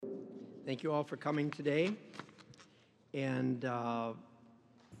Thank you all for coming today. And I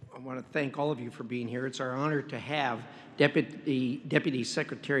want to thank all of you for being here. It's our honor to have Deputy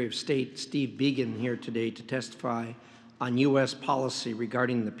Secretary of State Steve Biegun here today to testify on U.S. policy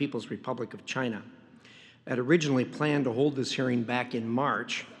regarding the People's Republic of China. I had originally planned to hold this hearing back in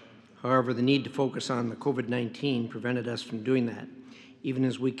March. However, the need to focus on the COVID-19 prevented us from doing that. Even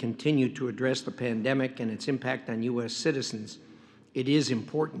as we continue to address the pandemic and its impact on U.S. citizens, it is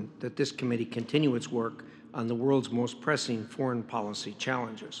important that this committee continue its work on the world's most pressing foreign policy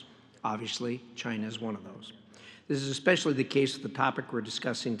challenges. Obviously, China is one of those. This is especially the case with the topic we're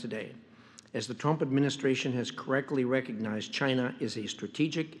discussing today. As the Trump administration has correctly recognized, China is a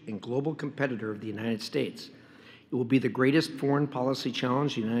strategic and global competitor of the United States. It will be the greatest foreign policy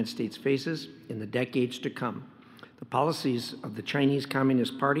challenge the United States faces in the decades to come. The policies of the Chinese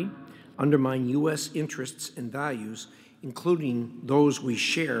Communist Party undermine U.S. interests and values, including those we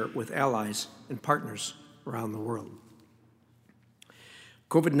share with allies and partners around the world.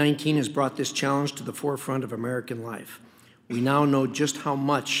 COVID-19 has brought this challenge to the forefront of American life. We now know just how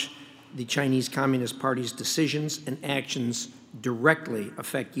much the Chinese Communist Party's decisions and actions directly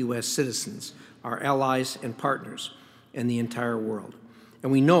affect U.S. citizens, our allies and partners, and the entire world.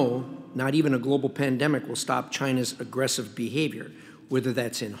 And we know not even a global pandemic will stop China's aggressive behavior, whether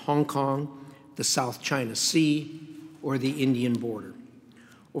that's in Hong Kong, the South China Sea, or the Indian border.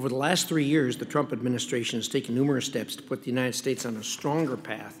 Over the last 3 years, the Trump administration has taken numerous steps to put the United States on a stronger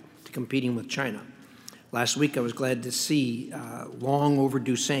path to competing with China. Last week, I was glad to see long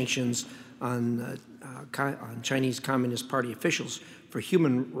overdue sanctions on Chinese Communist Party officials for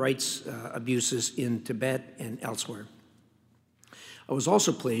human rights abuses in Tibet and elsewhere. I was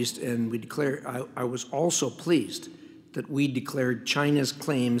also pleased, I was also pleased that we declared China's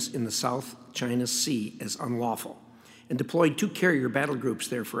claims in the South China Sea as unlawful and deployed 2 carrier battle groups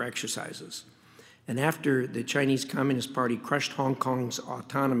there for exercises. And after the Chinese Communist Party crushed Hong Kong's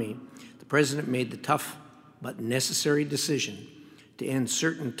autonomy, the president made the tough but necessary decision to end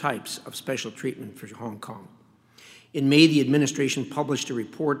certain types of special treatment for Hong Kong. In May, the administration published a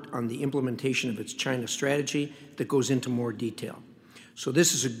report on the implementation of its China strategy that goes into more detail. So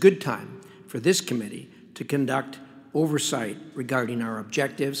this is a good time for this committee to conduct oversight regarding our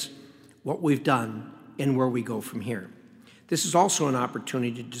objectives, what we've done, and where we go from here. This is also an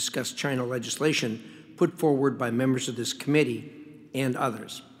opportunity to discuss China legislation put forward by members of this committee and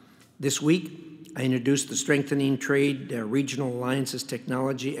others. This week, I introduced the Strengthening Trade, Regional Alliances,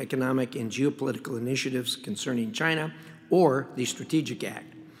 Technology, Economic, and Geopolitical Initiatives Concerning China, or the Strategic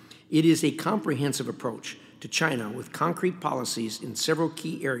Act. It is a comprehensive approach to China with concrete policies in several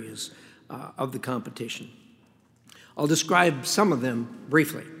key areas of the competition. I'll describe some of them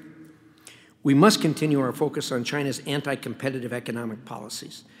briefly. We must continue our focus on China's anti-competitive economic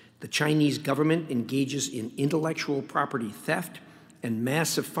policies. The Chinese government engages in intellectual property theft and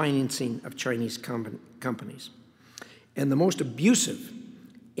massive financing of Chinese companies. And the most abusive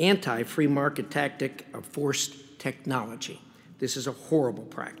anti-free market tactic of forced technology. This is a horrible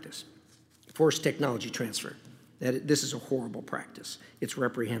practice. Forced technology transfer. This is a horrible practice. It's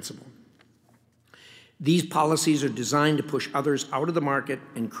reprehensible. These policies are designed to push others out of the market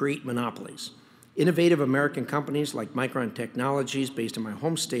and create monopolies. Innovative American companies like Micron Technologies, based in my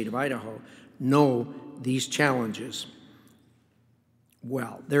home state of Idaho, know these challenges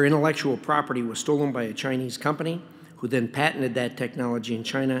well. Their intellectual property was stolen by a Chinese company who then patented that technology in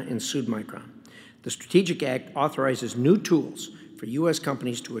China and sued Micron. The Strategic Act authorizes new tools for U.S.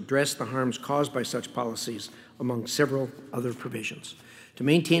 companies to address the harms caused by such policies, among several other provisions. To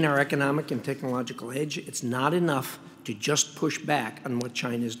maintain our economic and technological edge, it's not enough to just push back on what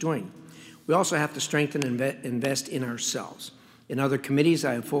China is doing. We also have to strengthen and invest in ourselves. In other committees,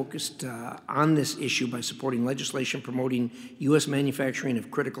 I have focused on this issue by supporting legislation promoting U.S. manufacturing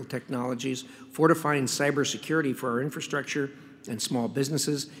of critical technologies, fortifying cybersecurity for our infrastructure and small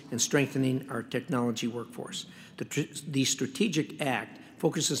businesses, and strengthening our technology workforce. The Strategic Act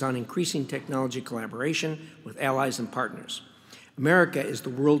focuses on increasing technology collaboration with allies and partners. America is the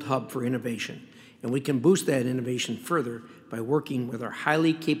world hub for innovation, and we can boost that innovation further by working with our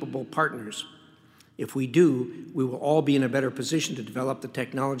highly capable partners. If we do, we will all be in a better position to develop the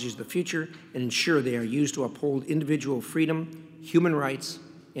technologies of the future and ensure they are used to uphold individual freedom, human rights,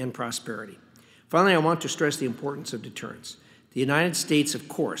 and prosperity. Finally, I want to stress the importance of deterrence. The United States, of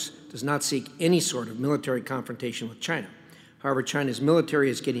course, does not seek any sort of military confrontation with China. However, China's military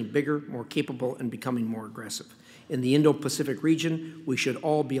is getting bigger, more capable, and becoming more aggressive. In the Indo-Pacific region, we should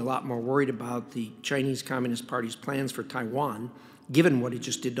all be a lot more worried about the Chinese Communist Party's plans for Taiwan, given what it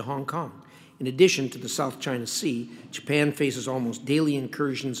just did to Hong Kong. In addition to the South China Sea, Japan faces almost daily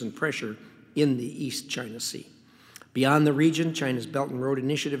incursions and pressure in the East China Sea. Beyond the region, China's Belt and Road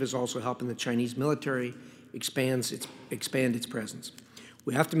Initiative is also helping the Chinese military expand its presence.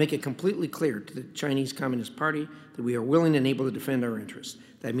 We have to make it completely clear to the Chinese Communist Party that we are willing and able to defend our interests.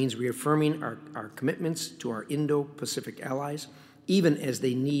 That means reaffirming our commitments to our Indo-Pacific allies, even as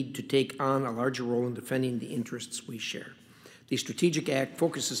they need to take on a larger role in defending the interests we share. The Strategic Act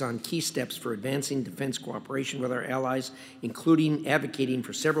focuses on key steps for advancing defense cooperation with our allies, including advocating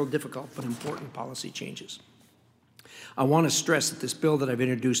for several difficult but important policy changes. I want to stress that this bill that I've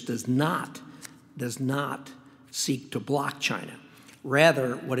introduced does not seek to block China.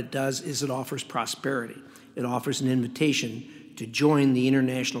 Rather, what it does is it offers prosperity. It offers an invitation to join the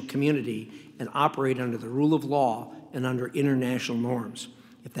international community and operate under the rule of law and under international norms.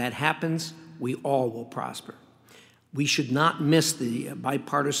 If that happens, we all will prosper. We should not miss the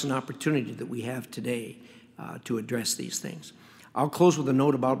bipartisan opportunity that we have today to address these things. I'll close with a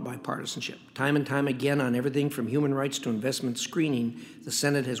note about bipartisanship. Time and time again, on everything from human rights to investment screening, the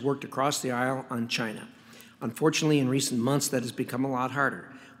Senate has worked across the aisle on China. Unfortunately, in recent months, that has become a lot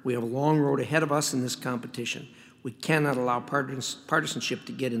harder. We have a long road ahead of us in this competition. We cannot allow partisanship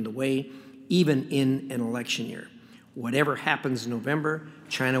to get in the way, even in an election year. Whatever happens in November,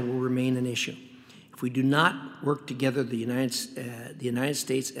 China will remain an issue. If we do not work together, the United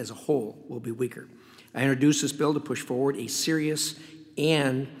States as a whole will be weaker. I introduced this bill to push forward a serious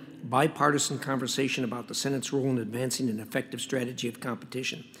and bipartisan conversation about the Senate's role in advancing an effective strategy of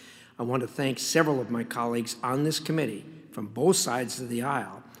competition. I want to thank several of my colleagues on this committee from both sides of the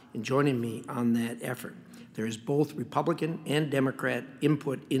aisle in joining me on that effort. There is both Republican and Democrat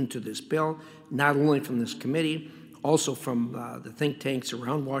input into this bill, not only from this committee, also from the think tanks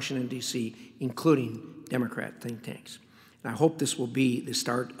around Washington, D.C., including Democrat think tanks. And I hope this will be the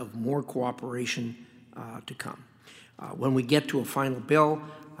start of more cooperation to come. When we get to a final bill,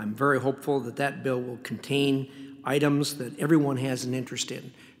 I'm very hopeful that that bill will contain items that everyone has an interest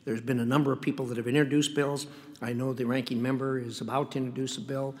in. There's been a number of people that have introduced bills. I know the ranking member is about to introduce a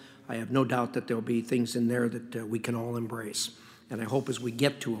bill. I have no doubt that there'll be things in there that we can all embrace. And I hope as we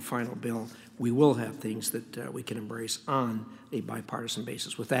get to a final bill, we will have things that we can embrace on a bipartisan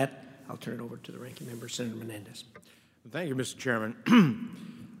basis. With that, I'll turn it over to the ranking member, Senator Menendez. Thank you, Mr. Chairman.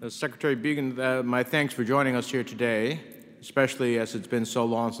 Secretary Biegun, my thanks for joining us here today, especially as it's been so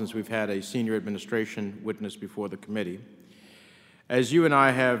long since we've had a senior administration witness before the committee. As you and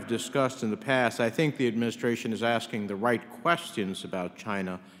I have discussed in the past, I think the administration is asking the right questions about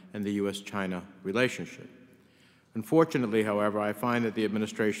China and the U.S.-China relationship. Unfortunately, however, I find that the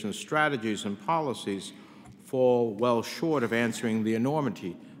administration's strategies and policies fall well short of answering the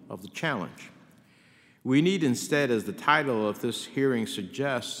enormity of the challenge. We need instead, as the title of this hearing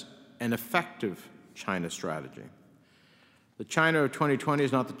suggests, an effective China strategy. The China of 2020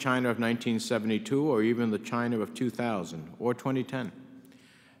 is not the China of 1972 or even the China of 2000 or 2010.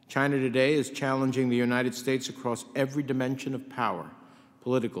 China today is challenging the United States across every dimension of power: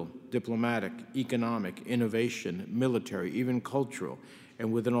 political, diplomatic, economic, innovation, military, even cultural,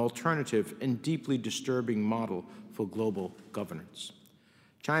 and with an alternative and deeply disturbing model for global governance.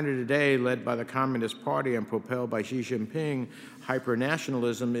 China today, led by the Communist Party and propelled by Xi Jinping,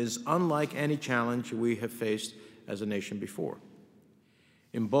 hyper-nationalism is unlike any challenge we have faced as a nation before.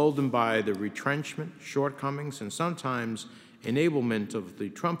 Emboldened by the retrenchment, shortcomings, and sometimes enablement of the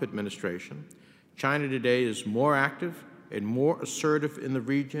Trump administration, China today is more active and more assertive in the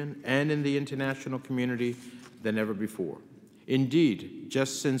region and in the international community than ever before. Indeed,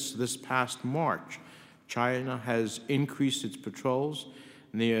 just since this past March, China has increased its patrols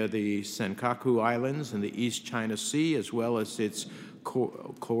near the Senkaku Islands in the East China Sea, as well as its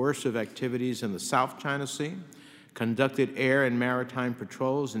coercive activities in the South China Sea, conducted air and maritime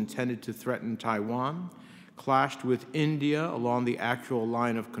patrols intended to threaten Taiwan, clashed with India along the actual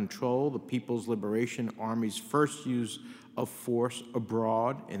line of control, the People's Liberation Army's first use of force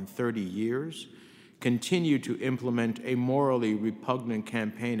abroad in 30 years, continued to implement a morally repugnant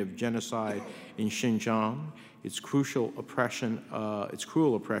campaign of genocide in Xinjiang, its cruel oppression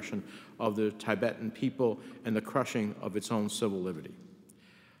of the Tibetan people, and the crushing of its own civil liberty.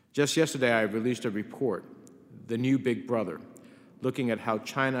 Just yesterday, I released a report, The New Big Brother, looking at how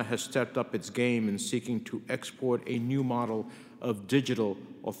China has stepped up its game in seeking to export a new model of digital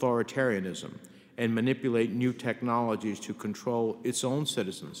authoritarianism and manipulate new technologies to control its own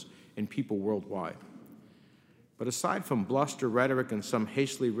citizens and people worldwide. But aside from bluster, rhetoric, and some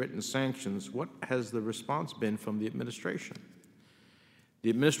hastily written sanctions, what has the response been from the administration?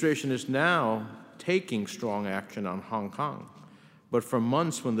 The administration is now taking strong action on Hong Kong, But for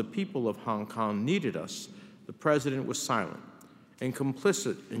months, when the people of Hong Kong needed us, the president was silent and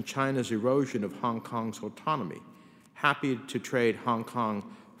complicit in China's erosion of Hong Kong's autonomy, happy to trade Hong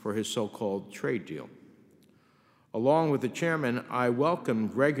Kong for his so-called trade deal. Along with the chairman, I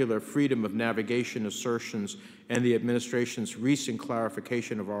welcomed regular freedom of navigation assertions and the administration's recent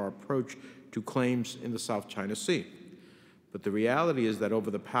clarification of our approach to claims in the South China Sea. But the reality is that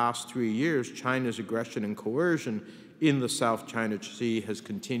over the past 3 years, China's aggression and coercion in the South China Sea has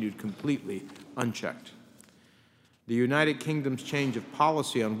continued completely unchecked. The United Kingdom's change of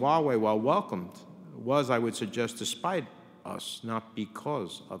policy on Huawei, while welcomed, was, I would suggest, despite us, not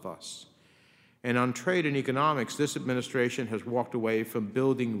because of us. And on trade and economics, this administration has walked away from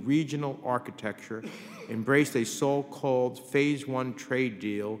building regional architecture, embraced a so-called Phase 1 trade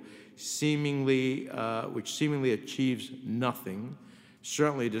deal, which seemingly achieves nothing,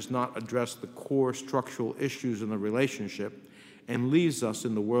 certainly does not address the core structural issues in the relationship, and leaves us,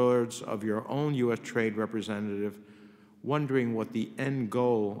 in the words of your own U.S. trade representative, wondering what the end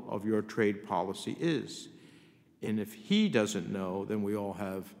goal of your trade policy is. And if he doesn't know, then we all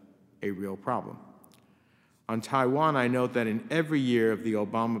have a real problem. On Taiwan, I note that in every year of the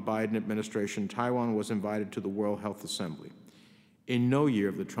Obama-Biden administration, Taiwan was invited to the World Health Assembly. In no year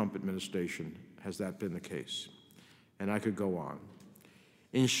of the Trump administration has that been the case. And I could go on.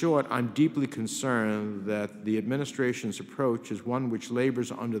 In short, I'm deeply concerned that the administration's approach is one which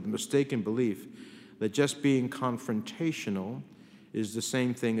labors under the mistaken belief that just being confrontational is the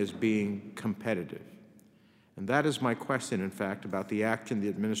same thing as being competitive. And that is my question, in fact, about the action the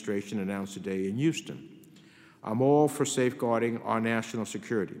administration announced today in Houston. I'm all for safeguarding our national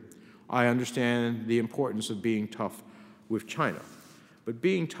security. I understand the importance of being tough with China. But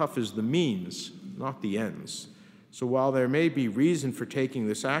being tough is the means, not the ends. So while there may be reason for taking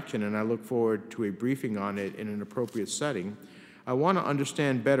this action, and I look forward to a briefing on it in an appropriate setting, I want to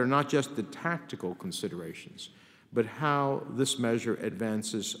understand better not just the tactical considerations, but how this measure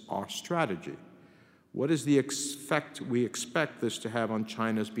advances our strategy. What is the effect we expect this to have on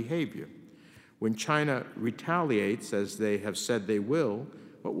China's behavior? When China retaliates, as they have said they will,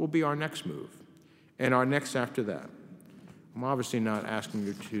 what will be our next move? And our next after that? I'm obviously not asking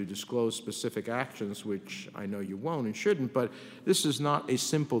you to disclose specific actions, which I know you won't and shouldn't, but this is not a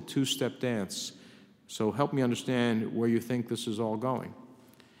simple two-step dance. So help me understand where you think this is all going.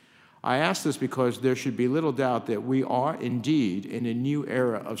 I ask this because there should be little doubt that we are indeed in a new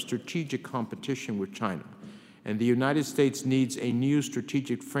era of strategic competition with China, and the United States needs a new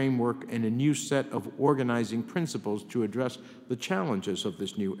strategic framework and a new set of organizing principles to address the challenges of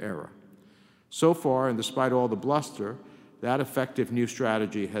this new era. So far, and despite all the bluster, that effective new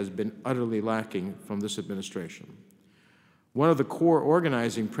strategy has been utterly lacking from this administration. One of the core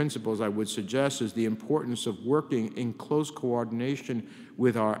organizing principles I would suggest is the importance of working in close coordination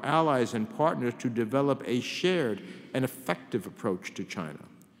with our allies and partners to develop a shared and effective approach to China.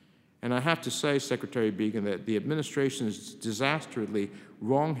 And I have to say, Secretary Biegun, that the administration's disastrously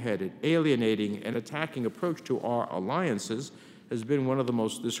wrong-headed, alienating, and attacking approach to our alliances has been one of the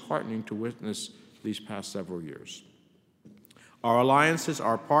most disheartening to witness these past several years. Our alliances,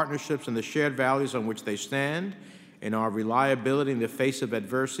 our partnerships, and the shared values on which they stand, and our reliability in the face of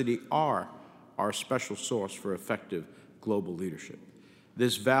adversity are our special source for effective global leadership.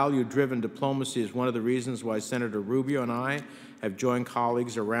 This value-driven diplomacy is one of the reasons why Senator Rubio and I have joined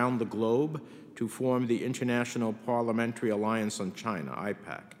colleagues around the globe to form the International Parliamentary Alliance on China,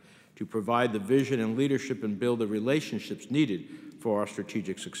 IPAC, to provide the vision and leadership and build the relationships needed for our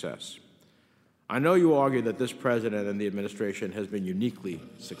strategic success. I know you argue that this president and the administration has been uniquely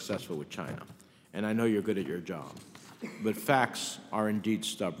successful with China, and I know you're good at your job, but facts are indeed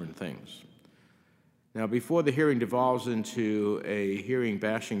stubborn things. Now, before the hearing devolves into a hearing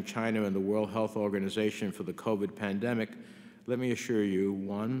bashing China and the World Health Organization for the COVID pandemic, let me assure you,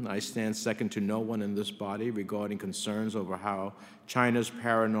 one, I stand second to no one in this body regarding concerns over how China's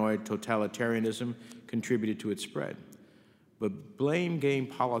paranoid totalitarianism contributed to its spread. But blame game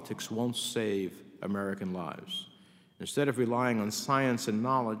politics won't save American lives. Instead of relying on science and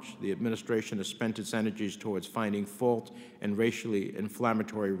knowledge, the administration has spent its energies towards finding fault and racially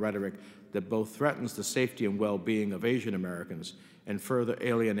inflammatory rhetoric that both threatens the safety and well-being of Asian Americans and further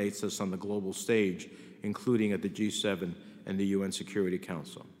alienates us on the global stage, including at the G7 and the UN Security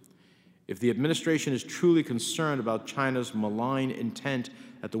Council. If the administration is truly concerned about China's malign intent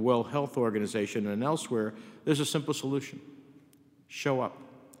at the World Health Organization and elsewhere, there's a simple solution. Show up.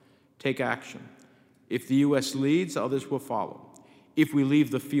 Take action. If the U.S. leads, others will follow. If we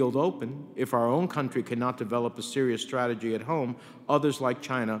leave the field open, if our own country cannot develop a serious strategy at home, others like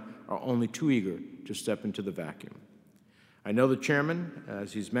China are only too eager to step into the vacuum. I know the Chairman,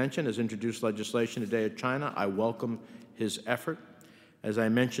 as he's mentioned, has introduced legislation today at China. I welcome his effort. As I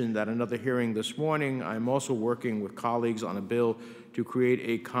mentioned at another hearing this morning, I'm also working with colleagues on a bill to create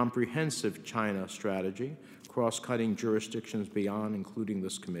a comprehensive China strategy, cross-cutting jurisdictions beyond, including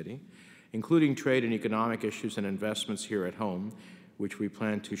this committee, including trade and economic issues and investments here at home, which we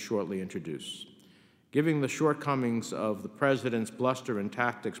plan to shortly introduce. Given the shortcomings of the President's bluster and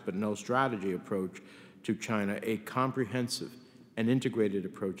tactics but no strategy approach to China, a comprehensive and integrated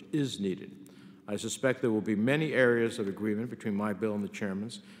approach is needed. I suspect there will be many areas of agreement between my bill and the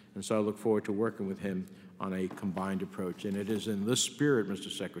Chairman's, and so I look forward to working with him on a combined approach. And it is in this spirit,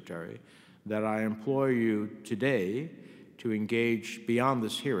 Mr. Secretary, that I implore you today to engage beyond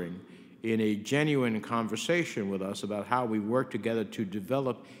this hearing in a genuine conversation with us about how we work together to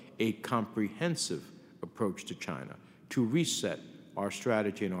develop a comprehensive approach to China, to reset our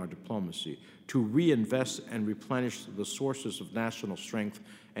strategy and our diplomacy, to reinvest and replenish the sources of national strength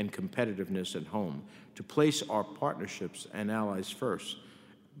and competitiveness at home, to place our partnerships and allies first.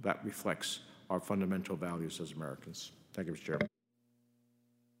 That reflects our fundamental values as Americans. Thank you, Mr. Chairman.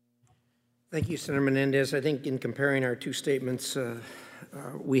 Thank you, Senator Menendez. I think in comparing our two statements,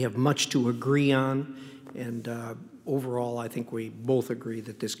 we have much to agree on, and overall, I think we both agree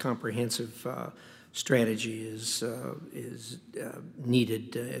that this comprehensive strategy is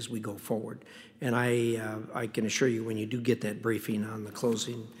needed as we go forward. And I can assure you, when you do get that briefing on the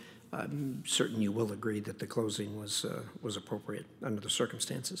closing, I'm certain you will agree that the closing was appropriate under the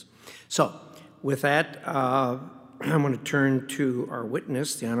circumstances. So, with that, I'm going to turn to our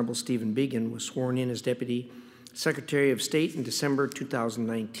witness. The Honorable Stephen Biegun was sworn in as Deputy Secretary of State in December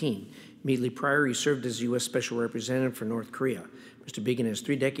 2019. Immediately prior, he served as U.S. Special Representative for North Korea. Mr. Biegun has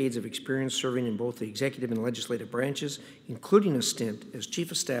 3 decades of experience serving in both the executive and legislative branches, including a stint as Chief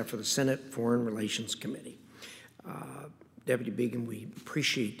of Staff for the Senate Foreign Relations Committee. Deputy Biegun, we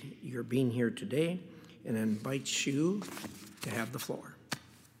appreciate your being here today and invite you to have the floor.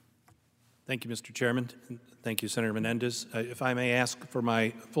 Thank you, Mr. Chairman. Thank you, Senator Menendez. If I may ask for my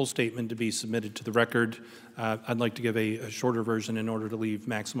full statement to be submitted to the record, I'd like to give a shorter version in order to leave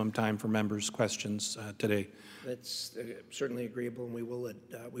maximum time for members' questions today. That's certainly agreeable, and we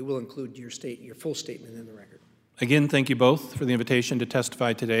will include your full statement in the record. Again, thank you both for the invitation to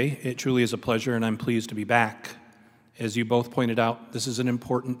testify today. It truly is a pleasure, and I'm pleased to be back. As you both pointed out, this is an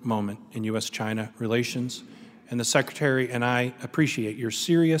important moment in U.S.-China relations, and the Secretary and I appreciate your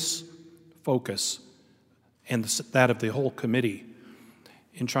serious focus and that of the whole committee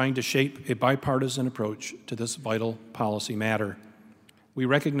in trying to shape a bipartisan approach to this vital policy matter. We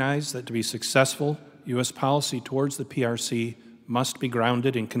recognize that to be successful, U.S. policy towards the PRC must be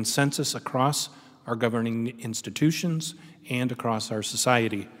grounded in consensus across our governing institutions and across our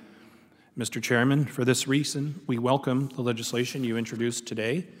society. Mr. Chairman, for this reason, we welcome the legislation you introduced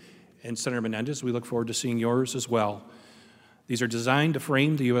today, and Senator Menendez, we look forward to seeing yours as well. These are designed to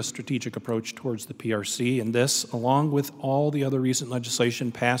frame the U.S. strategic approach towards the PRC, and this, along with all the other recent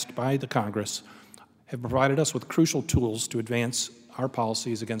legislation passed by the Congress, have provided us with crucial tools to advance our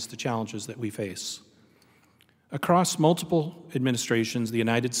policies against the challenges that we face. Across multiple administrations, the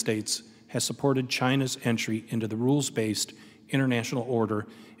United States has supported China's entry into the rules-based international order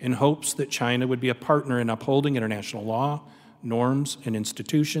in hopes that China would be a partner in upholding international law, norms, and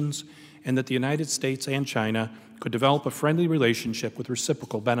institutions, and that the United States and China could develop a friendly relationship with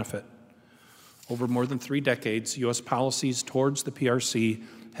reciprocal benefit. Over more than 3 decades, U.S. policies towards the PRC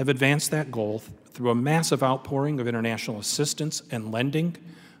have advanced that goal through a massive outpouring of international assistance and lending,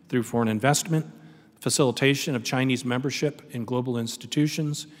 through foreign investment, facilitation of Chinese membership in global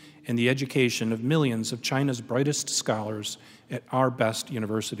institutions, and the education of millions of China's brightest scholars at our best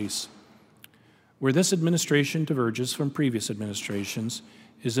universities. Where this administration diverges from previous administrations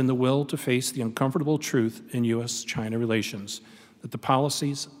is in the will to face the uncomfortable truth in U.S.-China relations, that the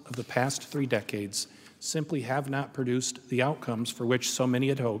policies of the past 3 decades simply have not produced the outcomes for which so many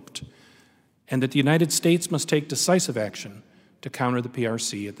had hoped, and that the United States must take decisive action to counter the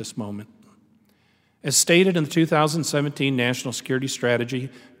PRC at this moment. As stated in the 2017 National Security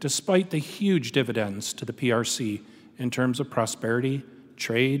Strategy, despite the huge dividends to the PRC in terms of prosperity,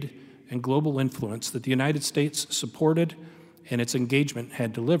 trade, and global influence that the United States supported and its engagement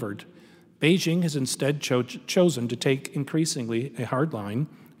had delivered, Beijing has instead chosen to take increasingly a hard line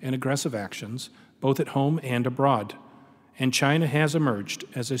and aggressive actions, both at home and abroad, and China has emerged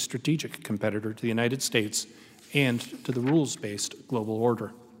as a strategic competitor to the United States and to the rules-based global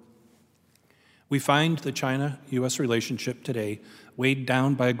order. We find the China-U.S. relationship today weighed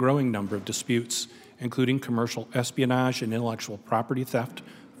down by a growing number of disputes, including commercial espionage and intellectual property theft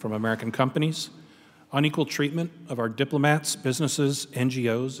from American companies, unequal treatment of our diplomats, businesses,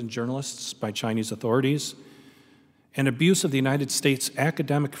 NGOs, and journalists by Chinese authorities, and abuse of the United States'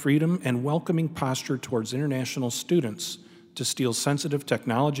 academic freedom and welcoming posture towards international students to steal sensitive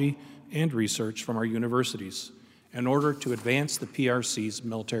technology and research from our universities in order to advance the PRC's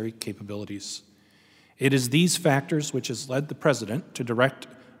military capabilities. It is these factors which has led the President to direct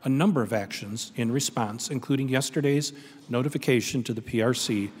a number of actions in response, including yesterday's notification to the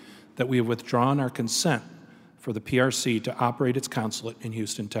PRC that we have withdrawn our consent for the PRC to operate its consulate in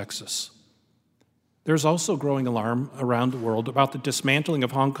Houston, Texas. There's also growing alarm around the world about the dismantling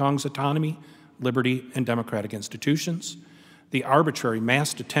of Hong Kong's autonomy, liberty, and democratic institutions, the arbitrary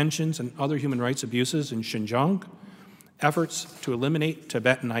mass detentions and other human rights abuses in Xinjiang, efforts to eliminate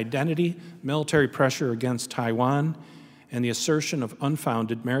Tibetan identity, military pressure against Taiwan, and the assertion of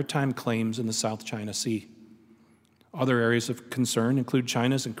unfounded maritime claims in the South China Sea. Other areas of concern include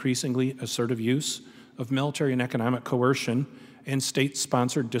China's increasingly assertive use of military and economic coercion and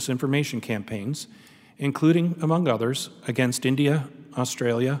state-sponsored disinformation campaigns, including, among others, against India,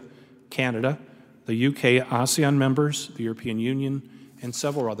 Australia, Canada, the UK, ASEAN members, the European Union, and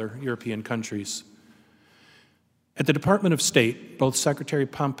several other European countries. At the Department of State, both Secretary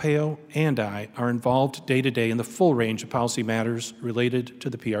Pompeo and I are involved day-to-day in the full range of policy matters related to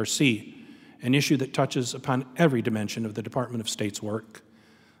the PRC, an issue that touches upon every dimension of the Department of State's work.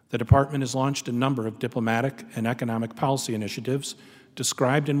 The Department has launched a number of diplomatic and economic policy initiatives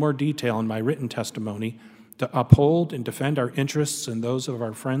described in more detail in my written testimony to uphold and defend our interests and those of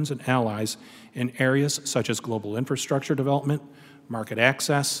our friends and allies in areas such as global infrastructure development, market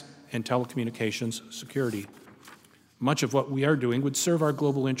access, and telecommunications security. Much of what we are doing would serve our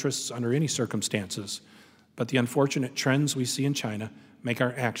global interests under any circumstances, but the unfortunate trends we see in China make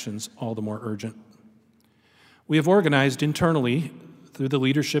our actions all the more urgent. We have organized internally, through the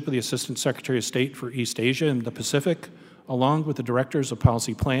leadership of the Assistant Secretary of State for East Asia and the Pacific, along with the Directors of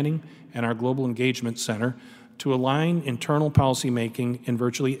Policy Planning and our Global Engagement Center, to align internal policymaking in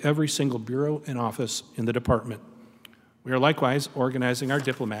virtually every single bureau and office in the Department. We are likewise organizing our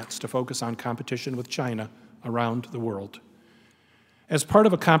diplomats to focus on competition with China around the world. As part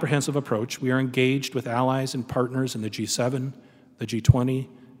of a comprehensive approach, we are engaged with allies and partners in the G7, the G20,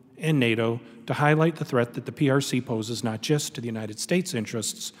 and NATO to highlight the threat that the PRC poses not just to the United States'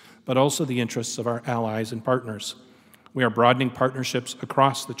 interests, but also the interests of our allies and partners. We are broadening partnerships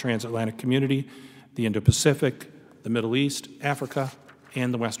across the transatlantic community, the Indo-Pacific, the Middle East, Africa,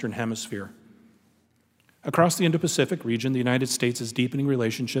 and the Western Hemisphere. Across the Indo-Pacific region, the United States is deepening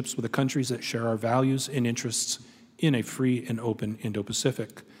relationships with the countries that share our values and interests in a free and open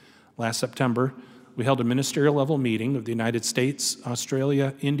Indo-Pacific. Last September, we held a ministerial-level meeting of the United States,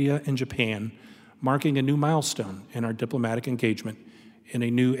 Australia, India, and Japan, marking a new milestone in our diplomatic engagement in a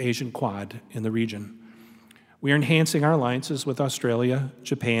new Asian Quad in the region. We are enhancing our alliances with Australia,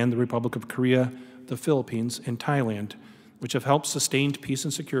 Japan, the Republic of Korea, the Philippines, and Thailand, which have helped sustain peace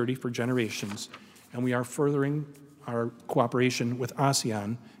and security for generations, and we are furthering our cooperation with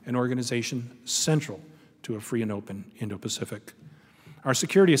ASEAN, an organization central to a free and open Indo-Pacific. Our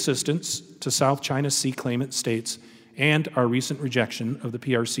security assistance to South China Sea claimant states and our recent rejection of the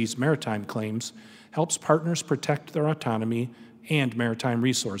PRC's maritime claims helps partners protect their autonomy and maritime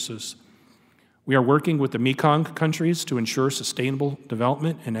resources. We are working with the Mekong countries to ensure sustainable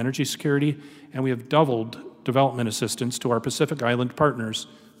development and energy security, and we have doubled development assistance to our Pacific Island partners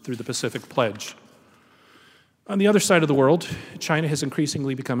through the Pacific Pledge. On the other side of the world, China has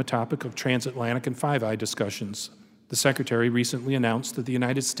increasingly become a topic of transatlantic and Five Eyes discussions. The Secretary recently announced that the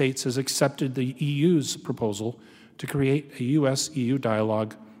United States has accepted the EU's proposal to create a U.S.-EU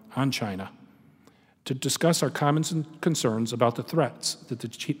dialogue on China to discuss our comments and concerns about the threats that the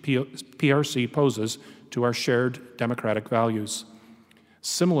PRC poses to our shared democratic values.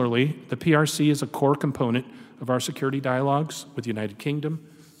 Similarly, the PRC is a core component of our security dialogues with the United Kingdom,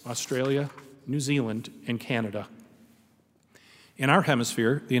 Australia, New Zealand, and Canada. In our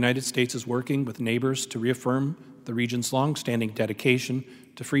hemisphere, the United States is working with neighbors to reaffirm the region's long-standing dedication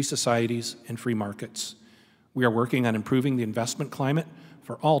to free societies and free markets. We are working on improving the investment climate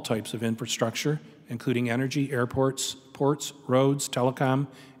for all types of infrastructure, including energy, airports, ports, roads, telecom,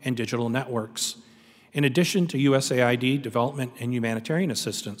 and digital networks. In addition to USAID development and humanitarian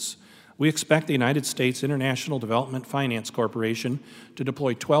assistance, we expect the United States International Development Finance Corporation to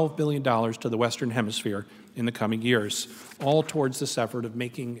deploy $12 billion to the Western Hemisphere in the coming years, all towards this effort of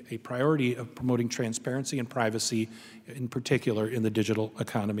making a priority of promoting transparency and privacy, in particular in the digital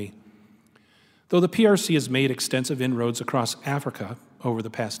economy. Though the PRC has made extensive inroads across Africa over the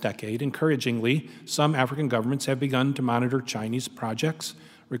past decade, encouragingly, some African governments have begun to monitor Chinese projects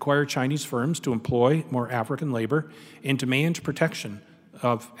require Chinese firms to employ more African labor and demand protection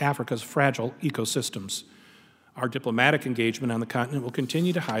of Africa's fragile ecosystems. Our diplomatic engagement on the continent will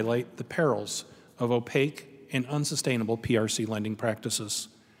continue to highlight the perils of opaque and unsustainable PRC lending practices.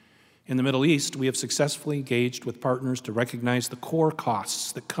 In the Middle East, we have successfully engaged with partners to recognize the core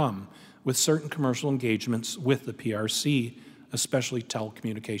costs that come with certain commercial engagements with the PRC, especially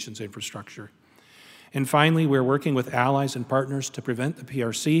telecommunications infrastructure. And finally, we're working with allies and partners to prevent the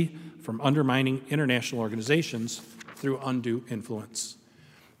PRC from undermining international organizations through undue influence.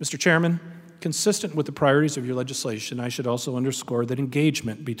 Mr. Chairman, consistent with the priorities of your legislation, I should also underscore that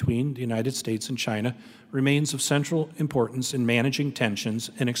engagement between the United States and China remains of central importance in managing tensions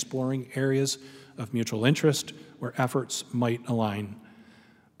and exploring areas of mutual interest where efforts might align.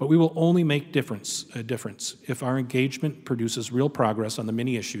 But we will only make a difference if our engagement produces real progress on the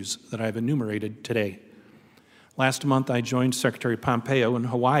many issues that I have enumerated today. Last month, I joined Secretary Pompeo in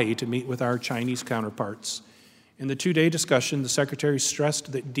Hawaii to meet with our Chinese counterparts. In the two-day discussion, the Secretary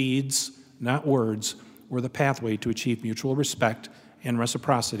stressed that deeds, not words, were the pathway to achieve mutual respect and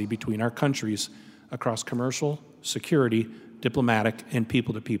reciprocity between our countries across commercial, security, diplomatic, and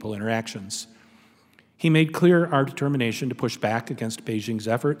people-to-people interactions. He made clear our determination to push back against Beijing's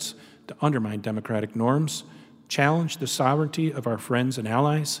efforts to undermine democratic norms, challenge the sovereignty of our friends and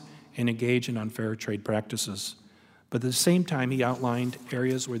allies, and engage in unfair trade practices. But at the same time, he outlined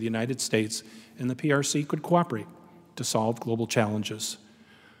areas where the United States and the PRC could cooperate to solve global challenges.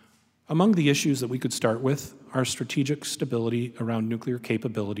 Among the issues that we could start with are strategic stability around nuclear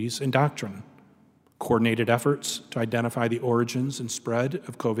capabilities and doctrine, coordinated efforts to identify the origins and spread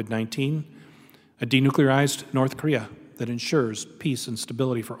of COVID-19, a denuclearized North Korea that ensures peace and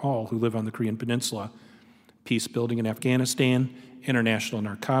stability for all who live on the Korean Peninsula, peace building in Afghanistan, international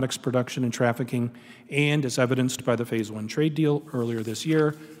narcotics production and trafficking, and, as evidenced by the Phase 1 trade deal earlier this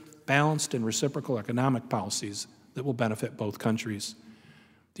year, balanced and reciprocal economic policies that will benefit both countries.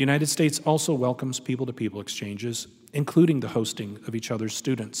 The United States also welcomes people-to-people exchanges, including the hosting of each other's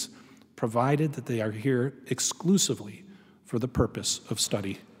students, provided that they are here exclusively for the purpose of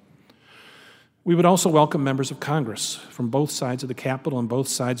study. We would also welcome members of Congress from both sides of the Capitol and both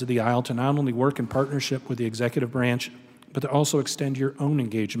sides of the aisle to not only work in partnership with the executive branch, but to also extend your own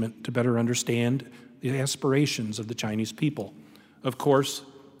engagement to better understand the aspirations of the Chinese people. Of course,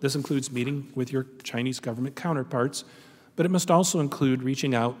 this includes meeting with your Chinese government counterparts, but it must also include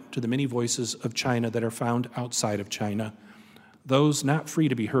reaching out to the many voices of China that are found outside of China, those not free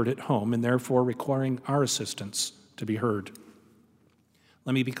to be heard at home and therefore requiring our assistance to be heard.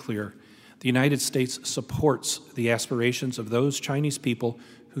 Let me be clear. The United States supports the aspirations of those Chinese people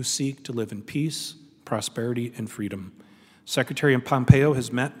who seek to live in peace, prosperity, and freedom. Secretary Pompeo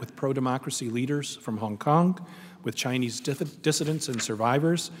has met with pro-democracy leaders from Hong Kong, with Chinese dissidents and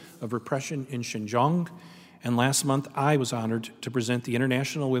survivors of repression in Xinjiang, and last month I was honored to present the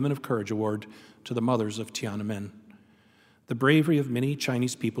International Women of Courage Award to the mothers of Tiananmen. The bravery of many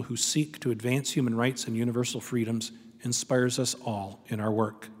Chinese people who seek to advance human rights and universal freedoms inspires us all in our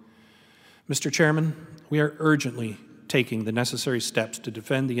work. Mr. Chairman, we are urgently taking the necessary steps to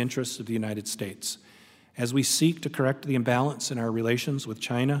defend the interests of the United States. As we seek to correct the imbalance in our relations with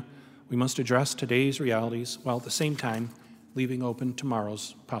China, we must address today's realities while at the same time leaving open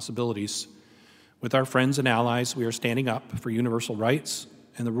tomorrow's possibilities. With our friends and allies, we are standing up for universal rights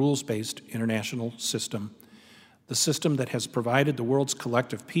and the rules-based international system, the system that has provided the world's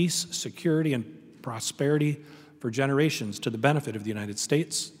collective peace, security, and prosperity for generations to the benefit of the United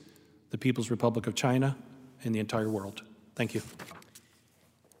States, the People's Republic of China, and the entire world. Thank you.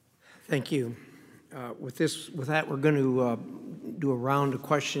 Thank you. With that, we're going to do a round of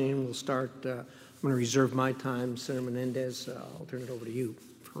questioning. We'll start. I'm going to reserve my time. Senator Menendez, I'll turn it over to you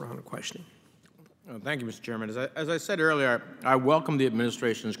for a round of questioning. Thank you, Mr. Chairman. As I said earlier, I welcome the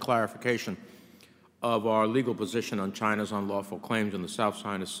administration's clarification of our legal position on China's unlawful claims in the South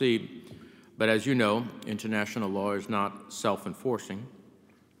China Sea. But as you know, international law is not self-enforcing.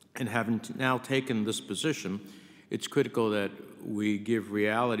 And having now taken this position, it's critical that we give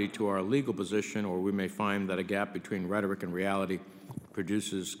reality to our legal position, or we may find that a gap between rhetoric and reality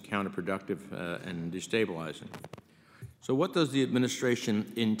produces counterproductive and destabilizing. So what does the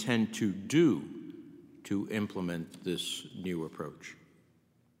administration intend to do to implement this new approach?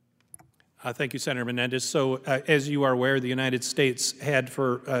 Thank you, Senator Menendez. So as you are aware, the United States had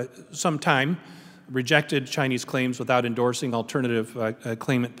for some time rejected Chinese claims without endorsing alternative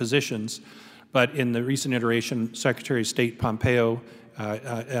claimant positions. But in the recent iteration, Secretary of State Pompeo,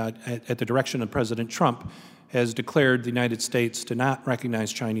 at the direction of President Trump, has declared the United States to not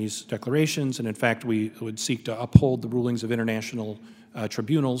recognize Chinese declarations, and in fact, we would seek to uphold the rulings of international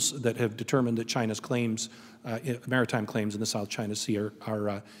tribunals that have determined that China's claims, maritime claims in the South China Sea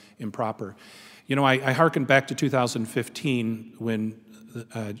are improper. You know, I hearken back to 2015 when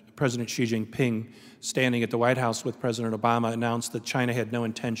President Xi Jinping, standing at the White House with President Obama, announced that China had no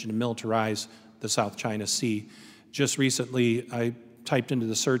intention to militarize the South China Sea. Just recently, I typed into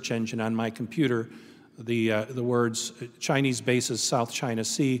the search engine on my computer the words Chinese bases South China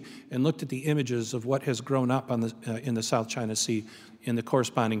Sea and looked at the images of what has grown up on in the South China Sea in the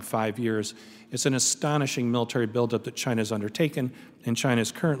corresponding 5 years. It's an astonishing military buildup that China has undertaken, and China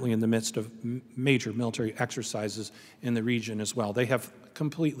is currently in the midst of major military exercises in the region as well. They have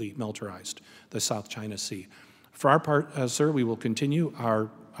completely militarized the South China Sea. For our part, sir, we will continue our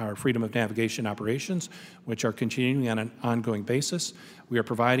freedom of navigation operations, which are continuing on an ongoing basis. We are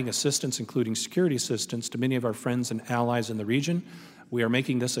providing assistance, including security assistance, to many of our friends and allies in the region. We are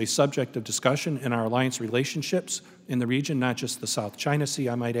making this a subject of discussion in our alliance relationships in the region, not just the South China Sea,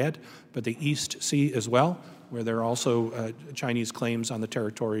 I might add, but the East Sea as well, where there are also Chinese claims on the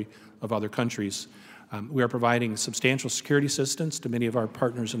territory of other countries. We are providing substantial security assistance to many of our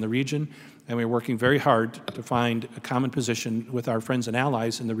partners in the region, and we're working very hard to find a common position with our friends and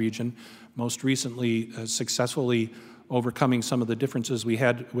allies in the region, most recently successfully overcoming some of the differences we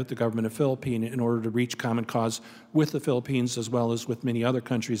had with the government of Philippines in order to reach common cause with the Philippines as well as with many other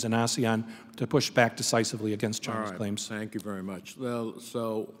countries in ASEAN to push back decisively against China's claims. Thank you very much. Well,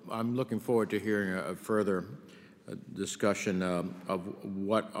 so I'm looking forward to hearing a further discussion of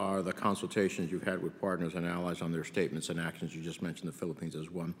what are the consultations you've had with partners and allies on their statements and actions. You just mentioned the Philippines as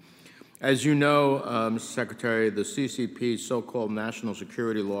one. As you know, Mr. Secretary, the CCP's so-called national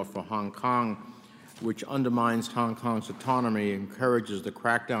security law for Hong Kong, which undermines Hong Kong's autonomy, encourages the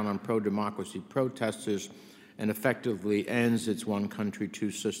crackdown on pro-democracy protesters, and effectively ends its one country, two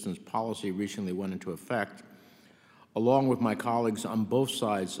systems policy, recently went into effect. Along with my colleagues on both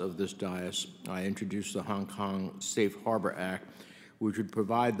sides of this dais, I introduced the Hong Kong Safe Harbor Act, which would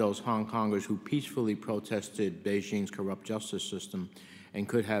provide those Hong Kongers who peacefully protested Beijing's corrupt justice system and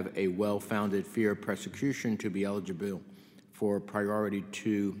could have a well-founded fear of persecution to be eligible for priority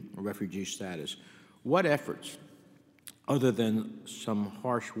 2 refugee status. What efforts, other than some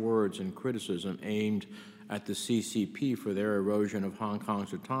harsh words and criticism aimed at the CCP for their erosion of Hong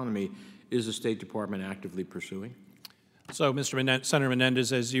Kong's autonomy, is the State Department actively pursuing? So, Senator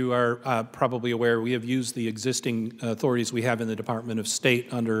Menendez, as you are probably aware, we have used the existing authorities we have in the Department of State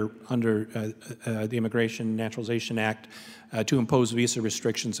under the Immigration and Naturalization Act to impose visa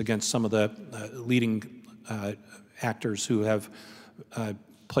restrictions against some of the leading actors who have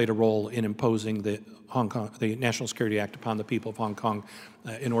played a role in imposing the National Security Act upon the people of Hong Kong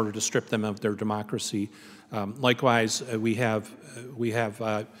in order to strip them of their democracy. Likewise, we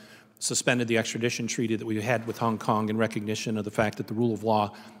have suspended the extradition treaty that we had with Hong Kong in recognition of the fact that the rule of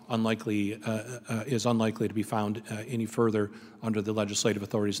law is unlikely to be found any further under the legislative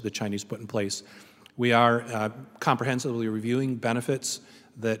authorities that the Chinese put in place. We are comprehensively reviewing benefits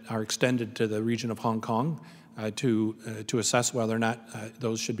that are extended to the region of Hong Kong to assess whether or not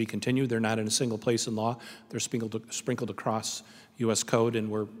those should be continued. They're not in a single place in law. They're sprinkled across U.S. code,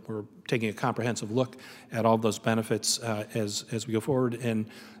 and we're taking a comprehensive look at all those benefits as we go forward.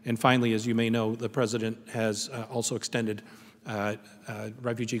 And finally, as you may know, the President has also extended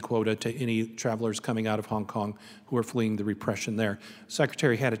refugee quota to any travelers coming out of Hong Kong who are fleeing the repression there. The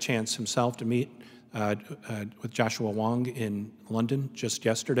Secretary had a chance himself to meet with Joshua Wong in London just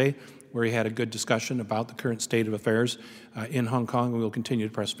yesterday, where he had a good discussion about the current state of affairs in Hong Kong. We will continue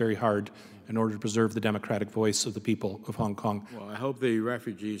to press very hard in order to preserve the democratic voice of the people of Hong Kong. Well, I hope the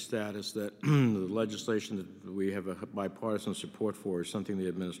refugee status, that the legislation that we have a bipartisan support for, is something the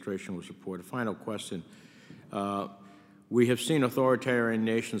administration will support. A final question. We have seen authoritarian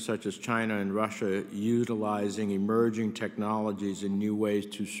nations such as China and Russia utilizing emerging technologies in new ways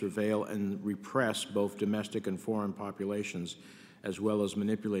to surveil and repress both domestic and foreign populations, as well as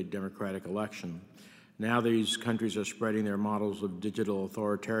manipulate democratic election. Now these countries are spreading their models of digital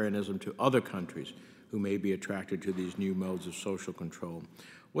authoritarianism to other countries who may be attracted to these new modes of social control.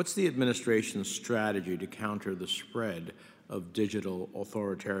 What's the administration's strategy to counter the spread of digital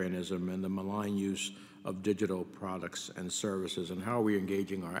authoritarianism and the malign use of digital products and services, and how are we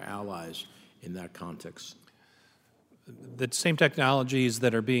engaging our allies in that context? The same technologies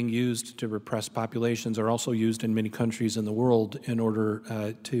that are being used to repress populations are also used in many countries in the world in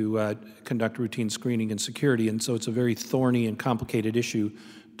order to conduct routine screening and security, and so it's a very thorny and complicated issue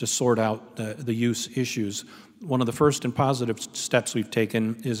sort out the use issues. One of the first and positive steps we've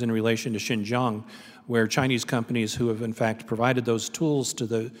taken is in relation to Xinjiang, where Chinese companies who have in fact provided those tools to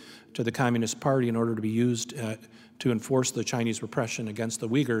the Communist Party in order to be used to enforce the Chinese repression against the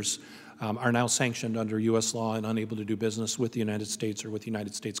Uyghurs are now sanctioned under U.S. law and unable to do business with the United States or with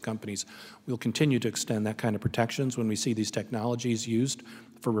United States companies. We'll continue to extend that kind of protections when we see these technologies used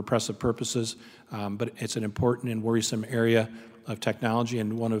for repressive purposes, but it's an important and worrisome area of technology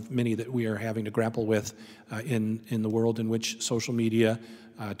and one of many that we are having to grapple with in the world in which social media,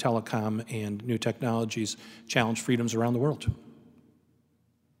 telecom, and new technologies challenge freedoms around the world.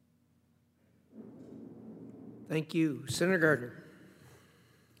 Thank you. Senator Gardner.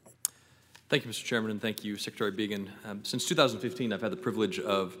 Thank you, Mr. Chairman, and thank you, Secretary Biegun. Since 2015, I've had the privilege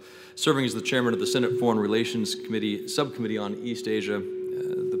of serving as the chairman of the Senate Foreign Relations Committee Subcommittee on East Asia,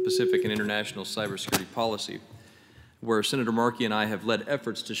 the Pacific, and International Cybersecurity Policy, where Senator Markey and I have led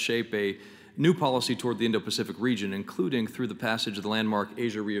efforts to shape a new policy toward the Indo-Pacific region, including through the passage of the landmark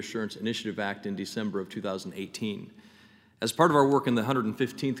Asia Reassurance Initiative Act in December of 2018. As part of our work in the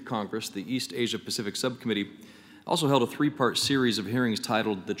 115th Congress, the East Asia Pacific Subcommittee also held a three-part series of hearings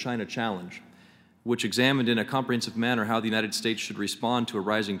titled The China Challenge, which examined in a comprehensive manner how the United States should respond to a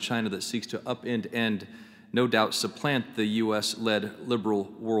rising China that seeks to upend and, no doubt, supplant the U.S.-led liberal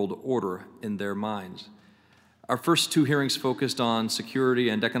world order in their minds. Our first two hearings focused on security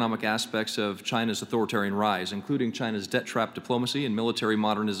and economic aspects of China's authoritarian rise, including China's debt trap diplomacy and military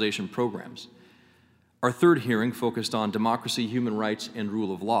modernization programs. Our third hearing focused on democracy, human rights, and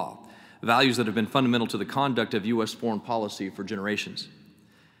rule of law, values that have been fundamental to the conduct of U.S. foreign policy for generations.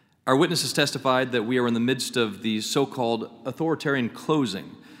 Our witnesses testified that we are in the midst of the so-called authoritarian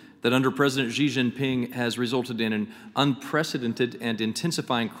closing that under President Xi Jinping has resulted in an unprecedented and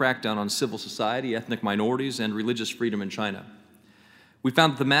intensifying crackdown on civil society, ethnic minorities, and religious freedom in China. We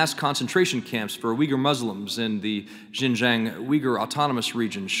found that the mass concentration camps for Uyghur Muslims in the Xinjiang Uyghur Autonomous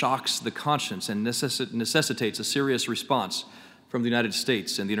Region shocks the conscience and necessitates a serious response from the United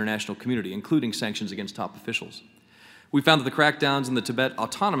States and the international community, including sanctions against top officials. We found that the crackdowns in the Tibet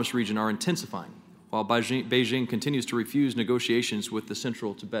Autonomous Region are intensifying, while Beijing continues to refuse negotiations with the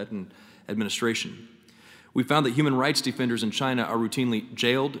Central Tibetan administration. We found that human rights defenders in China are routinely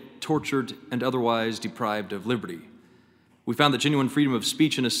jailed, tortured, and otherwise deprived of liberty. We found that genuine freedom of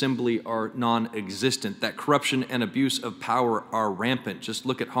speech and assembly are non-existent, that corruption and abuse of power are rampant. Just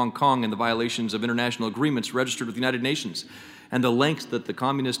look at Hong Kong and the violations of international agreements registered with the United Nations, and the lengths that the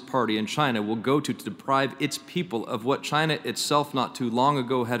Communist Party in China will go to deprive its people of what China itself not too long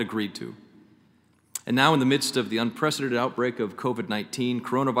ago had agreed to. And now, in the midst of the unprecedented outbreak of COVID-19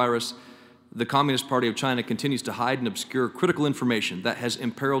 coronavirus, the Communist Party of China continues to hide and obscure critical information that has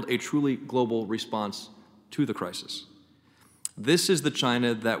imperiled a truly global response to the crisis. This is the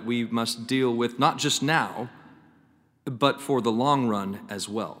China that we must deal with not just now, but for the long run as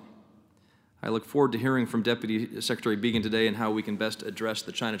well. I look forward to hearing from Deputy Secretary Biegun today and how we can best address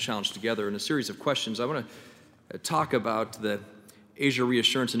the China challenge together. In a series of questions, I want to talk about the Asia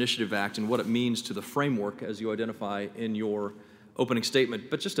Reassurance Initiative Act and what it means to the framework as you identify in your opening statement.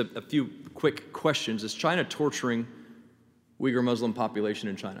 But just a few quick questions. Is China torturing Uyghur Muslim population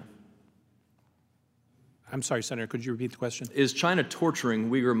in China? I'm sorry, Senator, could you repeat the question? Is China torturing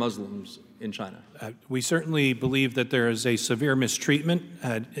Uyghur Muslims in China? We certainly believe that there is a severe mistreatment.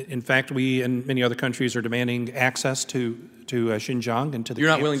 In fact, we and many other countries are demanding access to Xinjiang and to the You're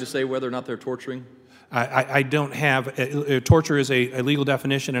not camps. willing to say whether or not they're torturing? I don't have, torture is a legal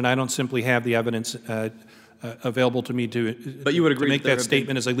definition, and I don't simply have the evidence available to me to make that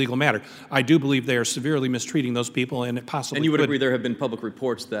statement as a legal matter. I do believe they are severely mistreating those people, and it possibly And you would agree there have been public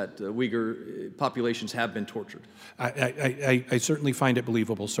reports that Uyghur populations have been tortured? I certainly find it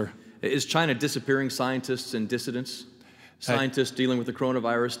believable, sir. Is China disappearing scientists and dissidents? Scientists dealing with the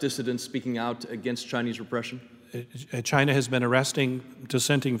coronavirus, dissidents speaking out against Chinese repression? China has been arresting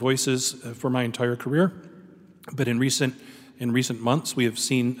dissenting voices for my entire career, but in recent months, we have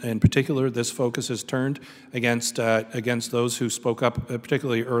seen, in particular, this focus has turned against those who spoke up,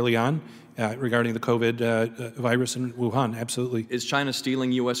 particularly early on, regarding the COVID virus in Wuhan. Absolutely. Is China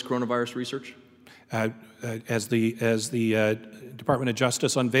stealing U.S. coronavirus research? As the Department of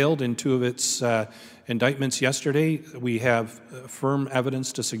Justice unveiled in two of its indictments yesterday, we have firm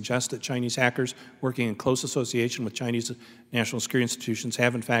evidence to suggest that Chinese hackers working in close association with Chinese national security institutions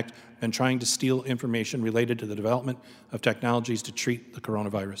have, in fact, been trying to steal information related to the development of technologies to treat the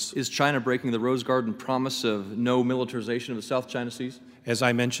coronavirus. Is China breaking the Rose Garden promise of no militarization of the South China Seas? As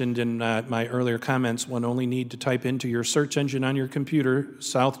I mentioned in my earlier comments, one only need to type into your search engine on your computer,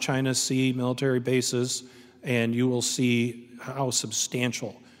 South China Sea military bases, and you will see how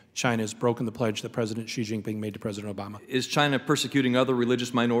substantial China has broken the pledge that President Xi Jinping made to President Obama. Is China persecuting other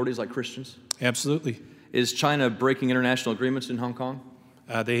religious minorities like Christians? Absolutely. Is China breaking international agreements in Hong Kong?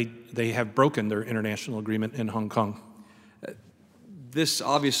 They have broken their international agreement in Hong Kong. This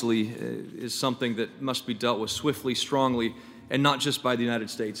obviously is something that must be dealt with swiftly, strongly, and not just by the United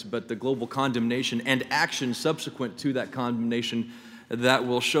States, but the global condemnation and action subsequent to that condemnation that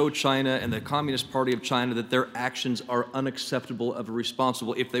will show China and the Communist Party of China that their actions are unacceptable of a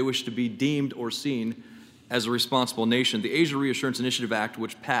responsible, if they wish to be deemed or seen as a responsible nation. The Asia Reassurance Initiative Act,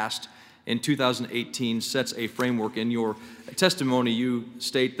 which passed in 2018, sets a framework. In your testimony, you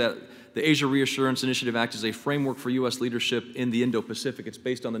state that the Asia Reassurance Initiative Act is a framework for U.S. leadership in the Indo-Pacific. It's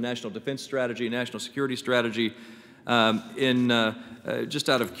based on the National Defense Strategy, National Security Strategy. Just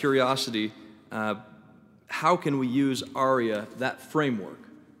out of curiosity, how can we use ARIA, that framework,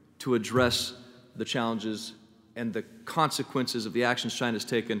 to address the challenges and the consequences of the actions China has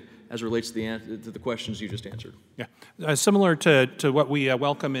taken as it relates to the questions you just answered? Yeah, similar to what we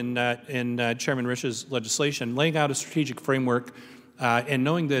welcome in Chairman Risch's legislation, laying out a strategic framework and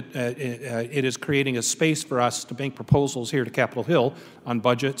knowing that it is creating a space for us to make proposals here to Capitol Hill on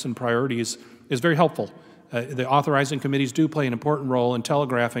budgets and priorities is very helpful. The authorizing committees do play an important role in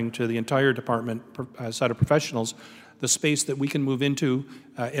telegraphing to the entire department set of professionals the space that we can move into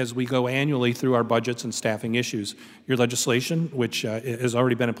as we go annually through our budgets and staffing issues. Your legislation, which has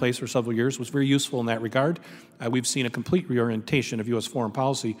already been in place for several years, was very useful in that regard. We've seen a complete reorientation of U.S. foreign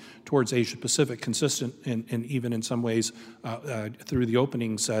policy towards Asia-Pacific, consistent and even in some ways through the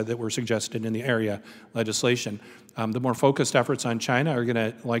openings that were suggested in the ARIA legislation. The more focused efforts on China are going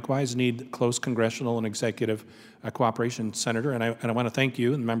to likewise need close congressional and executive cooperation, Senator, and I want to thank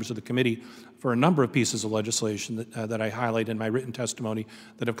you and members of the committee for a number of pieces of legislation that I highlight in my written testimony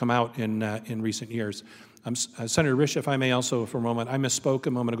that have come out in recent years. Senator Risch, if I may also for a moment, I misspoke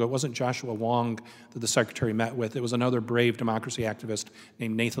a moment ago. It wasn't Joshua Wong that the Secretary met with. It was another brave democracy activist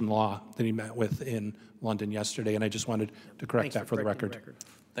named Nathan Law that he met with in London yesterday, and I just wanted to correct that for the record.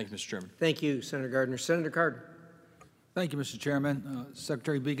 Thank you, Mr. Chairman. Thank you, Senator Gardner. Senator Cardin. Thank you, Mr. Chairman.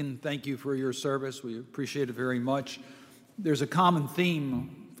 Secretary Biegun, thank you for your service. We appreciate it very much. There's a common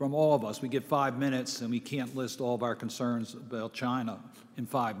theme from all of us. We get 5 minutes, and we can't list all of our concerns about China in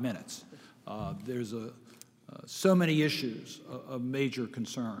 5 minutes. There's so many issues of major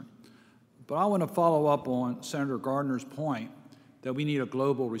concern. But I want to follow up on Senator Gardner's point that we need a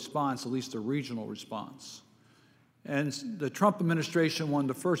global response, at least a regional response. And the Trump administration, one of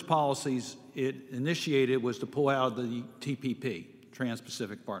the first policies it initiated was to pull out of the TPP,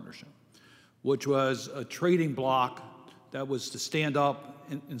 Trans-Pacific Partnership, which was a trading bloc that was to stand up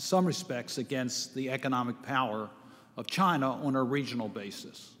in some respects against the economic power of China on a regional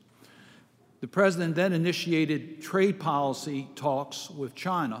basis. The president then initiated trade policy talks with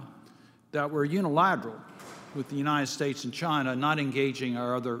China that were unilateral, with the United States and China not engaging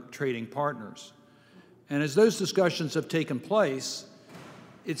our other trading partners. And as those discussions have taken place,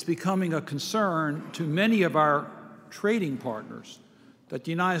 it's becoming a concern to many of our trading partners that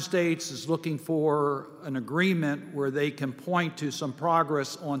the United States is looking for an agreement where they can point to some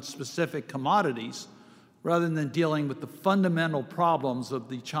progress on specific commodities rather than dealing with the fundamental problems of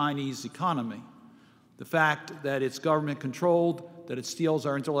the Chinese economy. The fact that it's government controlled, that it steals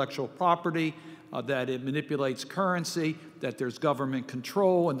our intellectual property, that it manipulates currency, that there's government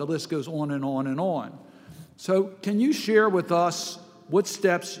control, and the list goes on and on and on. So can you share with us what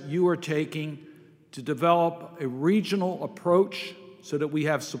steps you are taking to develop a regional approach so that we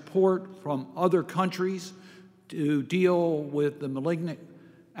have support from other countries to deal with the malignant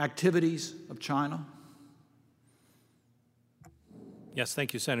activities of China? Yes,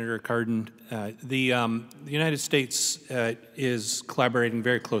 thank you, Senator Cardin. The United States is collaborating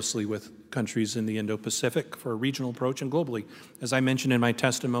very closely with countries in the Indo-Pacific for a regional approach and globally. As I mentioned in my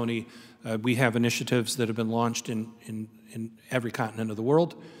testimony, we have initiatives that have been launched in every continent of the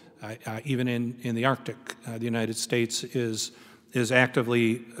world, even in the Arctic. The United States is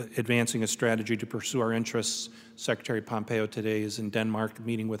actively advancing a strategy to pursue our interests. Secretary Pompeo today is in Denmark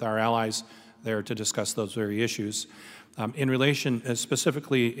meeting with our allies there to discuss those very issues.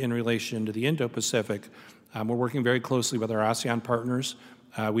 Specifically in relation to the Indo-Pacific, we're working very closely with our ASEAN partners.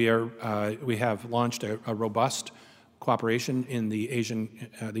 We have launched a robust cooperation in the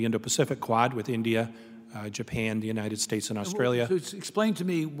Indo-Pacific Quad with India, Japan, the United States, and Australia. So explain to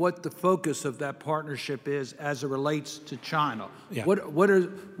me what the focus of that partnership is as it relates to China. Yeah.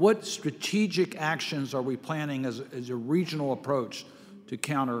 What strategic actions are we planning as a regional approach to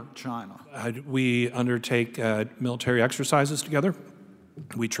counter China? We undertake military exercises together.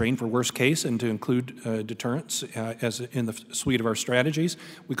 We train for worst case and to include deterrence as in the suite of our strategies.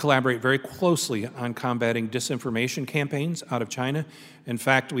 We collaborate very closely on combating disinformation campaigns out of China. In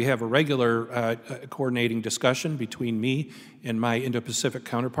fact, we have a regular coordinating discussion between me and my Indo-Pacific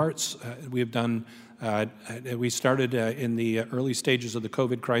counterparts. We started in the early stages of the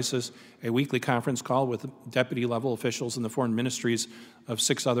COVID crisis a weekly conference call with deputy-level officials in the foreign ministries of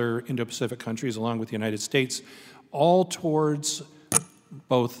 6 other Indo-Pacific countries, along with the United States, all towards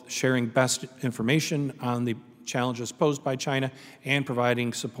both sharing best information on the challenges posed by China and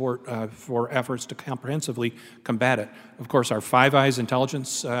providing support for efforts to comprehensively combat it. Of course, our Five Eyes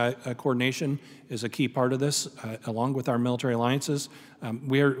intelligence coordination is a key part of this, along with our military alliances.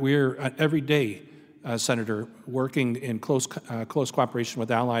 We're every day, Senator, working in close cooperation with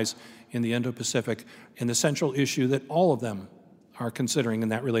allies in the Indo-Pacific, and the central issue that all of them are considering in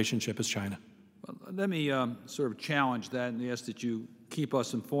that relationship is China. Well, let me sort of challenge that and ask that you keep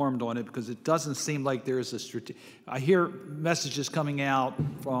us informed on it, because it doesn't seem like there is a I hear messages coming out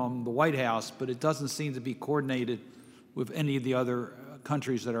from the White House, but it doesn't seem to be coordinated with any of the other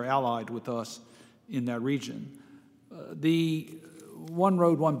countries that are allied with us in that region. The One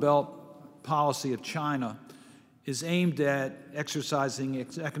Road, One Belt policy of China is aimed at exercising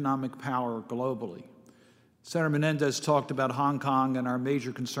its economic power globally. Senator Menendez talked about Hong Kong, and our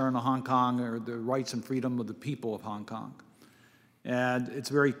major concern of Hong Kong are the rights and freedom of the people of Hong Kong. And it's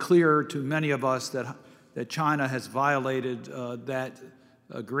very clear to many of us that China has violated that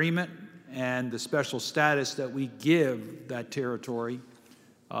agreement, and the special status that we give that territory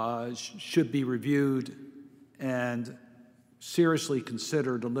should be reviewed and seriously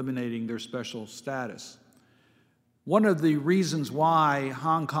considered eliminating their special status. One of the reasons why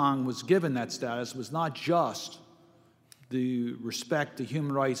Hong Kong was given that status was not just the respect to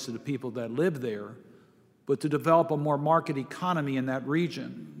human rights of the people that live there, but to develop a more market economy in that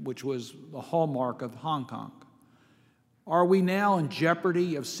region, which was the hallmark of Hong Kong. Are we now in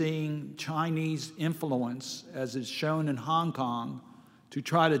jeopardy of seeing Chinese influence, as is shown in Hong Kong, to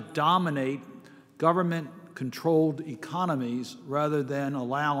try to dominate government-controlled economies rather than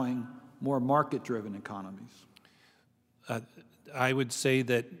allowing more market-driven economies? I would say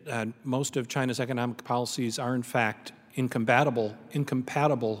that most of China's economic policies are, in fact, incompatible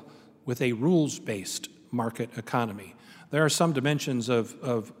with a rules-based market economy. There are some dimensions of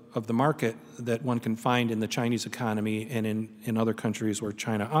the market that one can find in the Chinese economy and in other countries where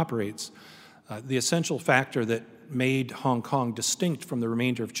China operates. The essential factor that made Hong Kong distinct from the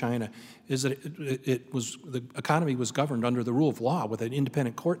remainder of China is that the economy was governed under the rule of law with an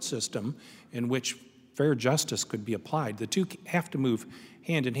independent court system in which fair justice could be applied. The two have to move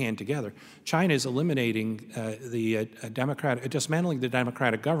hand in hand together. China is eliminating dismantling the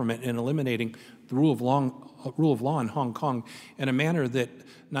democratic government and eliminating the rule of law in Hong Kong in a manner that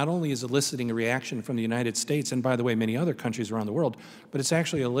not only is eliciting a reaction from the United States, and by the way, many other countries around the world, but it's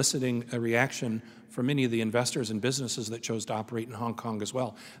actually eliciting a reaction from many of the investors and businesses that chose to operate in Hong Kong as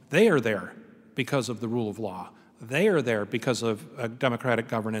well. They are there because of the rule of law. They are there because of democratic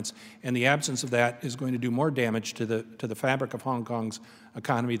governance, and the absence of that is going to do more damage to the fabric of Hong Kong's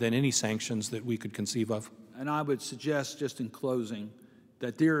economy than any sanctions that we could conceive of. And I would suggest, just in closing,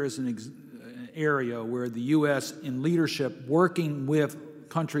 that there is an area where the U.S. in leadership, working with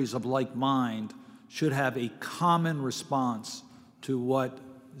countries of like mind, should have a common response to what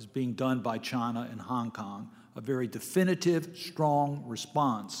is being done by China and Hong Kong, a very definitive, strong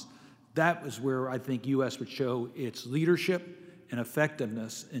response. That is where I think U.S. would show its leadership and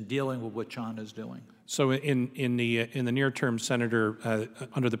effectiveness in dealing with what China is doing. So in the near term, Senator,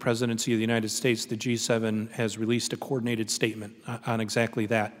 under the presidency of the United States, the G7 has released a coordinated statement on exactly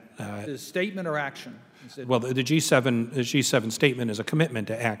that. Is it statement or action? Well, the G7 statement is a commitment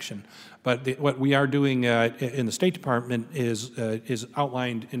to action, but what we are doing in the State Department is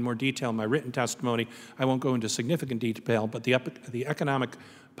outlined in more detail in my written testimony. I won't go into significant detail, but the economic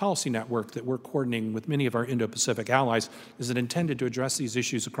policy network that we're coordinating with many of our Indo-Pacific allies is intended to address these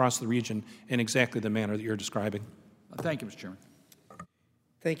issues across the region in exactly the manner that you're describing. Thank you, Mr. Chairman.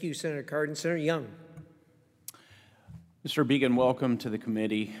 Thank you, Senator Cardin. Senator Young. Mr. Biegun, welcome to the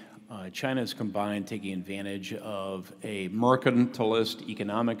committee. China has combined taking advantage of a mercantilist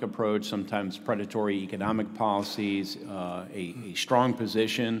economic approach, sometimes predatory economic policies, a strong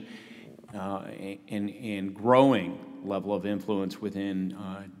position, and growing level of influence within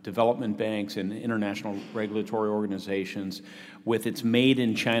development banks and international regulatory organizations with its Made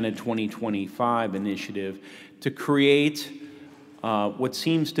in China 2025 initiative to create what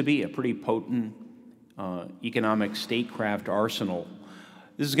seems to be a pretty potent economic statecraft arsenal.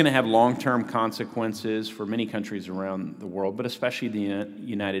 This is going to have long-term consequences for many countries around the world, but especially the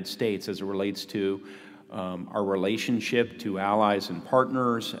United States as it relates to our relationship to allies and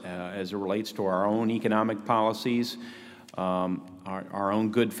partners, as it relates to our own economic policies, our own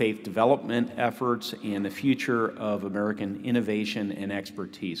good faith development efforts, and the future of American innovation and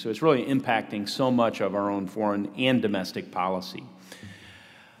expertise. So it's really impacting so much of our own foreign and domestic policy.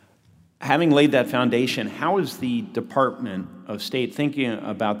 Having laid that foundation, how is the Department of State thinking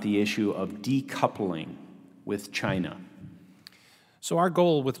about the issue of decoupling with China? So our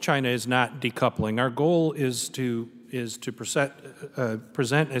goal with China is not decoupling. Our goal is to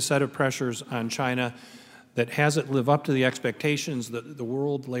present a set of pressures on China that has it live up to the expectations that the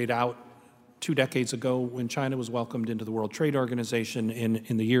world laid out 2 decades ago when China was welcomed into the World Trade Organization,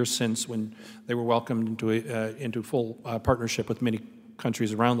 in the years since when they were welcomed into full partnership with many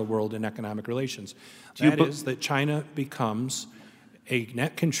countries around the world in economic relations. That is that China becomes a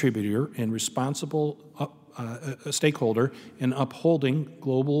net contributor and responsible a stakeholder in upholding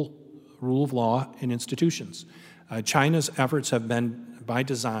global rule of law and institutions. China's efforts have been, by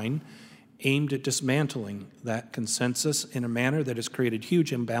design, aimed at dismantling that consensus in a manner that has created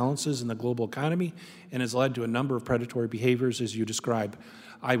huge imbalances in the global economy and has led to a number of predatory behaviors, as you describe.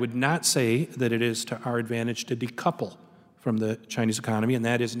 I would not say that it is to our advantage to decouple from the Chinese economy, and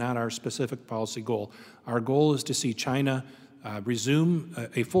that is not our specific policy goal. Our goal is to see China resume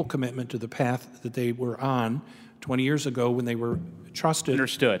a full commitment to the path that they were on 20 years ago when they were trusted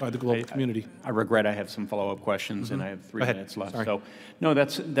by the global community. I regret I have some follow-up questions, and I have 3 minutes left. Sorry. So, no,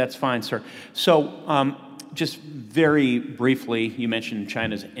 that's fine, sir. So, just very briefly, you mentioned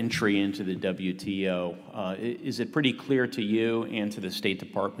China's entry into the WTO. Is it pretty clear to you and to the State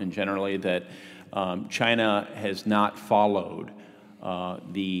Department generally that China has not followed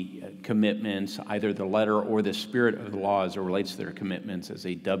the commitments, either the letter or the spirit of the law as it relates to their commitments as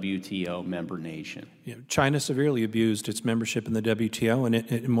a WTO member nation? China severely abused its membership in the WTO,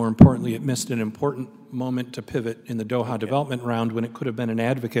 and more importantly, it missed an important moment to pivot in the Doha development round when it could have been an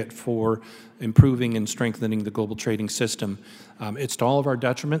advocate for improving and strengthening the global trading system. It's to all of our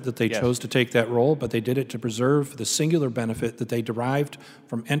detriment that they chose to take that role, but they did it to preserve the singular benefit that they derived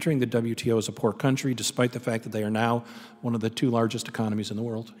from entering the WTO as a poor country, despite the fact that they are now one of the 2 largest economies in the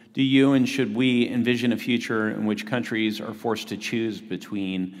world. Do you and should we envision a future in which countries are forced to choose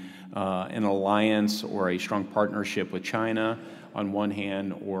between an alliance or a strong partnership with China on one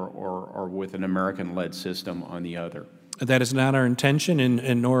hand or with an American-led system on the other? That is not our intention,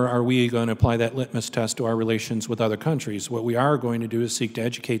 and nor are we going to apply that litmus test to our relations with other countries. What we are going to do is seek to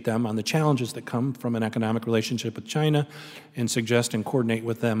educate them on the challenges that come from an economic relationship with China and suggest and coordinate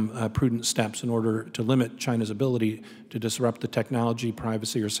with them prudent steps in order to limit China's ability to disrupt the technology,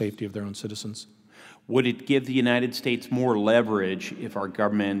 privacy, or safety of their own citizens. Would it give the United States more leverage if our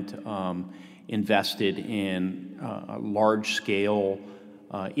government invested in large-scale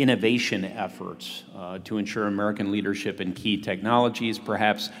innovation efforts to ensure American leadership in key technologies,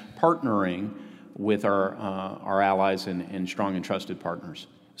 perhaps partnering with our allies and strong and trusted partners?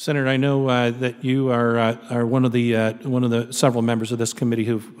 Senator, I know that you are one of the several members of this committee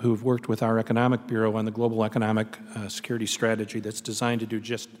who've worked with our Economic Bureau on the global economic security strategy that's designed to do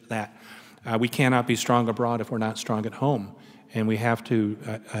just that. We cannot be strong abroad if we're not strong at home, and we have to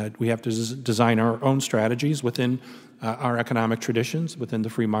design our own strategies within our economic traditions, within the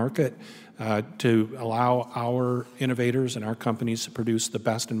free market, to allow our innovators and our companies to produce the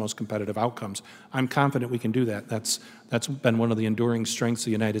best and most competitive outcomes. I'm confident we can do that. That's been one of the enduring strengths of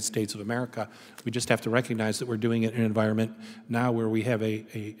the United States of America. We just have to recognize that we're doing it in an environment now where we have a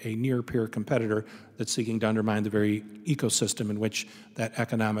near-peer competitor that's seeking to undermine the very ecosystem in which that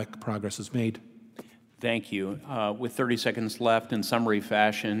economic progress is made. Thank you. With 30 seconds left, in summary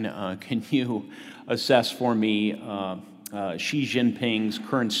fashion, can you assess for me Xi Jinping's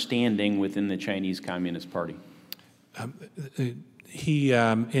current standing within the Chinese Communist Party? He,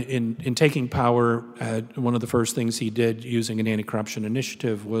 in taking power, one of the first things he did using an anti-corruption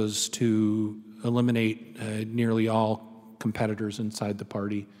initiative was to eliminate nearly all competitors inside the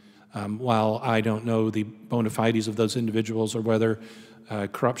party. While I don't know the bona fides of those individuals or whether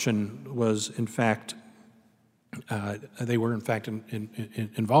corruption was in fact they were in fact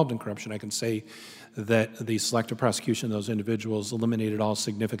involved in corruption, I can say that the selective prosecution of those individuals eliminated all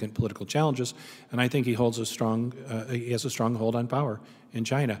significant political challenges, and I think he holds a strong, he has a strong hold on power in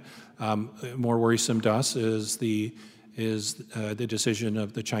China. More worrisome to us is the decision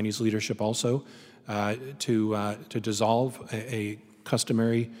of the Chinese leadership also to dissolve a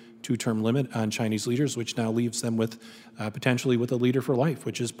customary two-term limit on Chinese leaders, which now leaves them with potentially with a leader for life,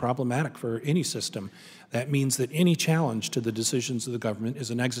 which is problematic for any system. That means that any challenge to the decisions of the government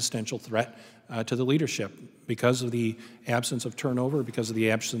is an existential threat to the leadership because of the absence of turnover, because of the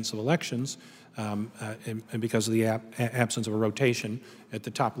absence of elections, and because of the absence of a rotation at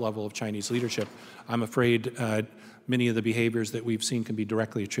the top level of Chinese leadership. I'm afraid many of the behaviors that we've seen can be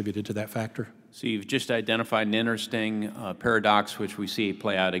directly attributed to that factor. So you've just identified an interesting paradox, which we see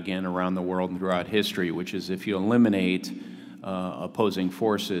play out again around the world and throughout history, which is if you eliminate opposing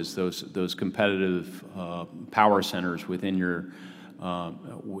forces, those competitive power centers within your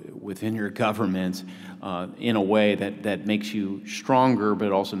government, in a way that makes you stronger,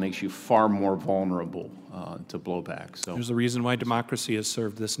 but also makes you far more vulnerable to blowback. So there's a reason why democracy has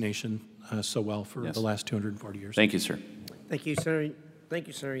served this nation so well for the last 240 years. Thank you, sir. Thank you, Senator. Thank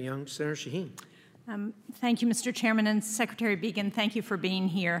you, Senator Young. Senator Shaheen. Thank you, Mr. Chairman, and Secretary Biegun, thank you for being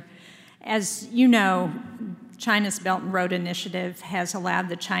here. As you know, China's Belt and Road Initiative has allowed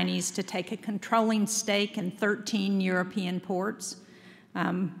the Chinese to take a controlling stake in 13 European ports.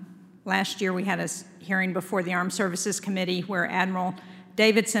 Last year, we had a hearing before the Armed Services Committee where Admiral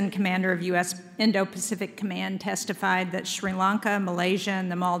Davidson, commander of U.S. Indo-Pacific Command, testified that Sri Lanka, Malaysia,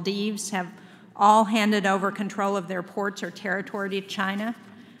 and the Maldives have all handed over control of their ports or territory to China.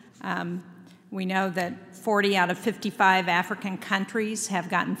 We know that 40 out of 55 African countries have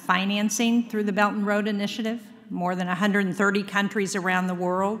gotten financing through the Belt and Road Initiative, more than 130 countries around the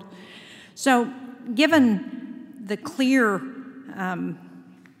world. So given the clear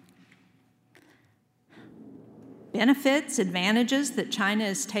benefits, advantages that China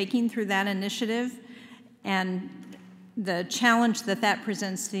is taking through that initiative and the challenge that that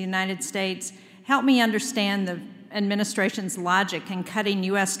presents to the United States, help me understand the administration's logic in cutting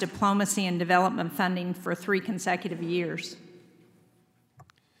U.S. diplomacy and development funding for 3 consecutive years.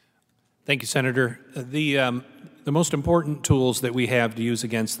 Thank you, Senator. The most important tools that we have to use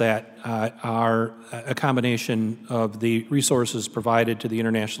against that are a combination of the resources provided to the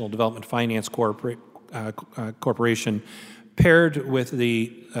International Development Finance Corporation paired with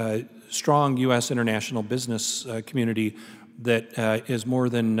the strong U.S. international business community that is more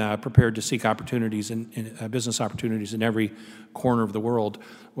than prepared to seek opportunities business opportunities in every corner of the world.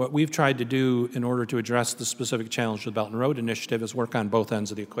 What we've tried to do in order to address the specific challenge of the Belt and Road Initiative is work on both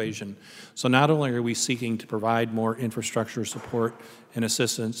ends of the equation. So not only are we seeking to provide more infrastructure support and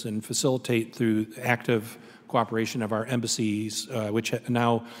assistance and facilitate through active cooperation of our embassies, which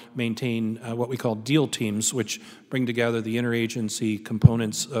now maintain what we call deal teams, which bring together the interagency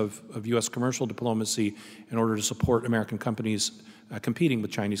components of U.S. commercial diplomacy in order to support American companies competing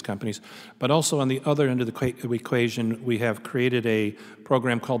with Chinese companies. But also on the other end of the equation, we have created a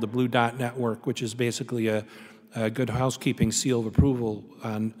program called the Blue Dot Network, which is basically a good housekeeping seal of approval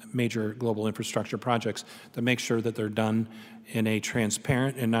on major global infrastructure projects to make sure that they're done in a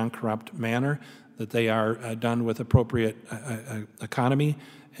transparent and non-corrupt manner, that they are done with appropriate economy,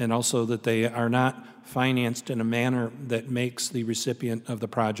 and also that they are not financed in a manner that makes the recipient of the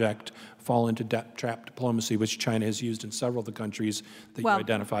project fall into debt trap diplomacy, which China has used in several of the countries that you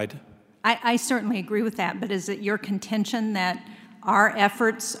identified. I certainly agree with that, but is it your contention that our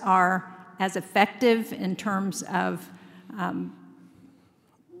efforts are as effective in terms of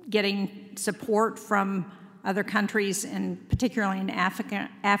getting support from other countries, and particularly in Africa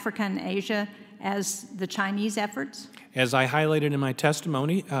and Asia, as the Chinese efforts? As I highlighted in my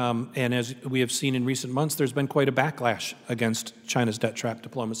testimony, and as we have seen in recent months, there's been quite a backlash against China's debt trap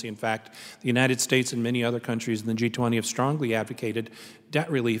diplomacy. In fact, the United States and many other countries in the G20 have strongly advocated debt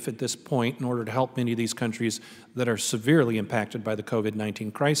relief at this point in order to help many of these countries that are severely impacted by the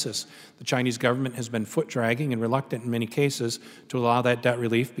COVID-19 crisis. The Chinese government has been foot-dragging and reluctant in many cases to allow that debt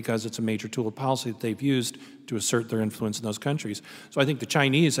relief because it's a major tool of policy that they've used to assert their influence in those countries. So I think the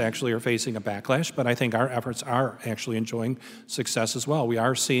Chinese actually are facing a backlash, but I think our efforts are actually enjoying success as well. We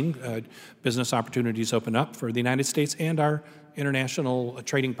are seeing business opportunities open up for the United States and our international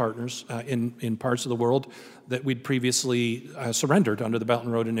trading partners in parts of the world that we'd previously surrendered under the Belt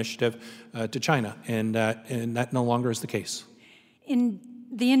and Road Initiative to China, and that no longer is the case. In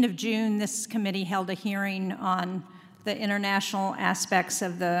the end of June, this committee held a hearing on the international aspects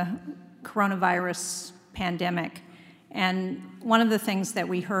of the coronavirus pandemic, and one of the things that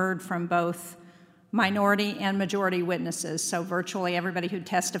we heard from both minority and majority witnesses, so virtually everybody who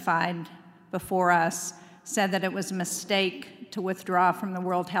testified before us, said that it was a mistake to withdraw from the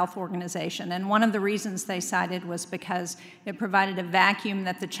World Health Organization. And one of the reasons they cited was because it provided a vacuum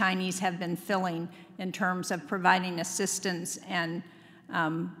that the Chinese have been filling in terms of providing assistance and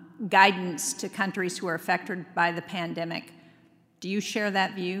guidance to countries who are affected by the pandemic. Do you share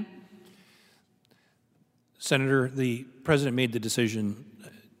that view? Senator, the President made the decision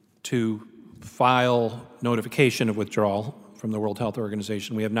to file notification of withdrawal from the World Health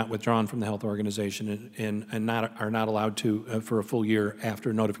Organization. We have not withdrawn from the Health Organization and are not allowed to for a full year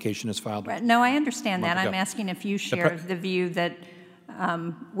after notification is filed. Right. No, I understand that. Month ago. I'm asking if you share the view that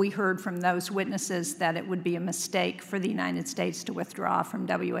we heard from those witnesses that it would be a mistake for the United States to withdraw from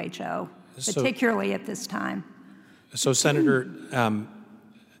WHO, particularly at this time. So, Senator,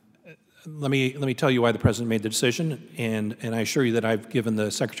 let me tell you why the President made the decision, and I assure you that I've given the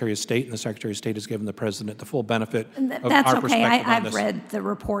Secretary of State, and the Secretary of State has given the President the full benefit of That's our okay. perspective on I've this. read the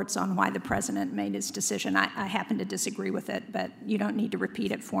reports on why the President made his decision. I happen to disagree with it, but you don't need to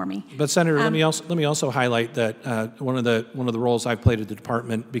repeat it for me. But Senator, let me also highlight that one of the roles I've played at the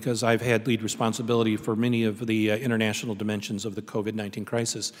department, because I've had lead responsibility for many of the international dimensions of the COVID-19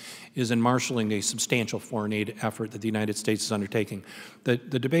 crisis, is in marshaling a substantial foreign aid effort that the United States is undertaking. The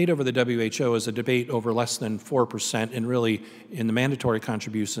debate over the WHO is a debate over less than 4%, and really in the mandatory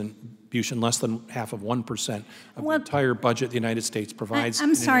contribution less than half of 1% of the entire budget the United States provides.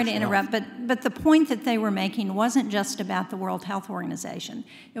 I'm sorry to international interrupt, but the point that they were making wasn't just about the World Health Organization.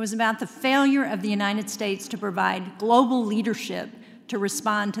 It was about the failure of the United States to provide global leadership to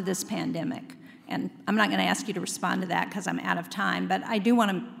respond to this pandemic. And I'm not going to ask you to respond to that because I'm out of time, but I do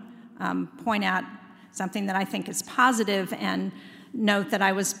want to point out something that I think is positive and note that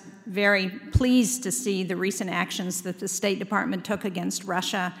I was very pleased to see the recent actions that the State Department took against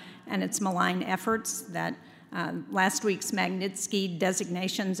Russia and its malign efforts, that last week's Magnitsky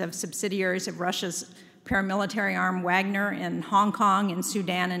designations of subsidiaries of Russia's paramilitary arm Wagner in Hong Kong, in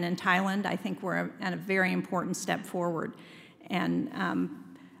Sudan, and in Thailand, I think were a very important step forward. And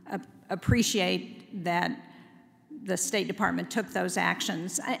appreciate that the State Department took those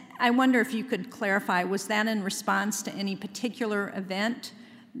actions. I wonder if you could clarify, was that in response to any particular event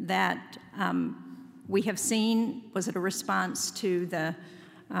that we have seen? Was it a response to the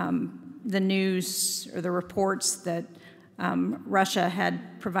news or the reports that Russia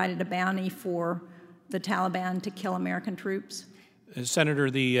had provided a bounty for the Taliban to kill American troops? Senator,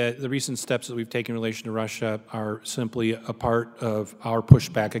 the recent steps that we've taken in relation to Russia are simply a part of our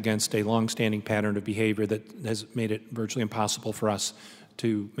pushback against a longstanding pattern of behavior that has made it virtually impossible for us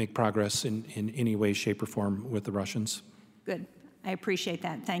to make progress in any way, shape, or form with the Russians. Good. I appreciate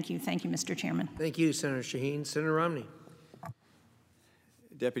that. Thank you. Thank you, Mr. Chairman. Thank you, Senator Shaheen. Senator Romney.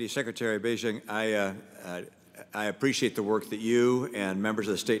 Deputy Secretary Beijing, I appreciate the work that you and members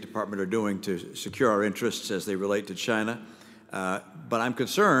of the State Department are doing to secure our interests as they relate to China. But I'm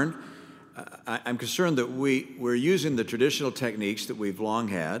concerned that we're using the traditional techniques that we've long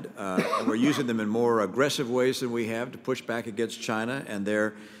had, and we're using them in more aggressive ways than we have to push back against China and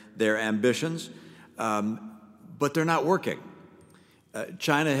their ambitions, but they're not working.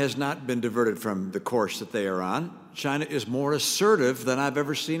 China has not been diverted from the course that they are on. China is more assertive than I've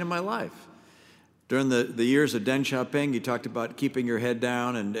ever seen in my life. During the years of Deng Xiaoping, he talked about keeping your head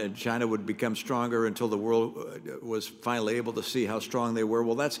down and China would become stronger until the world was finally able to see how strong they were.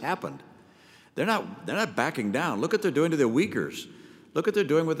 Well, that's happened. They're not backing down. Look what they're doing to the Uyghurs. Look what they're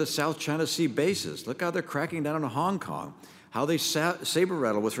doing with the South China Sea bases. Look how they're cracking down on Hong Kong, how they saber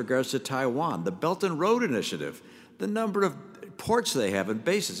rattle with regards to Taiwan, the Belt and Road Initiative, the number of ports they have and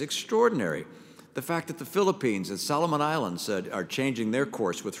bases, extraordinary. The fact that the Philippines and Solomon Islands are changing their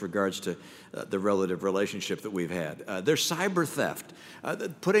course with regards to the relative relationship that we've had. There's cyber theft,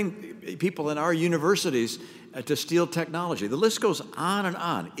 putting people in our universities to steal technology. The list goes on and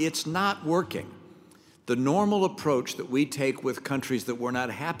on. It's not working. The normal approach that we take with countries that we're not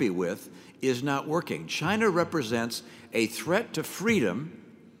happy with is not working. China represents a threat to freedom,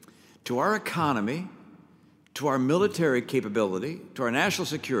 to our economy, to our military capability, to our national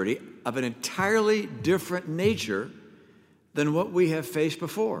security, of an entirely different nature than what we have faced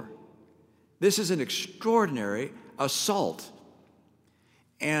before. This is an extraordinary assault.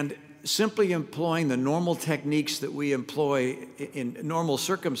 And simply employing the normal techniques that we employ in normal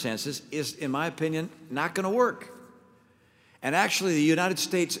circumstances is, in my opinion, not going to work. And actually, the United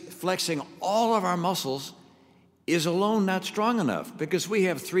States flexing all of our muscles is alone not strong enough, because we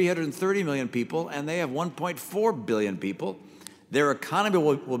have 330 million people and they have 1.4 billion people. Their economy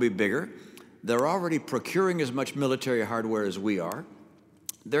will be bigger. They're already procuring as much military hardware as we are.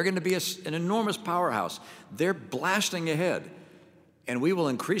 They're going to be an enormous powerhouse. They're blasting ahead. And we will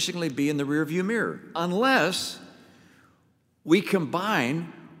increasingly be in the rearview mirror unless we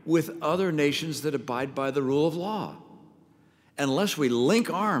combine with other nations that abide by the rule of law. Unless we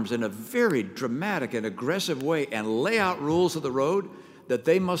link arms in a very dramatic and aggressive way and lay out rules of the road that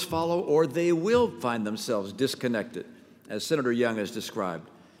they must follow, or they will find themselves disconnected as Senator Young has described,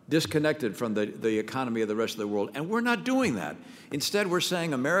 disconnected from the economy of the rest of the world. And we're not doing that. Instead, we're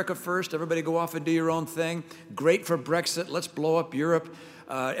saying America first, everybody go off and do your own thing. Great for Brexit, let's blow up Europe.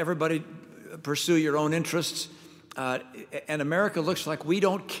 Everybody pursue your own interests. And America looks like we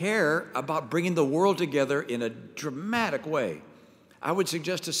don't care about bringing the world together in a dramatic way. I would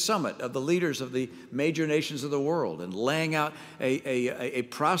suggest a summit of the leaders of the major nations of the world and laying out a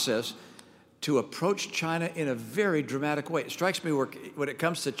process to approach China in a very dramatic way. It strikes me when it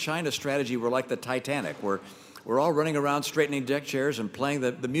comes to China strategy, we're like the Titanic. We're all running around straightening deck chairs and playing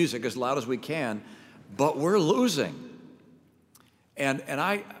the music as loud as we can, but we're losing. And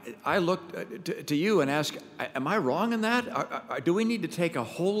I look to you and ask, am I wrong in that? Do we need to take a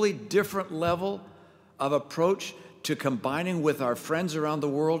wholly different level of approach to combining with our friends around the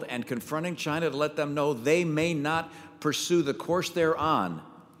world and confronting China to let them know they may not pursue the course they're on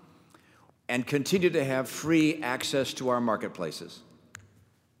and continue to have free access to our marketplaces?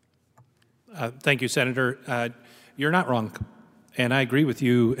 Thank you, Senator. You're not wrong, and I agree with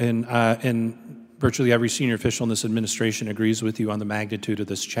you, and virtually every senior official in this administration agrees with you on the magnitude of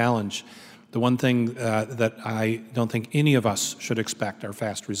this challenge. The one thing that I don't think any of us should expect are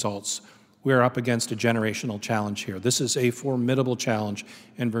fast results. We're up against a generational challenge here. This is a formidable challenge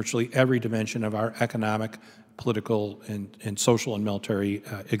in virtually every dimension of our economic, political, and social and military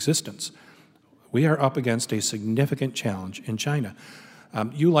existence. We are up against a significant challenge in China.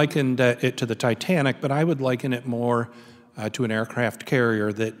 You likened it to the Titanic, but I would liken it more to an aircraft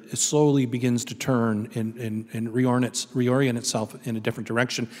carrier that slowly begins to turn and reorient itself in a different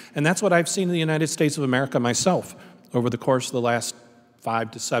direction. And that's what I've seen in the United States of America myself over the course of the last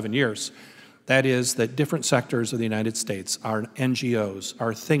 5 to 7 years. That is that different sectors of the United States, our NGOs,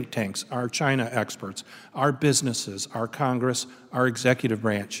 our think tanks, our China experts, our businesses, our Congress, our executive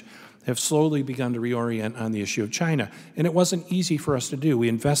branch, have slowly begun to reorient on the issue of China. And it wasn't easy for us to do. We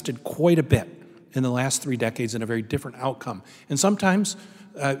invested quite a bit in the last 3 decades in a very different outcome. And sometimes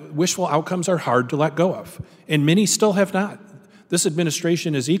wishful outcomes are hard to let go of, and many still have not. This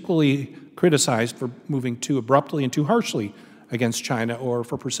administration is equally criticized for moving too abruptly and too harshly against China or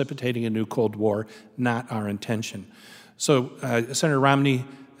for precipitating a new Cold War, not our intention. So, Senator Romney,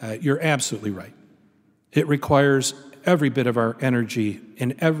 you're absolutely right. It requires every bit of our energy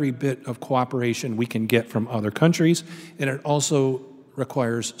and every bit of cooperation we can get from other countries, and it also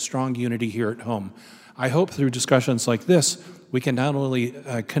requires strong unity here at home. I hope through discussions like this, we can not only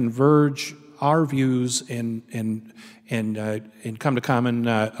converge our views and come to common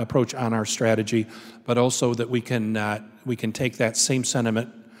approach on our strategy, but also that we can take that same sentiment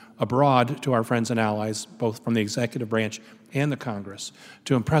abroad to our friends and allies, both from the executive branch and the Congress,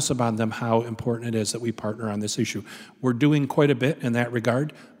 to impress upon them how important it is that we partner on this issue. We're doing quite a bit in that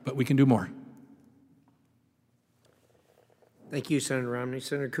regard, but we can do more. Thank you, Senator Romney.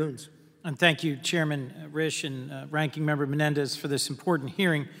 Senator Coons. And thank you, Chairman Risch and Ranking Member Menendez, for this important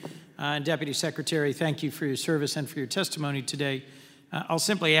hearing. And Deputy Secretary, thank you for your service and for your testimony today. I'll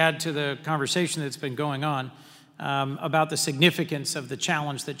simply add to the conversation that's been going on about the significance of the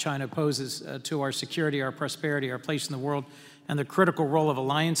challenge that China poses to our security, our prosperity, our place in the world, and the critical role of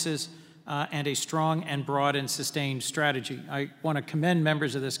alliances and a strong and broad and sustained strategy. I want to commend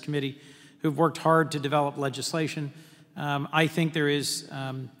members of this committee who've worked hard to develop legislation. I think there is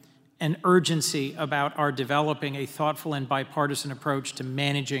an urgency about our developing a thoughtful and bipartisan approach to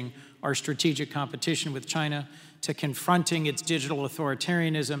managing our strategic competition with China, to confronting its digital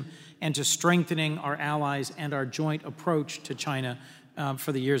authoritarianism, and to strengthening our allies and our joint approach to China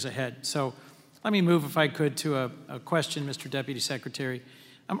for the years ahead. So let me move, if I could, to a question, Mr. Deputy Secretary.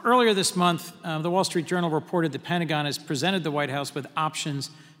 Earlier this month, the Wall Street Journal reported the Pentagon has presented the White House with options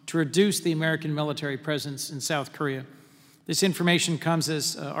to reduce the American military presence in South Korea. This information comes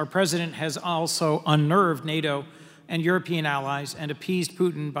as our president has also unnerved NATO and European allies and appeased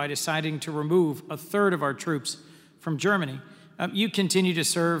Putin by deciding to remove a third of our troops from Germany. You continue to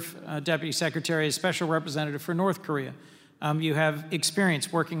serve, Deputy Secretary, as Special Representative for North Korea. You have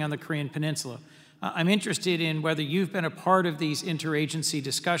experience working on the Korean Peninsula. I'm interested in whether you've been a part of these interagency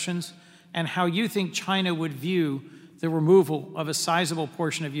discussions and how you think China would view the removal of a sizable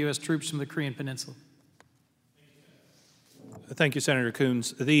portion of U.S. troops from the Korean Peninsula. Thank you, Senator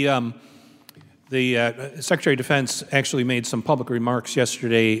Coons. The Secretary of Defense actually made some public remarks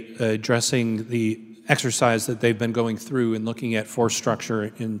yesterday addressing the exercise that they've been going through in looking at force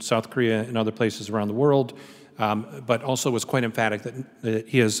structure in South Korea and other places around the world, but also was quite emphatic that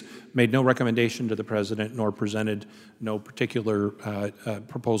he has made no recommendation to the President nor presented no particular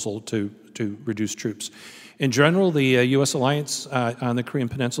proposal to to reduce troops. In general, the U.S. alliance on the Korean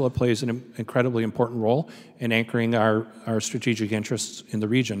Peninsula plays an incredibly important role in anchoring our strategic interests in the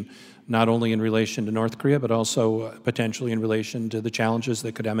region, not only in relation to North Korea, but also potentially in relation to the challenges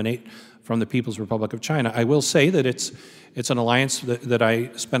that could emanate from the People's Republic of China. I will say that it's an alliance that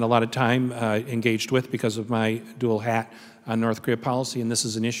I spend a lot of time engaged with because of my dual hat on North Korea policy, and this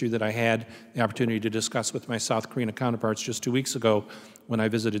is an issue that I had the opportunity to discuss with my South Korean counterparts just 2 weeks ago when I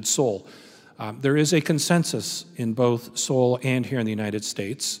visited Seoul. There is a consensus in both Seoul and here in the United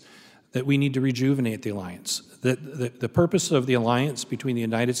States that we need to rejuvenate the alliance. The purpose of the alliance between the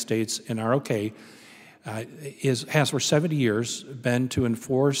United States and ROK has for 70 years been to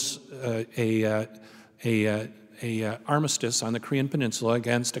enforce a armistice on the Korean Peninsula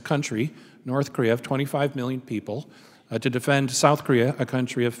against a country, North Korea, of 25 million people, to defend South Korea, a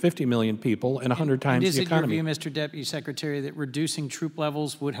country of 50 million people and 100 times the economy. Is it your view, Mr. Deputy Secretary, that reducing troop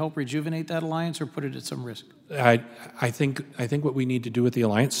levels would help rejuvenate that alliance or put it at some risk? I think what we need to do with the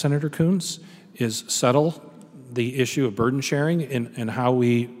alliance, Senator Coons, is settle the issue of burden sharing and how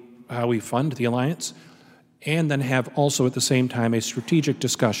we fund the alliance, and then have also at the same time a strategic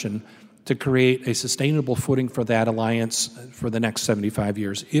discussion to create a sustainable footing for that alliance for the next 75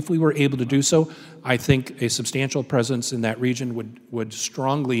 years. If we were able to do so, I think a substantial presence in that region would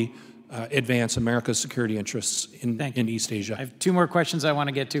strongly advance America's security interests in East Asia. I have 2 more questions I want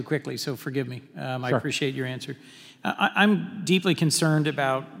to get to quickly, so forgive me. I appreciate your answer. I'm deeply concerned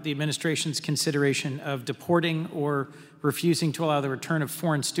about the administration's consideration of deporting or refusing to allow the return of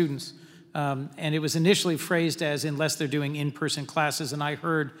foreign students. And it was initially phrased as unless they're doing in-person classes, and I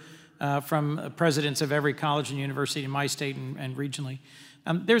heard from presidents of every college and university in my state and regionally.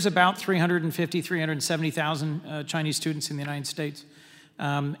 There's about 370,000 Chinese students in the United States.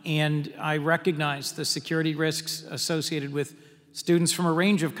 And I recognize the security risks associated with students from a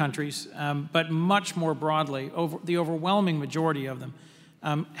range of countries, but much more broadly, the overwhelming majority of them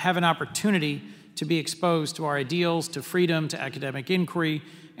have an opportunity to be exposed to our ideals, to freedom, to academic inquiry,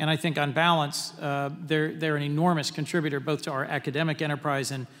 and I think on balance, they're an enormous contributor both to our academic enterprise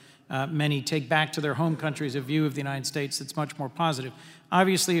and many take back to their home countries a view of the United States that's much more positive.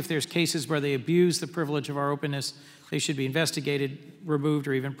 Obviously, if there's cases where they abuse the privilege of our openness, they should be investigated, removed,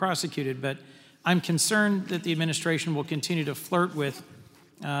 or even prosecuted. But I'm concerned that the administration will continue to flirt with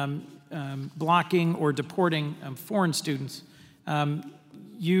blocking or deporting foreign students.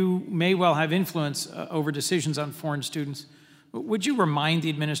 You may well have influence over decisions on foreign students. Would you remind the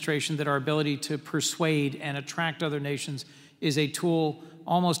administration that our ability to persuade and attract other nations is a tool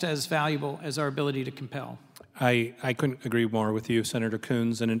almost as valuable as our ability to compel? I couldn't agree more with you, Senator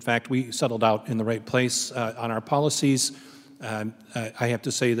Coons, and in fact, we settled out in the right place on our policies. I have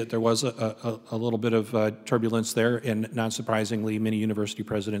to say that there was a little bit of turbulence there, and not surprisingly, many university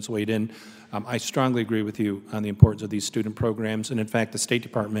presidents weighed in. I strongly agree with you on the importance of these student programs, and in fact, the State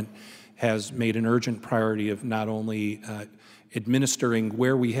Department has made an urgent priority of not only administering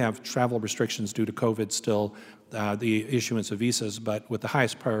where we have travel restrictions due to COVID still, the issuance of visas, but with the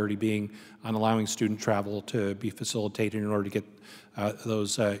highest priority being on allowing student travel to be facilitated in order to get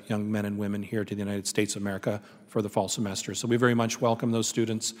those young men and women here to the United States of America for the fall semester. So we very much welcome those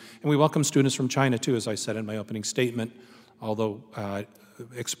students. And we welcome students from China, too, as I said in my opening statement, although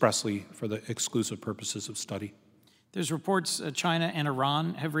expressly for the exclusive purposes of study. There's reports China and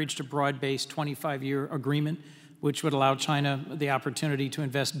Iran have reached a broad-based 25-year agreement which would allow China the opportunity to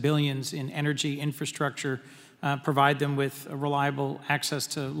invest billions in energy infrastructure, provide them with reliable access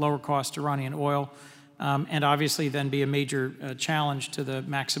to lower-cost Iranian oil, and obviously then be a major challenge to the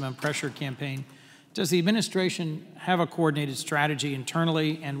maximum pressure campaign. Does the administration have a coordinated strategy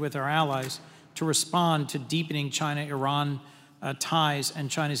internally and with our allies to respond to deepening China-Iran ties and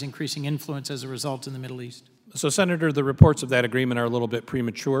China's increasing influence as a result in the Middle East? So, Senator, the reports of that agreement are a little bit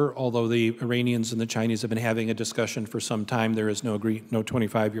premature. Although the Iranians and the Chinese have been having a discussion for some time, there is no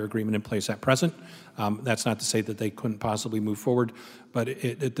 25-year agreement in place at present. That's not to say that they couldn't possibly move forward, but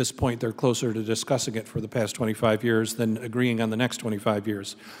at this point, they're closer to discussing it for the past 25 years than agreeing on the next 25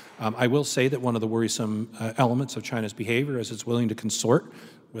 years. I will say that one of the worrisome elements of China's behavior is it's willing to consort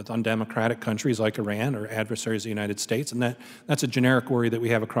with undemocratic countries like Iran or adversaries of the United States, and that's a generic worry that we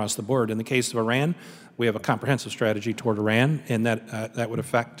have across the board. In the case of Iran, we have a comprehensive strategy toward Iran, and that would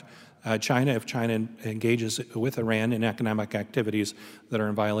affect China if China engages with Iran in economic activities that are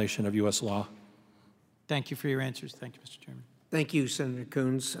in violation of U.S. law. Thank you for your answers. Thank you, Mr. Chairman. Thank you, Senator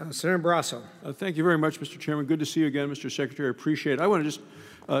Coons. Senator Barrasso. Thank you very much, Mr. Chairman. Good to see you again, Mr. Secretary. I appreciate it. I want to just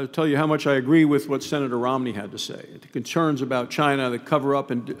tell you how much I agree with what Senator Romney had to say. The concerns about China, the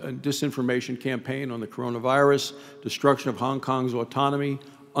cover-up and disinformation campaign on the coronavirus, destruction of Hong Kong's autonomy,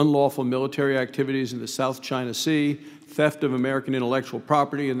 unlawful military activities in the South China Sea, theft of American intellectual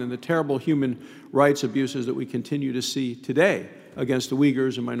property, and then the terrible human rights abuses that we continue to see today against the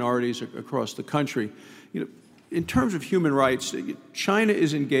Uyghurs and minorities across the country. In terms of human rights, China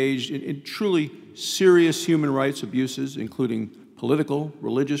is engaged in truly serious human rights abuses, including political,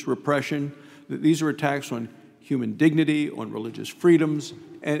 religious repression. These are attacks on human dignity, on religious freedoms,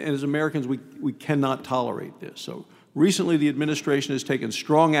 and as Americans, we cannot tolerate this. So recently, the administration has taken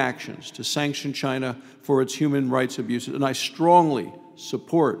strong actions to sanction China for its human rights abuses, and I strongly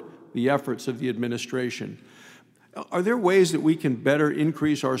support the efforts of the administration. Are there ways that we can better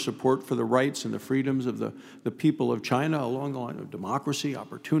increase our support for the rights and the freedoms of the people of China along the line of democracy,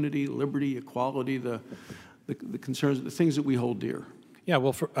 opportunity, liberty, equality, the concerns, the things that we hold dear? Yeah,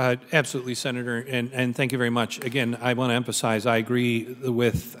 well, absolutely, Senator, and thank you very much. Again, I want to emphasize I agree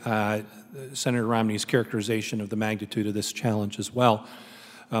with Senator Romney's characterization of the magnitude of this challenge as well.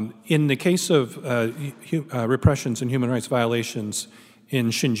 In the case of repressions and human rights violations in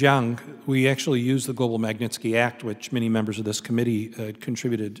Xinjiang, we actually used the Global Magnitsky Act, which many members of this committee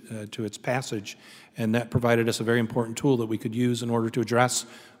contributed to its passage, and that provided us a very important tool that we could use in order to address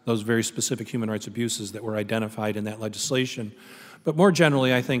those very specific human rights abuses that were identified in that legislation. But more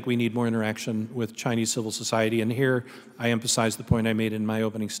generally, I think we need more interaction with Chinese civil society, and here I emphasize the point I made in my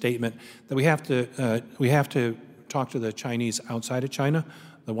opening statement, that we have to talk to the Chinese outside of China,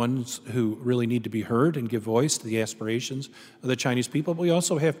 the ones who really need to be heard and give voice to the aspirations of the Chinese people. But we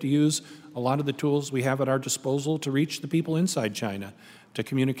also have to use a lot of the tools we have at our disposal to reach the people inside China, to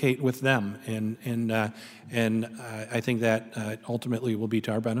communicate with them, and I think that ultimately will be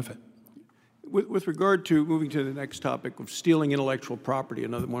to our benefit. With regard to moving to the next topic of stealing intellectual property,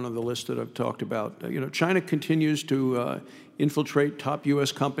 another one on the list that I've talked about, China continues to infiltrate top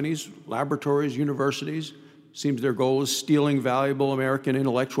U.S. companies, laboratories, universities. Seems their goal is stealing valuable American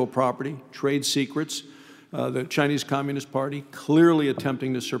intellectual property, trade secrets. The Chinese Communist Party clearly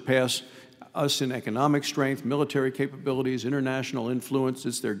attempting to surpass us in economic strength, military capabilities, international influence.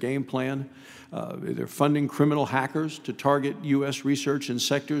 It's their game plan. They're funding criminal hackers to target U.S. research in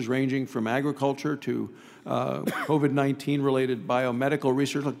sectors ranging from agriculture to COVID-19 related biomedical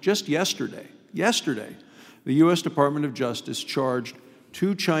research. Look, just yesterday, the U.S. Department of Justice charged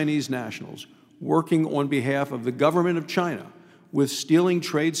 2 Chinese nationals working on behalf of the government of China with stealing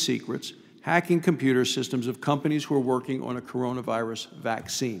trade secrets, hacking computer systems of companies who are working on a coronavirus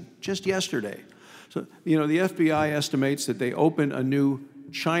vaccine, just yesterday. So, the FBI estimates that they open a new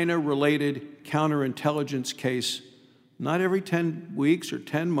China-related counterintelligence case not every 10 weeks or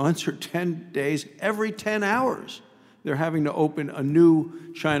 10 months or 10 days, every 10 hours. They're having to open a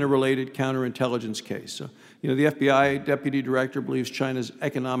new China-related counterintelligence case. So, the FBI deputy director believes China's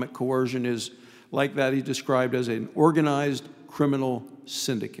economic coercion is like that he described as an organized criminal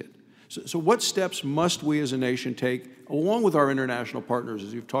syndicate. So what steps must we as a nation take, along with our international partners,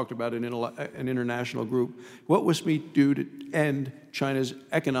 as you've talked about an international group, what must we do to end China's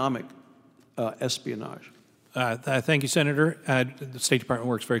economic espionage? Thank you, Senator. The State Department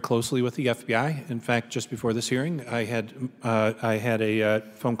works very closely with the FBI. In fact, just before this hearing, I had a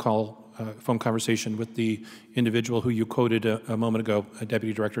phone conversation with the individual who you quoted a moment ago,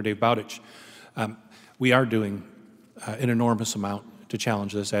 Deputy Director Dave Bowditch. We are doing an enormous amount to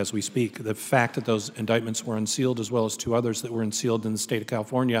challenge this as we speak. The fact that those indictments were unsealed, as well as 2 others that were unsealed in the state of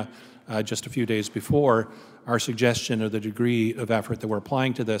California just a few days before, are suggestion of the degree of effort that we're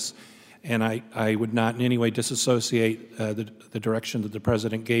applying to this. And I would not in any way disassociate the direction that the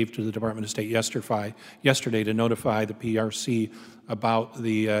President gave to the Department of State yesterday to notify the PRC about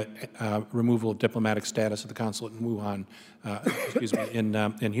the removal of diplomatic status of the consulate in Wuhan,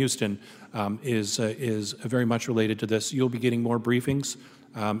 in Houston, is very much related to this. You'll be getting more briefings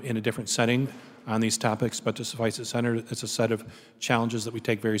in a different setting on these topics, but to suffice it, Senator, it's a set of challenges that we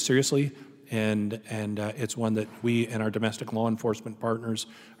take very seriously, and it's one that we and our domestic law enforcement partners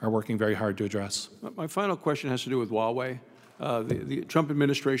are working very hard to address. My final question has to do with Huawei. The Trump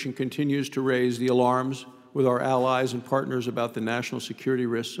administration continues to raise the alarms with our allies and partners about the national security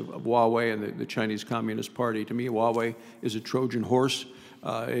risks of Huawei and the Chinese Communist Party. To me, Huawei is a Trojan horse.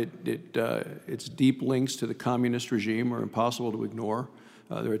 Its deep links to the communist regime are impossible to ignore.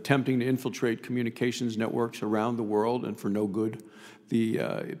 They're attempting to infiltrate communications networks around the world and for no good.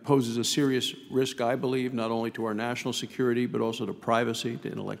 It poses a serious risk, I believe, not only to our national security, but also to privacy, to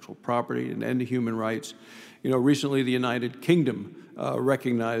intellectual property, and to human rights. Recently the United Kingdom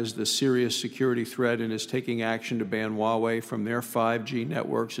recognized the serious security threat and is taking action to ban Huawei from their 5G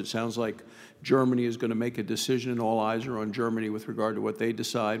networks. It sounds like Germany is going to make a decision, and all eyes are on Germany with regard to what they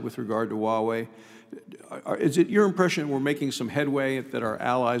decide with regard to Huawei. Is it your impression we're making some headway, that our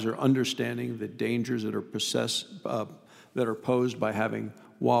allies are understanding the dangers that are posed by having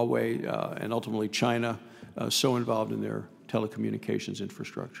Huawei and ultimately China so involved in their telecommunications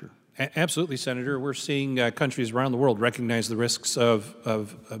infrastructure? Absolutely, Senator. We're seeing countries around the world recognize the risks of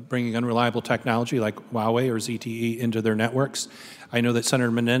bringing unreliable technology like Huawei or ZTE into their networks. I know that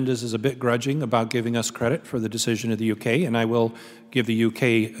Senator Menendez is a bit grudging about giving us credit for the decision of the UK, and I will give the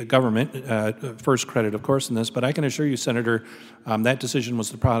UK government first credit, of course, in this. But I can assure you, Senator, that decision was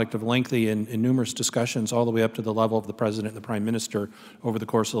the product of lengthy and numerous discussions all the way up to the level of the President and the Prime Minister over the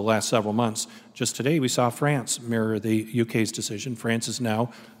course of the last several months. Just today, we saw France mirror the UK's decision. France has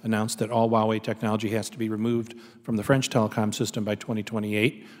now announced that all Huawei technology has to be removed from the French telecom system by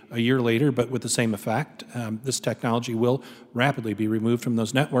 2028. A year later, but with the same effect, this technology will rapidly be removed from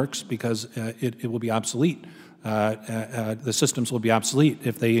those networks because it will be obsolete. The systems will be obsolete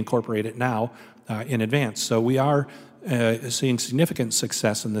if they incorporate it now in advance. So we are seeing significant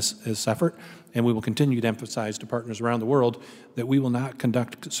success in this effort, and we will continue to emphasize to partners around the world that we will not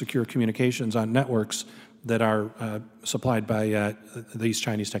conduct secure communications on networks that are supplied by these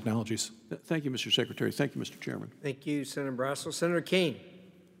Chinese technologies. Thank you, Mr. Secretary. Thank you, Mr. Chairman. Thank you, Senator Brasso. Senator Kane.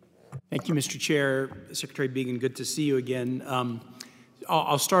 Thank you, Mr. Chair. Secretary Biegun, good to see you again.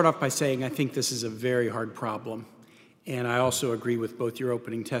 I'll start off by saying I think this is a very hard problem. And I also agree with both your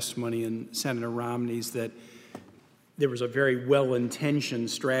opening testimony and Senator Romney's that there was a very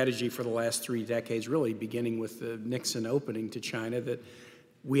well-intentioned strategy for the last 3 decades, really beginning with the Nixon opening to China, that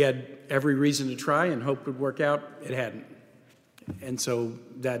we had every reason to try and hope would work out. It hadn't. And so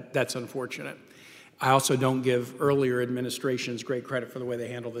that's unfortunate. I also don't give earlier administrations great credit for the way they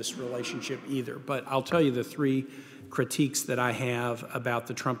handle this relationship either. But I'll tell you the 3 critiques that I have about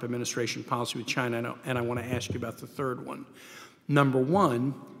the Trump administration policy with China, and I want to ask you about the third one. Number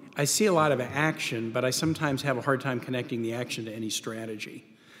one, I see a lot of action, but I sometimes have a hard time connecting the action to any strategy.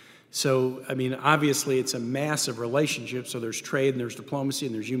 So, I mean, obviously it's a massive relationship, so there's trade and there's diplomacy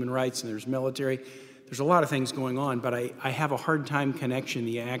and there's human rights and there's military. There's a lot of things going on, but I have a hard time connecting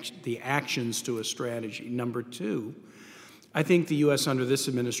the actions to a strategy. Number two, I think the U.S. under this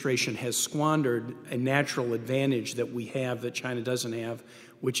administration has squandered a natural advantage that we have that China doesn't have,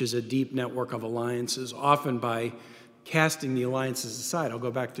 which is a deep network of alliances, often by casting the alliances aside. I'll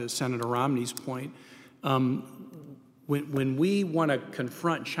go back to Senator Romney's point. When we want to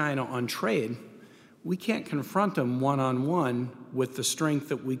confront China on trade, we can't confront them one-on-one with the strength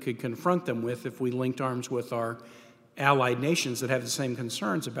that we could confront them with if we linked arms with our allied nations that have the same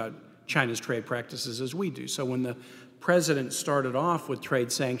concerns about China's trade practices as we do. So when the president started off with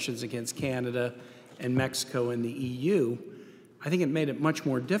trade sanctions against Canada and Mexico and the EU, I think it made it much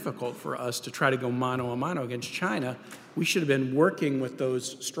more difficult for us to try to go mano a mano against China. We should have been working with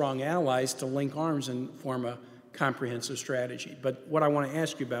those strong allies to link arms and form a comprehensive strategy. But what I want to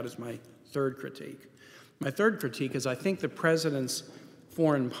ask you about is my third critique. My third critique is I think the president's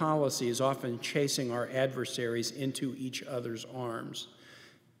foreign policy is often chasing our adversaries into each other's arms.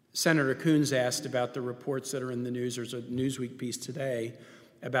 Senator Coons asked about the reports that are in the news. There's a Newsweek piece today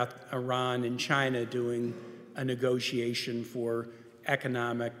about Iran and China doing a negotiation for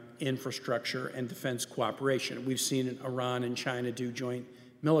economic infrastructure and defense cooperation. We've seen Iran and China do joint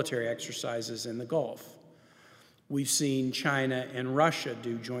military exercises in the Gulf. We've seen China and Russia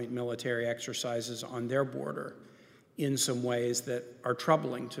do joint military exercises on their border in some ways that are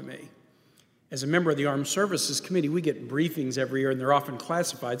troubling to me. As a member of the Armed Services Committee, we get briefings every year, and they're often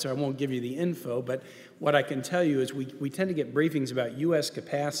classified, so I won't give you the info, but what I can tell you is we tend to get briefings about U.S.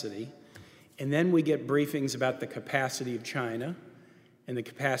 capacity, and then we get briefings about the capacity of China, and the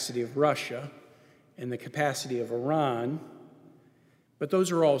capacity of Russia, and the capacity of Iran. But those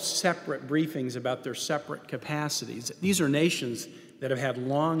are all separate briefings about their separate capacities. These are nations that have had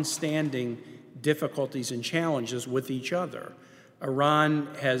long-standing difficulties and challenges with each other. Iran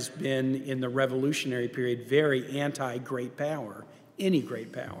has been, in the revolutionary period, very anti-great power, any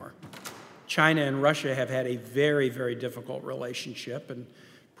great power. China and Russia have had a very, very difficult relationship, and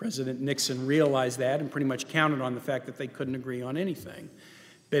President Nixon realized that and pretty much counted on the fact that they couldn't agree on anything.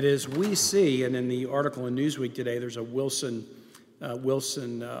 But as we see, and in the article in Newsweek today, there's a Wilson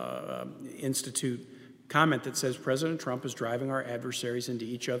Institute comment that says President Trump is driving our adversaries into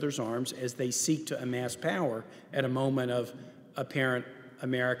each other's arms as they seek to amass power at a moment of apparent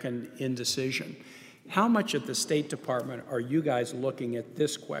American indecision. How much at the State Department are you guys looking at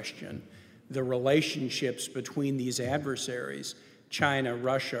this question, the relationships between these adversaries, China,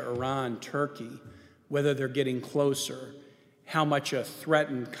 Russia, Iran, Turkey, whether they're getting closer? how much a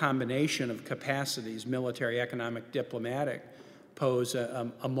threatened combination of capacities, military, economic, diplomatic, pose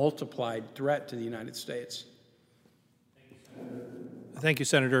a multiplied threat to the United States. Thank you,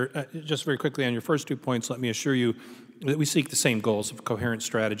 Senator. Just very quickly on your first 2 points, let me assure you that we seek the same goals of coherent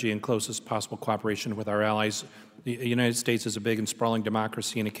strategy and closest possible cooperation with our allies. The United States is a big and sprawling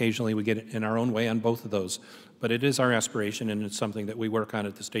democracy, and occasionally we get in our own way on both of those. But it is our aspiration, and it's something that we work on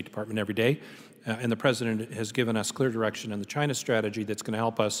at the State Department every day. And the President has given us clear direction on the China strategy that's going to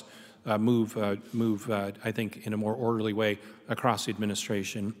help us move, I think, in a more orderly way across the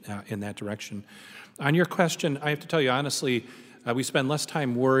administration in that direction. On your question, I have to tell you honestly, we spend less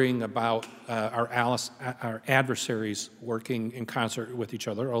time worrying about our adversaries working in concert with each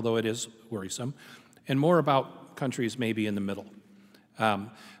other, although it is worrisome, and more about countries maybe in the middle.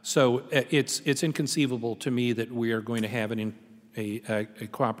 So it's inconceivable to me that we are going to have a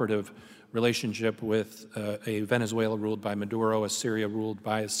cooperative relationship with a Venezuela ruled by Maduro, a Syria ruled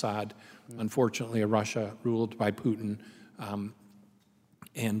by Assad, unfortunately a Russia ruled by Putin,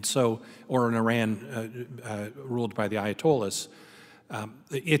 and so, or an Iran ruled by the Ayatollahs.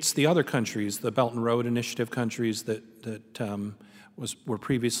 It's the other countries, the Belt and Road Initiative countries that were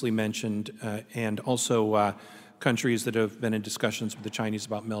previously mentioned, and also countries that have been in discussions with the Chinese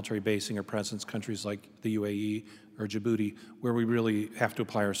about military basing or presence, countries like the UAE or Djibouti, where we really have to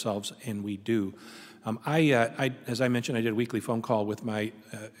apply ourselves, and we do. As I mentioned, I did a weekly phone call with my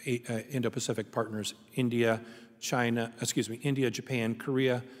Indo-Pacific partners, India, Japan,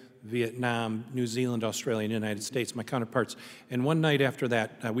 Korea, Vietnam, New Zealand, Australia, and the United States, my counterparts. And one night after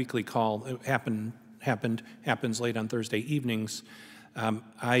that weekly call, it happens late on Thursday evenings,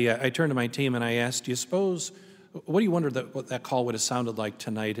 I turned to my team and I asked, what do you wonder what that call would have sounded like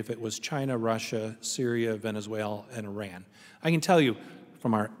tonight if it was China, Russia, Syria, Venezuela, and Iran? I can tell you,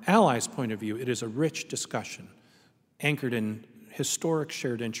 from our allies' point of view, it is a rich discussion anchored in historic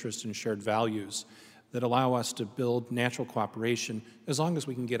shared interests and shared values that allow us to build natural cooperation as long as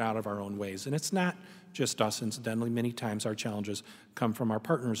we can get out of our own ways. And it's not just us, incidentally. Many times our challenges come from our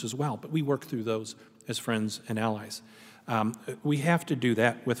partners as well, but we work through those as friends and allies. We have to do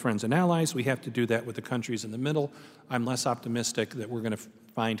that with friends and allies. We have to do that with the countries in the middle. I'm less optimistic that we're going to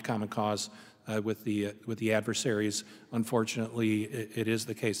find common cause with the adversaries. Unfortunately, it is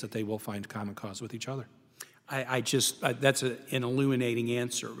the case that they will find common cause with each other. That's an illuminating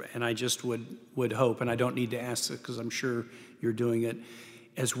answer, and I just would hope, and I don't need to ask it because I'm sure you're doing it,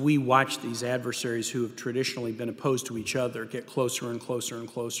 as we watch these adversaries who have traditionally been opposed to each other get closer and closer and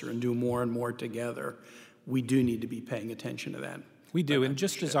closer and do more and more together, we do need to be paying attention to that. We do, and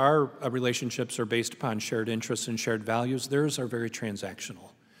just as our relationships are based upon shared interests and shared values, theirs are very transactional.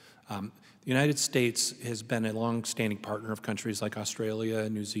 The United States has been a long-standing partner of countries like Australia,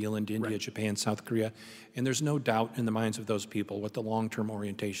 New Zealand, India, Japan, South Korea, and there's no doubt in the minds of those people what the long-term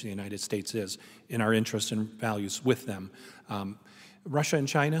orientation of the United States is in our interests and values with them. Russia and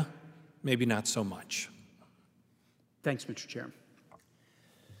China, maybe not so much. Thanks, Mr. Chairman.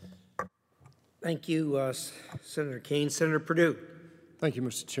 Thank you, Senator Kaine. Senator Perdue. Thank you,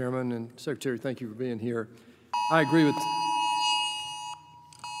 Mr. Chairman, and Secretary, thank you for being here. I agree with...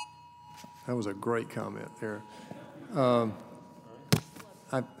 That was a great comment there.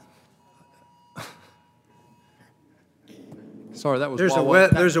 Sorry, that was Huawei.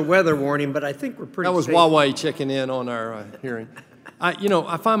 There's a weather warning, but I think we're pretty That was safe. Huawei checking in on our hearing.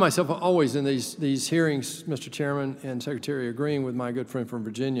 I find myself always in these hearings, Mr. Chairman and Secretary, agreeing with my good friend from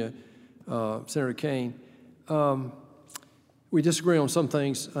Virginia, Senator Kaine. We disagree on some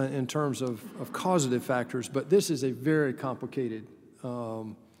things in terms of causative factors, but this is a very complicated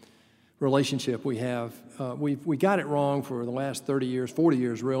relationship we have. We got it wrong for the last 30 years, 40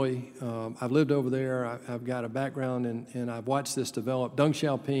 years really. I've lived over there. I've got a background and I've watched this develop. Deng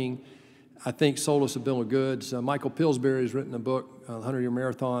Xiaoping, I think, sold us a bill of goods. Michael Pillsbury has written a book, 100-Year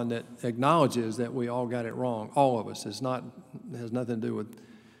Marathon, that acknowledges that we all got it wrong, all of us. It has nothing to do with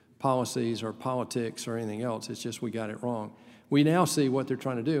policies or politics or anything else. It's just we got it wrong. We now see what they're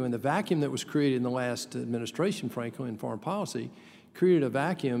trying to do. And the vacuum that was created in the last administration, frankly, in foreign policy, created a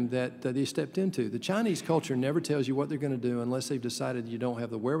vacuum that they stepped into. The Chinese culture never tells you what they're going to do unless they've decided you don't have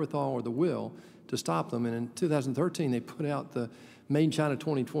the wherewithal or the will to stop them. And in 2013, they put out the Made in China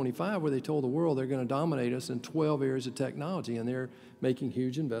 2025, where they told the world they're going to dominate us in 12 areas of technology, and they're making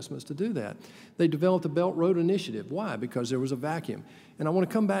huge investments to do that. They developed the Belt Road Initiative. Why? Because there was a vacuum. And I want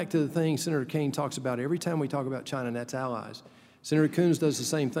to come back to the thing Senator Kaine talks about every time we talk about China, and that's allies. Senator Coons does the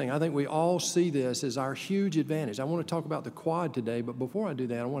same thing. I think we all see this as our huge advantage. I want to talk about the Quad today, but before I do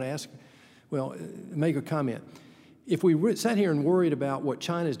that, I want to make a comment. If we sat here and worried about what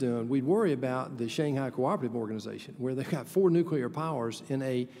China's doing, we'd worry about the Shanghai Cooperative Organization, where they've got 4 nuclear powers in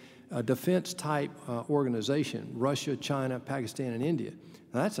a defense-type organization: Russia, China, Pakistan, and India.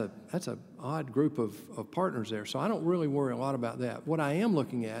 Now, that's a odd group of partners there, so I don't really worry a lot about that. What I am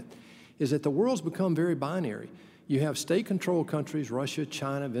looking at is that the world's become very binary. You have state-controlled countries: Russia,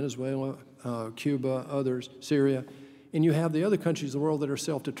 China, Venezuela, Cuba, others, Syria, and you have the other countries of the world that are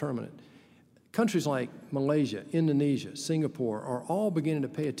self-determinant. Countries like Malaysia, Indonesia, Singapore are all beginning to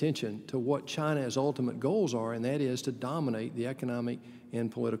pay attention to what China's ultimate goals are, and that is to dominate the economic and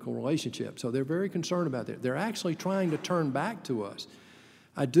political relationship. So they're very concerned about that. They're actually trying to turn back to us.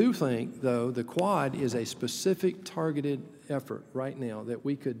 I do think, though, the Quad is a specific targeted effort right now that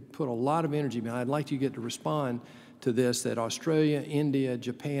we could put a lot of energy behind. I'd like you to get to respond to this, that Australia, India,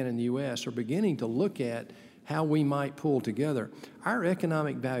 Japan, and the U.S. are beginning to look at how we might pull together. Our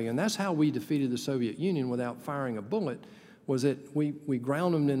economic value, and that's how we defeated the Soviet Union without firing a bullet, was that we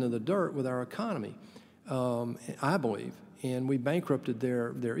ground them into the dirt with our economy, I believe, and we bankrupted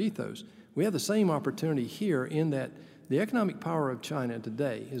their ethos. We have the same opportunity here in that the economic power of China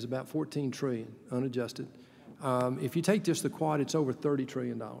today is about $14 trillion, unadjusted. If you take just the Quad, it's over $30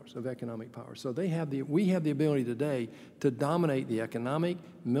 trillion of economic power. So we have the ability today to dominate the economic,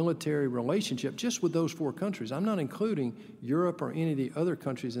 military relationship just with those 4 countries. I'm not including Europe or any of the other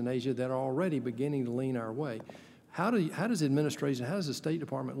countries in Asia that are already beginning to lean our way. How does the administration, how does the State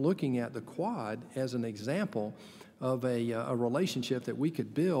Department looking at the Quad as an example of a relationship that we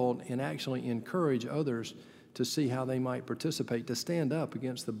could build and actually encourage others to see how they might participate to stand up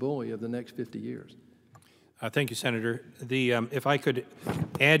against the bully of the next 50 years? Thank you, Senator. If I could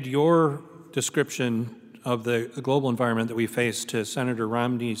add your description of the global environment that we face to Senator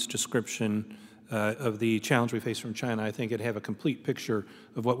Romney's description of the challenge we face from China, I think it'd have a complete picture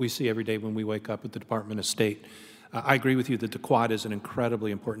of what we see every day when we wake up at the Department of State. I agree with you that the Quad is an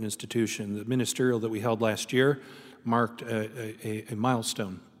incredibly important institution. The ministerial that we held last year marked a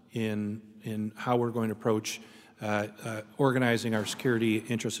milestone in how we're going to approach organizing our security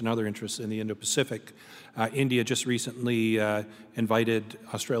interests and other interests in the Indo-Pacific. India just recently invited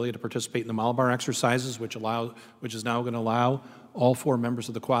Australia to participate in the Malabar exercises, which is now going to allow all 4 members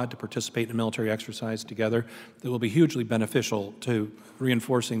of the Quad to participate in a military exercise together. That will be hugely beneficial to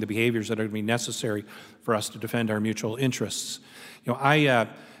reinforcing the behaviors that are going to be necessary for us to defend our mutual interests. You know,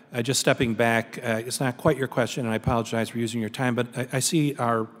 just stepping back, it's not quite your question, and I apologize for using your time, but I see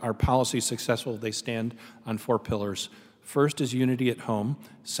our policies successful. They stand on 4 pillars. First is unity at home.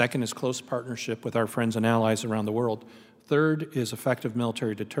 Second is close partnership with our friends and allies around the world. Third is effective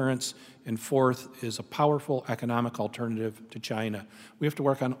military deterrence. And fourth is a powerful economic alternative to China. We have to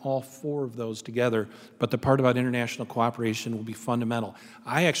work on all 4 of those together, but the part about international cooperation will be fundamental.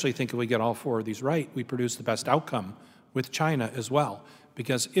 I actually think if we get all 4 of these right, we produce the best outcome with China as well.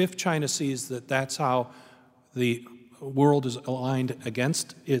 Because if China sees that that's how the world is aligned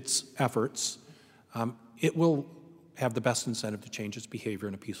against its efforts, it will have the best incentive to change its behavior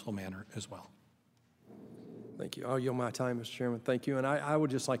in a peaceful manner as well. Thank you. I'll yield my time, Mr. Chairman. Thank you. And I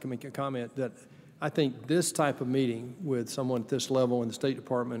would just like to make a comment that I think this type of meeting with someone at this level in the State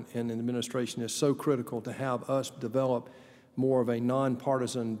Department and in the administration is so critical to have us develop more of a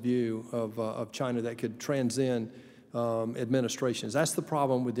nonpartisan view of China that could transcend administrations. That's the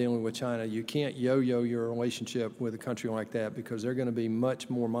problem with dealing with China. You can't yo-yo your relationship with a country like that because they're going to be much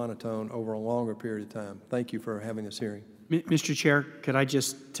more monotone over a longer period of time. Thank you for having this hearing. Mr. Chair, could I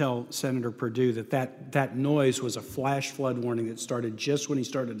just tell Senator Perdue that noise was a flash flood warning that started just when he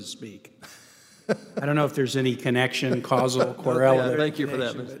started to speak. I don't know if there's any connection, causal, correlative. Thank you for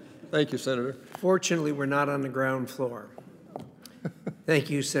that. Thank you, Senator. Fortunately, we're not on the ground floor. Thank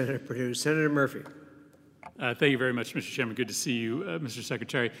you, Senator Perdue. Senator Murphy. Thank you very much, Mr. Chairman. Good to see you, Mr.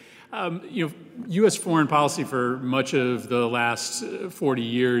 Secretary. U.S. foreign policy for much of the last 40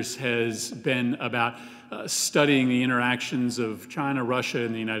 years has been about studying the interactions of China, Russia,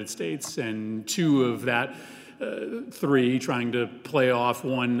 and the United States, and 2 of that 3 trying to play off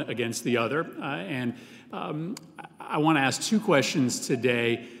one against the other. I want to ask 2 questions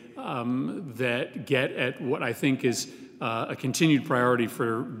today that get at what I think is a continued priority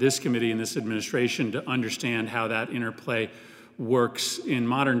for this committee and this administration to understand how that interplay works in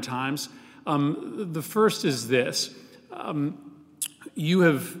modern times. The first is this. You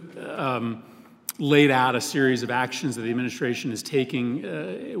have laid out a series of actions that the administration is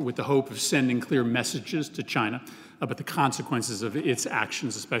taking with the hope of sending clear messages to China about the consequences of its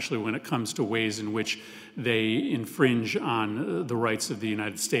actions, especially when it comes to ways in which they infringe on the rights of the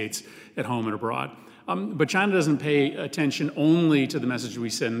United States at home and abroad. But China doesn't pay attention only to the message we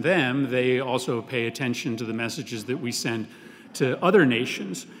send them. They also pay attention to the messages that we send to other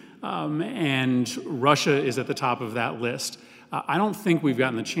nations. And Russia is at the top of that list. I don't think we've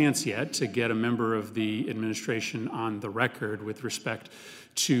gotten the chance yet to get a member of the administration on the record with respect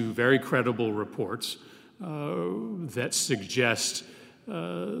to very credible reports that suggest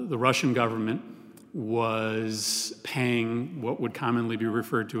the Russian government was paying what would commonly be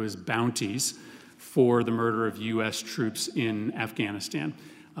referred to as bounties for the murder of U.S. troops in Afghanistan.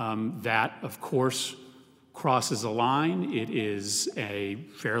 That, of course, crosses a line. It is a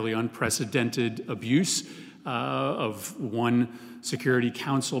fairly unprecedented abuse of one Security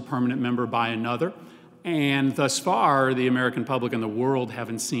Council permanent member by another. And thus far, the American public and the world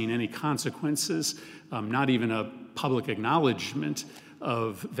haven't seen any consequences, not even a public acknowledgement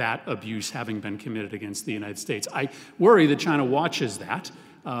of that abuse having been committed against the United States. I worry that China watches that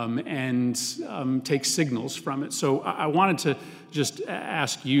and takes signals from it. So I wanted to just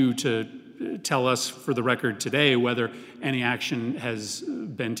ask you to tell us for the record today whether any action has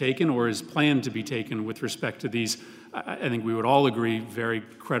been taken or is planned to be taken with respect to these, I think we would all agree, very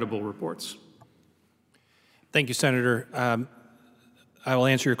credible reports. Thank you, Senator. I will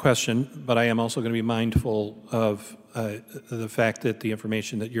answer your question, but I am also going to be mindful of the fact that the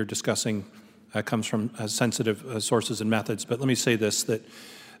information that you're discussing comes from sensitive sources and methods. But let me say this, that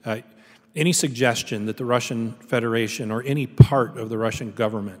any suggestion that the Russian Federation or any part of the Russian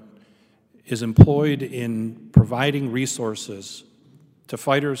government is employed in providing resources to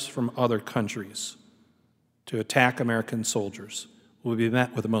fighters from other countries to attack American soldiers will be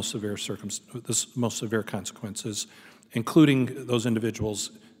met with the most severe consequences, including those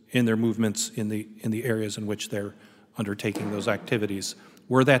individuals in their movements in the areas in which they're undertaking those activities.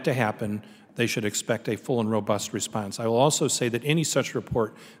 Were that to happen, they should expect a full and robust response. I will also say that any such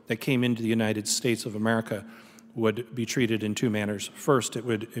report that came into the United States of America would be treated in two manners. First, it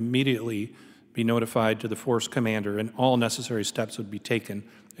would immediately be notified to the force commander, and all necessary steps would be taken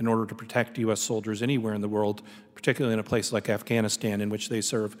in order to protect U.S. soldiers anywhere in the world, particularly in a place like Afghanistan, in which they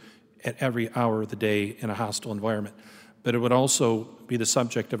serve at every hour of the day in a hostile environment. But it would also be the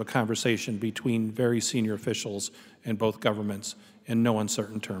subject of a conversation between very senior officials in both governments in no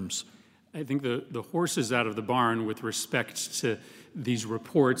uncertain terms. I think the horse is out of the barn with respect to these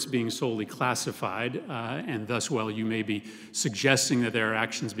reports being solely classified, and thus, while you may be suggesting that there are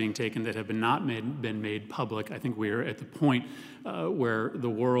actions being taken that have been made public, I think we are at the point where the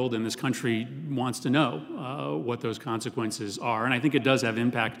world and this country wants to know what those consequences are. And I think it does have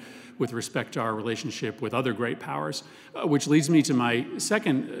impact with respect to our relationship with other great powers, which leads me to my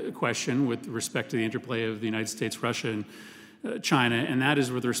second question with respect to the interplay of the United States, Russia, and China, and that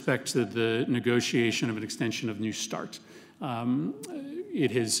is with respect to the negotiation of an extension of New START. The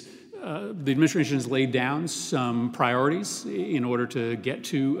administration has laid down some priorities in order to get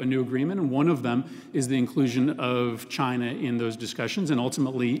to a new agreement, and one of them is the inclusion of China in those discussions and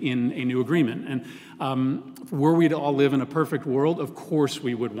ultimately in a new agreement. And were we to all live in a perfect world, of course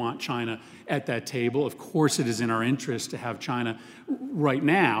we would want China at that table. Of course it is in our interest to have China right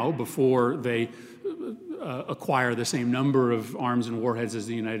now, before they acquire the same number of arms and warheads as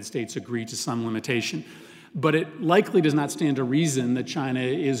the United States, agree to some limitation. But it likely does not stand to reason that China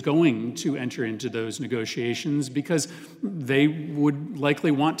is going to enter into those negotiations, because they would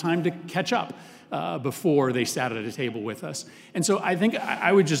likely want time to catch up before they sat at a table with us. And so I think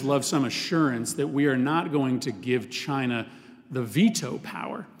I would just love some assurance that we are not going to give China the veto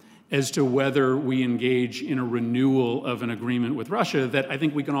power as to whether we engage in a renewal of an agreement with Russia that I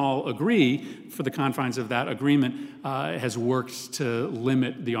think we can all agree, for the confines of that agreement, has worked to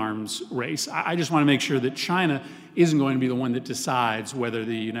limit the arms race. I just want to make sure that China isn't going to be the one that decides whether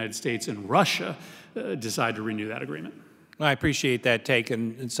the United States and Russia decide to renew that agreement. Well, I appreciate that take,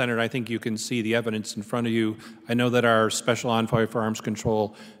 and Senator, I think you can see the evidence in front of you. I know that our Special Envoy for Arms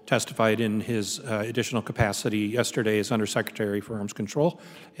Control testified in his additional capacity yesterday as Undersecretary for Arms Control,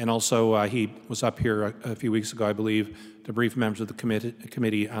 and also he was up here a few weeks ago, I believe, to brief members of the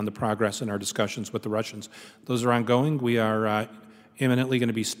committee on the progress in our discussions with the Russians. Those are ongoing. We are imminently going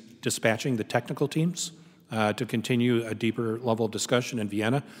to be dispatching the technical teams to continue a deeper level of discussion in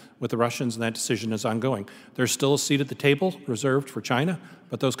Vienna with the Russians, and that decision is ongoing. There's still a seat at the table reserved for China,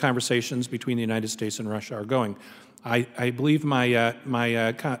 but those conversations between the United States and Russia are going. I believe my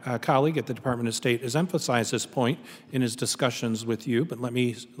colleague at the Department of State has emphasized this point in his discussions with you, but let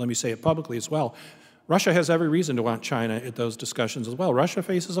me say it publicly as well. Russia has every reason to want China at those discussions as well. Russia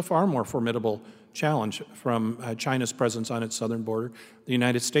faces a far more formidable challenge from China's presence on its southern border. The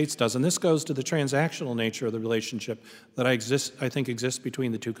United States does. And this goes to the transactional nature of the relationship that I think exists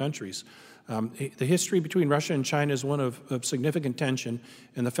between the two countries. The history between Russia and China is one of significant tension,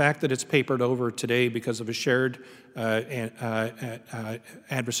 and the fact that it's papered over today because of a shared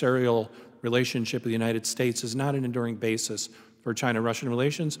adversarial relationship with the United States is not an enduring basis for China-Russian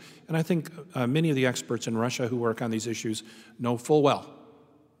relations. And I think many of the experts in Russia who work on these issues know full well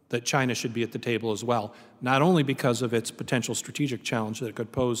that China should be at the table as well, not only because of its potential strategic challenge that it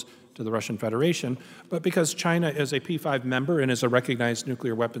could pose to the Russian Federation, but because China, as a P5 member and as a recognized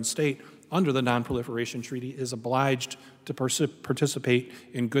nuclear weapons state under the Non-Proliferation Treaty, is obliged to participate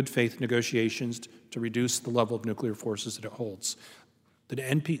in good faith negotiations to reduce the level of nuclear forces that it holds.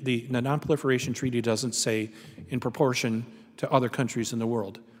 The Non-Proliferation Treaty doesn't say in proportion to other countries in the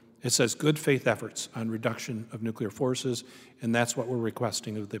world. It says good faith efforts on reduction of nuclear forces, and that's what we're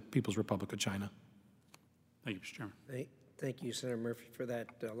requesting of the People's Republic of China. Thank you, Mr. Chairman. Thank you, Senator Murphy, for that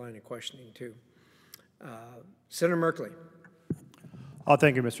line of questioning, too. Senator Merkley.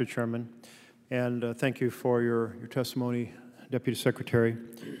 Thank you, Mr. Chairman, and thank you for your testimony, Deputy Secretary.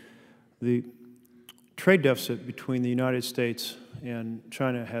 The trade deficit between the United States and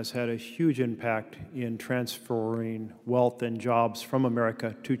China has had a huge impact in transferring wealth and jobs from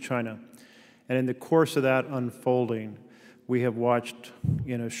America to China. And in the course of that unfolding, we have watched,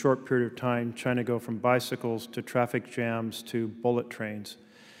 in a short period of time, China go from bicycles to traffic jams to bullet trains.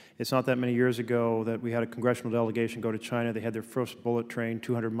 It's not that many years ago that we had a congressional delegation go to China. They had their first bullet train,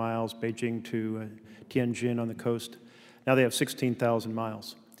 200 miles, Beijing to Tianjin on the coast. Now they have 16,000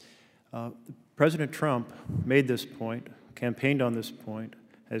 miles. President Trump made this point, campaigned on this point,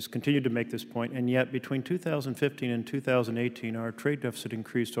 has continued to make this point, and yet between 2015 and 2018, our trade deficit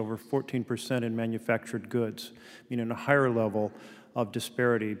increased over 14% in manufactured goods, meaning a higher level of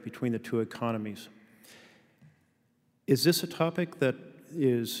disparity between the two economies. Is this a topic that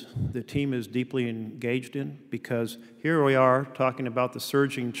the team is deeply engaged in? Because here we are talking about the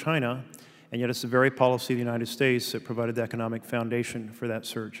surging China, and yet it's the very policy of the United States that provided the economic foundation for that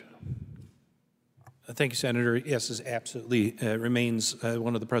surge. Thank you, Senator. Yes, this absolutely remains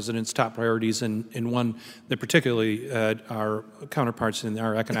one of the President's top priorities, and one that particularly our counterparts in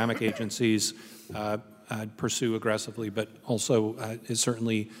our economic agencies pursue aggressively, but also it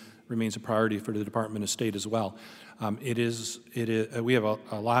certainly remains a priority for the Department of State as well. We have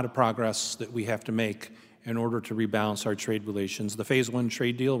a lot of progress that we have to make in order to rebalance our trade relations. The Phase 1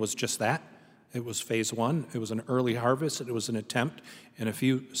 trade deal was just that. It was Phase 1. It was an early harvest. It was an attempt in a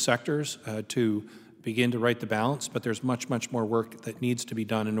few sectors to begin to right the balance, but there's much, much more work that needs to be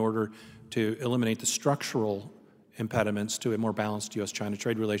done in order to eliminate the structural impediments to a more balanced U.S.-China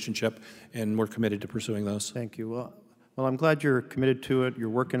trade relationship, and we're committed to pursuing those. Thank you. Well, I'm glad you're committed to it. You're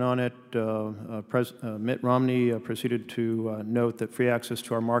working on it. Mitt Romney proceeded to note that free access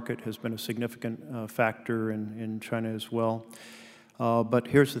to our market has been a significant factor in China as well. But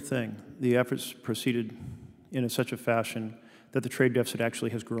here's the thing. The efforts proceeded in such a fashion that the trade deficit actually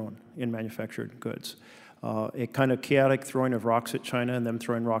has grown in manufactured goods. A kind of chaotic throwing of rocks at China and them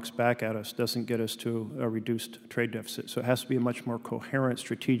throwing rocks back at us doesn't get us to a reduced trade deficit. So it has to be a much more coherent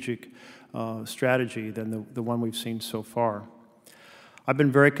strategic strategy than the one we've seen so far. I've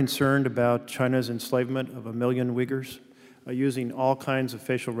been very concerned about China's enslavement of 1 million Uyghurs, using all kinds of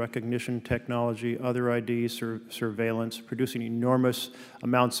facial recognition technology, other ID surveillance, producing enormous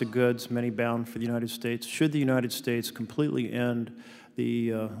amounts of goods, many bound for the United States. Should the United States completely end the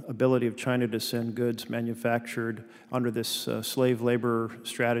ability of China to send goods manufactured under this slave labor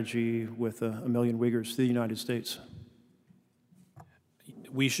strategy with 1 million Uyghurs to the United States?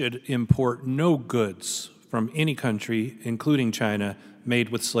 We should import no goods from any country, including China, made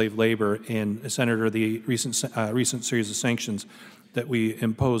with slave labor. And, Senator, the recent series of sanctions that we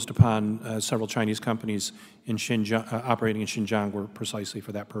imposed upon several Chinese companies in Xinjiang, operating in Xinjiang were precisely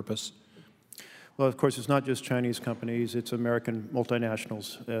for that purpose. Well, of course, it's not just Chinese companies, it's American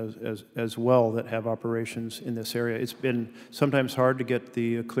multinationals as well that have operations in this area. It's been sometimes hard to get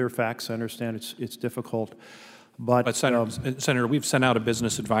the clear facts. I understand it's difficult. But Senator, we've sent out a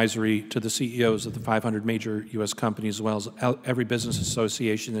business advisory to the CEOs of the 500 major U.S. companies, as well as every business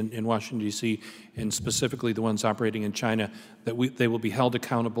association in Washington, D.C., and specifically the ones operating in China, that they will be held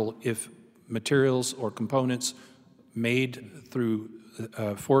accountable if materials or components made through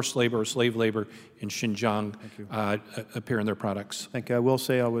forced labor or slave labor in Xinjiang appear in their products. Thank you. I will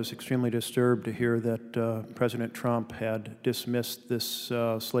say I was extremely disturbed to hear that President Trump had dismissed this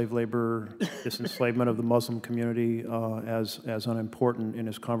slave labor, this enslavement of the Muslim community as unimportant in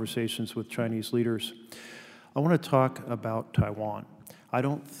his conversations with Chinese leaders. I want to talk about Taiwan. I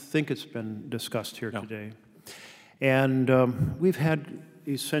don't think it's been discussed here today. And we've had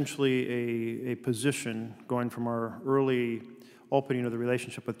essentially a position going from our early opening of the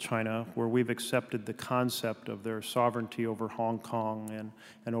relationship with China, where we've accepted the concept of their sovereignty over Hong Kong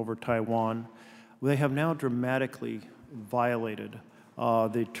and over Taiwan. They have now dramatically violated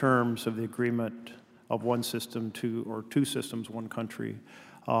the terms of the agreement of one system, two systems, one country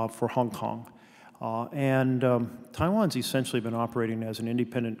for Hong Kong. Taiwan's essentially been operating as an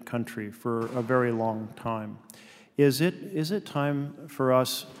independent country for a very long time. Is it time for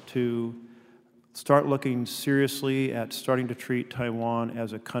us to start looking seriously at starting to treat Taiwan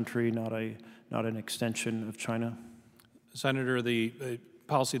as a country, not an extension of China? Senator, the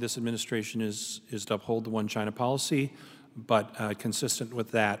policy of this administration is to uphold the one China policy, but consistent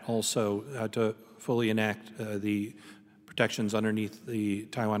with that, also to fully enact the protections underneath the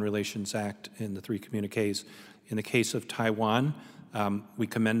Taiwan Relations Act in the 3 communiques. In the case of Taiwan, we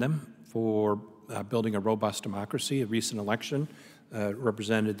commend them for building a robust democracy. A recent election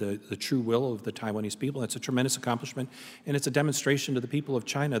represented the true will of the Taiwanese people. It's a tremendous accomplishment, and it's a demonstration to the people of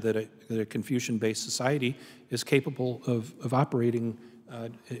China that a Confucian-based society is capable of operating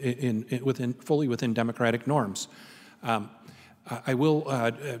fully within democratic norms. I will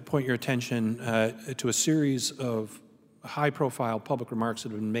point your attention to a series of high-profile public remarks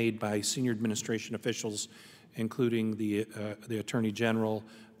that have been made by senior administration officials, including the Attorney General,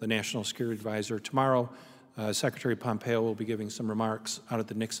 the National Security Advisor. Tomorrow, Secretary Pompeo will be giving some remarks out at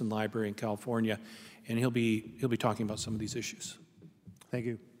the Nixon Library in California, and he'll be talking about some of these issues. Thank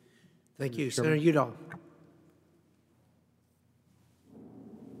you. Thank you. Senator Udall.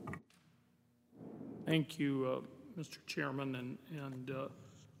 Thank you, Mr. Chairman, and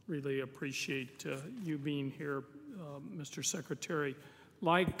really appreciate you being here, Mr. Secretary.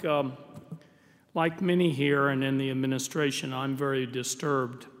 Like many here and in the administration, I'm very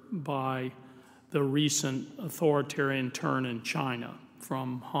disturbed by the recent authoritarian turn in China,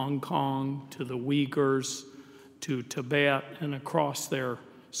 from Hong Kong to the Uyghurs to Tibet and across their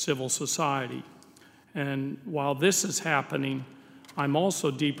civil society. And while this is happening, I'm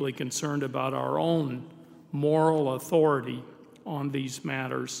also deeply concerned about our own moral authority on these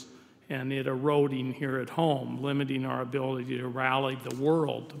matters and it eroding here at home, limiting our ability to rally the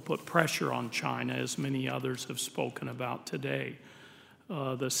world to put pressure on China, as many others have spoken about today.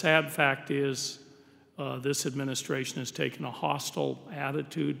 The sad fact is this administration has taken a hostile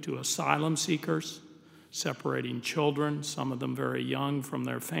attitude to asylum seekers, separating children, some of them very young, from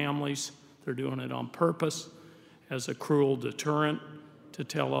their families. They're doing it on purpose as a cruel deterrent to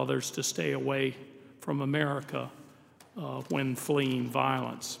tell others to stay away from America when fleeing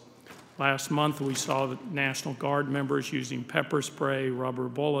violence. Last month, we saw the National Guard members using pepper spray, rubber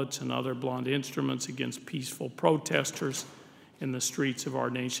bullets, and other blunt instruments against peaceful protesters in the streets of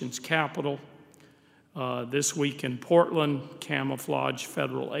our nation's capital. This week in Portland, camouflaged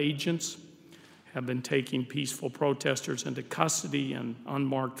federal agents have been taking peaceful protesters into custody and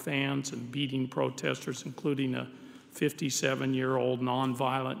unmarked vans and beating protesters, including a 57-year-old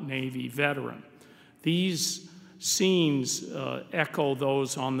nonviolent Navy veteran. These scenes echo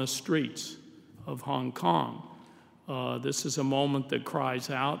those on the streets of Hong Kong. This is a moment that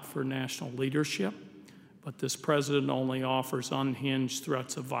cries out for national leadership, but this president only offers unhinged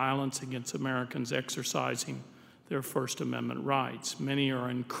threats of violence against Americans exercising their First Amendment rights. Many are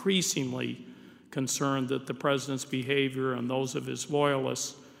increasingly concerned that the president's behavior and those of his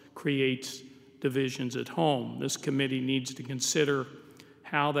loyalists creates divisions at home. This committee needs to consider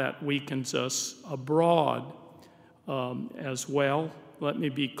how that weakens us abroad as well. Let me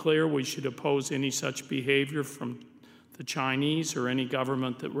be clear, we should oppose any such behavior from the Chinese or any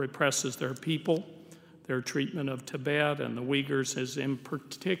government that represses their people. Their treatment of Tibet and the Uyghurs is in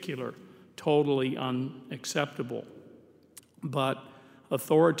particular totally unacceptable. But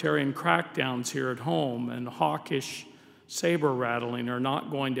authoritarian crackdowns here at home and hawkish saber rattling are not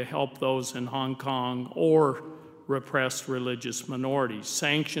going to help those in Hong Kong or repressed religious minorities.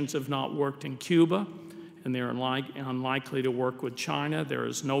 Sanctions have not worked in Cuba, and they're unlikely to work with China. There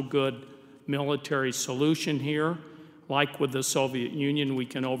is no good military solution here. Like with the Soviet Union, we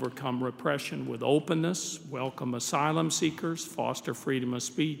can overcome repression with openness, welcome asylum seekers, foster freedom of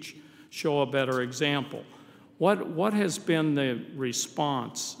speech, show a better example. What has been the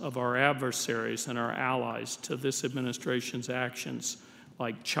response of our adversaries and our allies to this administration's actions,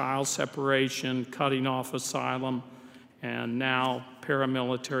 like child separation, cutting off asylum, and now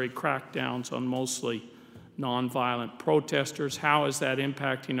paramilitary crackdowns on mostly nonviolent protesters? How is that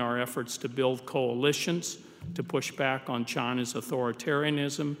impacting our efforts to build coalitions to push back on China's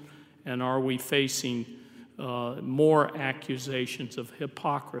authoritarianism? And are we facing more accusations of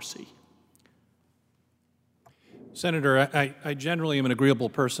hypocrisy? Senator, I generally am an agreeable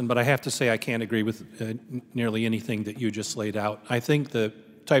person, but I have to say I can't agree with nearly anything that you just laid out. I think the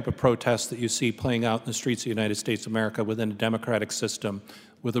type of protests that you see playing out in the streets of the United States of America within a democratic system,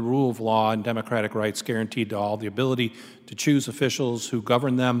 with the rule of law and democratic rights guaranteed to all, the ability to choose officials who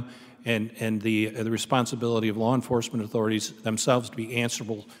govern them, and the responsibility of law enforcement authorities themselves to be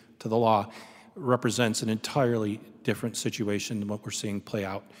answerable to the law, represents an entirely different situation than what we're seeing play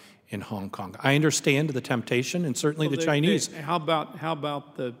out in Hong Kong. I understand the temptation, and certainly the Chinese. How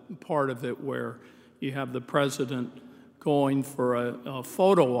about the part of it where you have the president going for a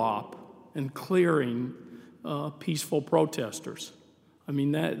photo op and clearing peaceful protesters? I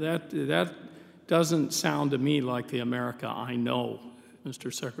mean, that doesn't sound to me like the America I know,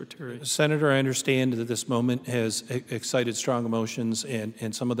 Mr. Secretary. Senator, I understand that this moment has excited strong emotions,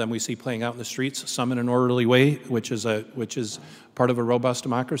 and some of them we see playing out in the streets, some in an orderly way, which is part of a robust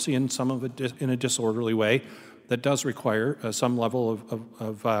democracy, and some of it in a disorderly way that does require some level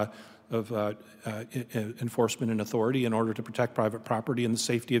of enforcement and authority in order to protect private property and the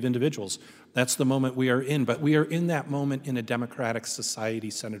safety of individuals. That's the moment we are in, but we are in that moment in a democratic society,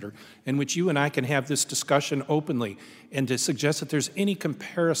 Senator, in which you and I can have this discussion openly, and to suggest that there's any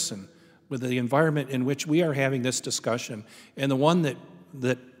comparison with the environment in which we are having this discussion and the one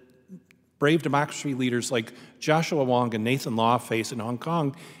that brave democracy leaders like Joshua Wong and Nathan Law face in Hong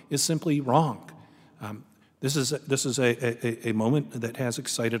Kong is simply wrong. This is a moment that has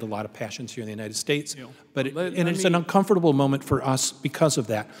excited a lot of passions here in the United States, but it's an uncomfortable moment for us because of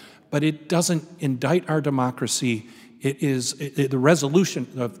that. But it doesn't indict our democracy. It is the resolution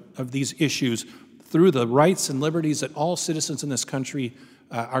of these issues through the rights and liberties that all citizens in this country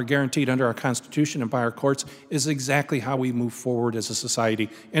are guaranteed under our Constitution and by our courts is exactly how we move forward as a society,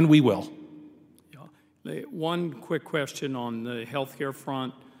 and we will. One quick question on the healthcare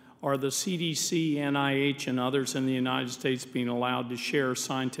front. Are the CDC, NIH, and others in the United States being allowed to share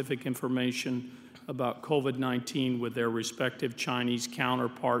scientific information about COVID-19 with their respective Chinese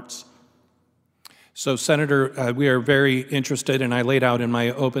counterparts? So, Senator, we are very interested, and I laid out in my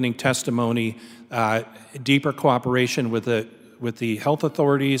opening testimony deeper cooperation with the health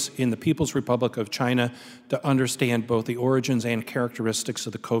authorities in the People's Republic of China to understand both the origins and characteristics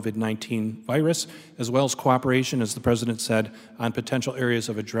of the COVID-19 virus, as well as cooperation, as the President said, on potential areas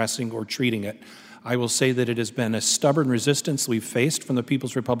of addressing or treating it. I will say that it has been a stubborn resistance we've faced from the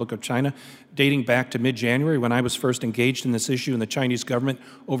People's Republic of China, dating back to mid-January when I was first engaged in this issue, and the Chinese government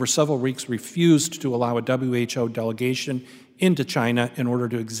over several weeks refused to allow a WHO delegation into China in order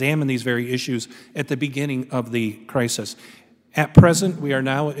to examine these very issues at the beginning of the crisis. At present, we are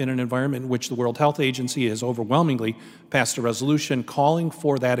now in an environment in which the World Health Agency has overwhelmingly passed a resolution calling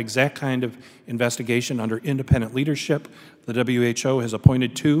for that exact kind of investigation under independent leadership. The WHO has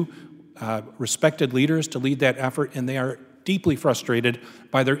appointed two respected leaders to lead that effort, and they are deeply frustrated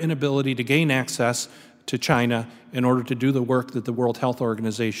by their inability to gain access to China in order to do the work that the World Health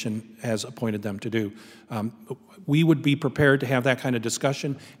Organization has appointed them to do. We would be prepared to have that kind of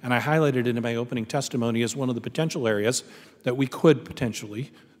discussion, and I highlighted it in my opening testimony as one of the potential areas that we could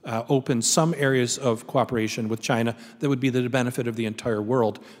potentially open some areas of cooperation with China that would be to the benefit of the entire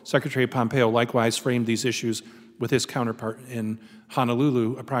world. Secretary Pompeo likewise framed these issues with his counterpart in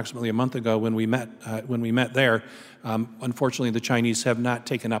Honolulu approximately a month ago when we met there. Unfortunately, the Chinese have not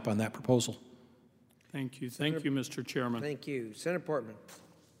taken up on that proposal. Thank you. Thank you, Mr. Chairman. Thank you. Senator Portman.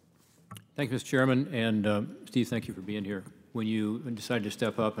 Thank you, Mr. Chairman. And Steve, thank you for being here. When you decided to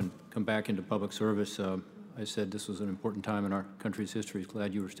step up and come back into public service, I said this was an important time in our country's history.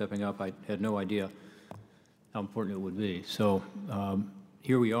 Glad you were stepping up. I had no idea how important it would be. So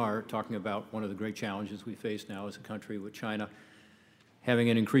here we are talking about one of the great challenges we face now as a country, with China having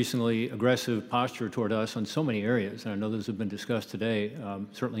an increasingly aggressive posture toward us on so many areas. And I know those have been discussed today,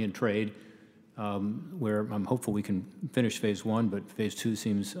 certainly in trade, where I'm hopeful we can finish phase one, but phase two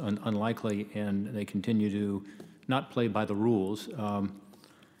seems unlikely, and they continue to not play by the rules.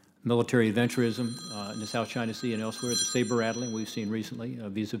 Military adventurism in the South China Sea and elsewhere, the saber rattling we've seen recently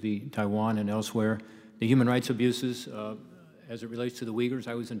vis-a-vis Taiwan and elsewhere, the human rights abuses as it relates to the Uyghurs.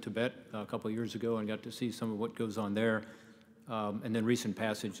 I was in Tibet a couple of years ago and got to see some of what goes on there, and then recent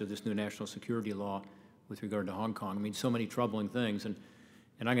passage of this new national security law, with regard to Hong Kong. I mean, so many troubling things. And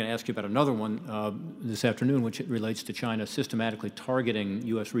I'm going to ask you about another one this afternoon, which relates to China systematically targeting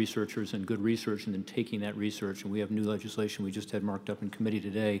U.S. researchers and good research and then taking that research. And we have new legislation we just had marked up in committee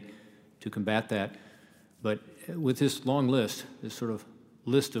today to combat that. But with this long list, this sort of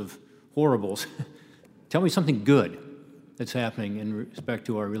list of horribles, tell me something good that's happening in respect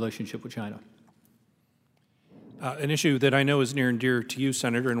to our relationship with China. An issue that I know is near and dear to you,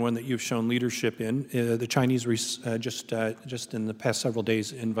 Senator, and one that you've shown leadership in. The Chinese just in the past several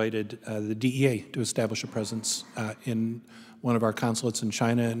days invited the DEA to establish a presence in one of our consulates in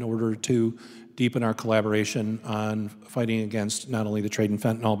China in order to deepen our collaboration on fighting against not only the trade in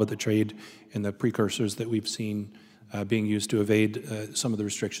fentanyl, but the trade in the precursors that we've seen being used to evade some of the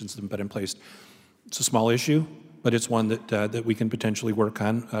restrictions that have been in place. It's a small issue, but it's one that we can potentially work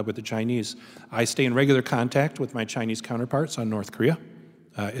on with the Chinese. I stay in regular contact with my Chinese counterparts on North Korea.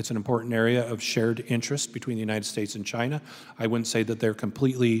 It's an important area of shared interest between the United States and China. I wouldn't say that they're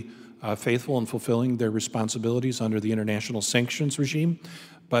completely faithful in fulfilling their responsibilities under the international sanctions regime,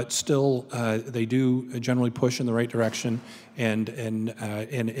 but still they do generally push in the right direction, and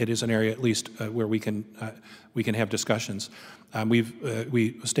it is an area at least where we can have discussions.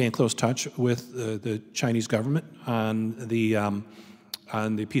 We stay in close touch with the Chinese government on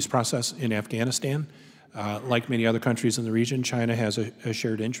the peace process in Afghanistan. Like many other countries in the region, China has a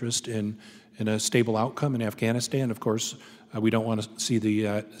shared interest in a stable outcome in Afghanistan. Of course, we don't want to see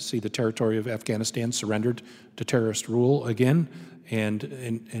the territory of Afghanistan surrendered to terrorist rule again, and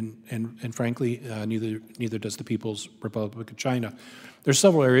frankly, neither does the People's Republic of China. There's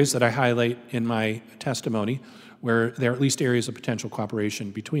several areas that I highlight in my testimony where there are at least areas of potential cooperation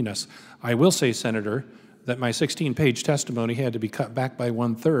between us. I will say, Senator, that my 16-page testimony had to be cut back by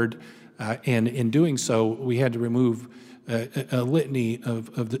 1/3, and in doing so, we had to remove a litany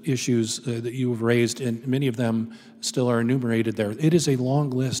of the issues that you have raised, and many of them still are enumerated there. It is a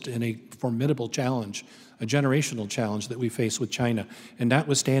long list and a formidable challenge, a generational challenge that we face with China. And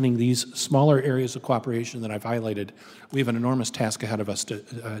notwithstanding these smaller areas of cooperation that I've highlighted, we have an enormous task ahead of us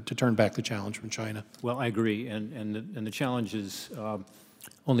to turn back the challenge from China. Well, I agree, and the challenge is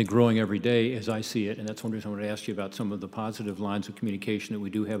only growing every day as I see it, and that's one reason I wanted to ask you about some of the positive lines of communication that we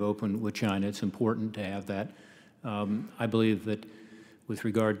do have open with China. It's important to have that. I believe that with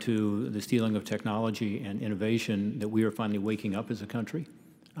regard to the stealing of technology and innovation, that we are finally waking up as a country.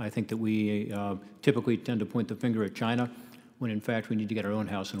 I think that we typically tend to point the finger at China when in fact we need to get our own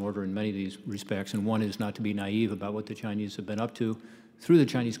house in order in many of these respects, and one is not to be naive about what the Chinese have been up to through the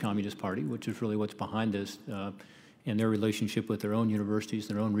Chinese Communist Party, which is really what's behind this, and their relationship with their own universities,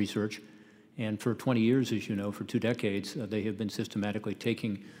 their own research. And for 20 years, as you know, for 2 decades, they have been systematically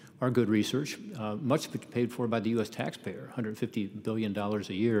taking our good research, much of it paid for by the U.S. taxpayer, $150 billion a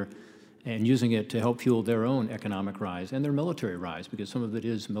year, and using it to help fuel their own economic rise and their military rise, because some of it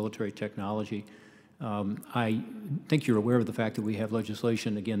is military technology. I think you're aware of the fact that we have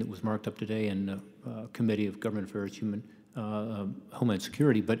legislation, again, that was marked up today in the Committee of Government Affairs, Homeland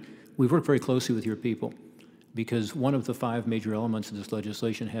Security, but we've worked very closely with your people, because one of the 5 major elements of this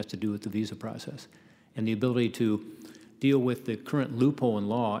legislation has to do with the visa process and the ability to deal with the current loophole in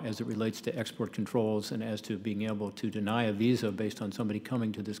law as it relates to export controls and as to being able to deny a visa based on somebody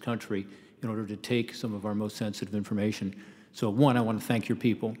coming to this country in order to take some of our most sensitive information. So one, I want to thank your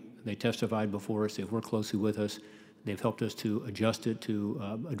people. They testified before us. They've worked closely with us. They've helped us to adjust it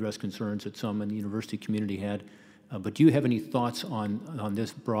to address concerns that some in the university community had. But do you have any thoughts on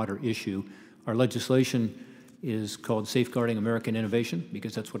this broader issue? Our legislation is called Safeguarding American Innovation,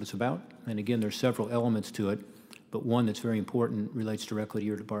 because that's what it's about. And again, there's several elements to it, but one that's very important relates directly to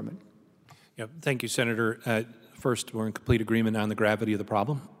your department. Yeah, thank you, Senator. First, we're in complete agreement on the gravity of the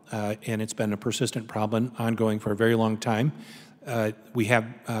problem, and it's been a persistent problem ongoing for a very long time. We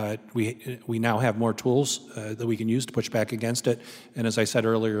now have more tools that we can use to push back against it. And as I said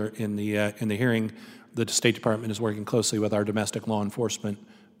earlier in the hearing, the State Department is working closely with our domestic law enforcement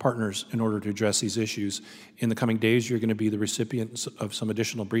partners in order to address these issues. In the coming days, you're going to be the recipients of some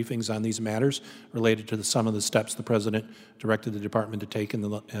additional briefings on these matters related to some of the steps the President directed the Department to take in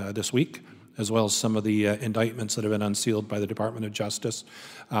this week, as well as some of the indictments that have been unsealed by the Department of Justice.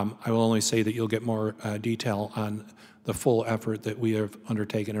 I will only say that you'll get more detail on the full effort that we have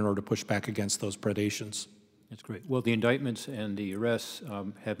undertaken in order to push back against those predations. That's great. Well, the indictments and the arrests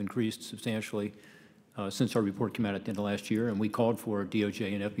have increased substantially since our report came out at the end of last year, and we called for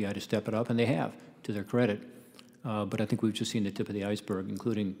DOJ and FBI to step it up, and they have, to their credit. But I think we've just seen the tip of the iceberg,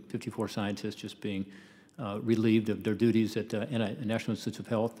 including 54 scientists just being relieved of their duties at the National Institutes of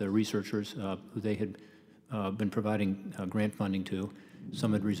Health, the researchers who they had been providing grant funding to.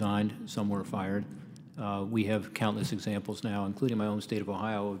 Some had resigned, some were fired. We have countless examples now, including my own state of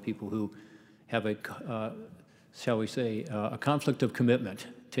Ohio, of people who have a, shall we say, a conflict of commitment,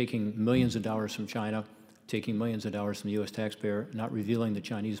 taking millions of dollars from China, taking millions of dollars from the U.S. taxpayer, not revealing the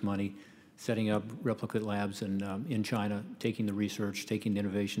Chinese money, setting up replicate labs in China, taking the research, taking the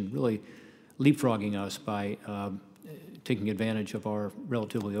innovation, really leapfrogging us by taking advantage of our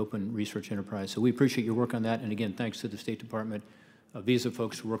relatively open research enterprise. So we appreciate your work on that. And again, thanks to the State Department, Visa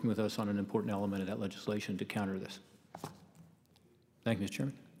folks for working with us on an important element of that legislation to counter this. Thank you, Mr.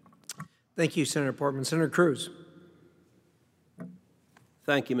 Chairman. Thank you, Senator Portman. Senator Cruz.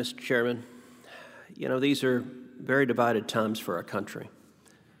 Thank you, Mr. Chairman. You know, these are very divided times for our country.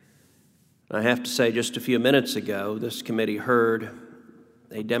 I have to say, just a few minutes ago, this committee heard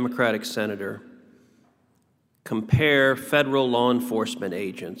a Democratic senator compare federal law enforcement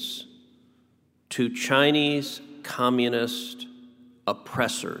agents to Chinese communist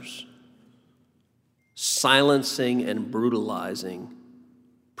oppressors, silencing and brutalizing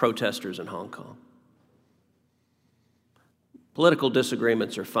protesters in Hong Kong. Political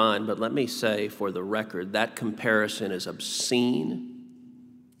disagreements are fine, but let me say for the record, that comparison is obscene,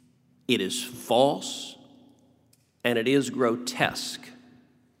 it is false, and it is grotesque.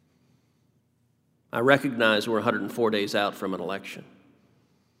 I recognize we're 104 days out from an election,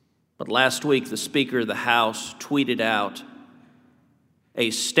 but last week the Speaker of the House tweeted out a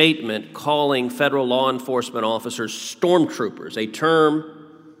statement calling federal law enforcement officers stormtroopers, a term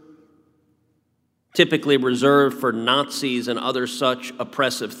typically reserved for Nazis and other such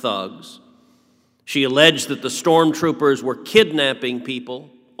oppressive thugs. She alleged that the stormtroopers were kidnapping people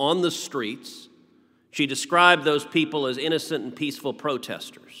on the streets. She described those people as innocent and peaceful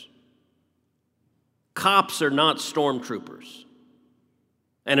protesters. Cops are not stormtroopers,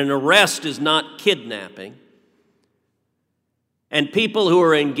 and an arrest is not kidnapping. And people who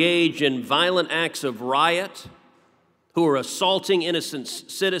are engaged in violent acts of riot, who are assaulting innocent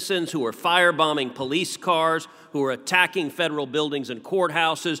citizens, who are firebombing police cars, who are attacking federal buildings and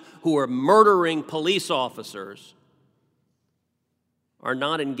courthouses, who are murdering police officers, are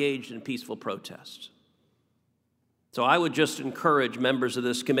not engaged in peaceful protests. So I would just encourage members of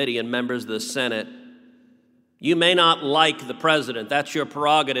this committee and members of the Senate, you may not like the president, that's your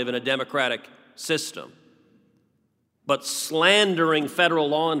prerogative in a democratic system, but slandering federal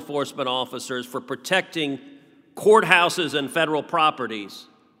law enforcement officers for protecting courthouses and federal properties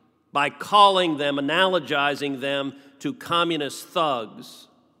by calling them, analogizing them to communist thugs,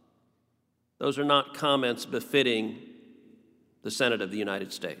 those are not comments befitting the Senate of the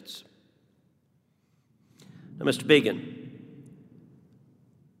United States. Now, Mr. Biegun,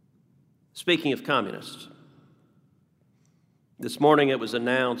 speaking of communists, this morning it was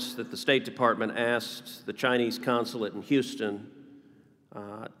announced that the State Department asked the Chinese consulate in Houston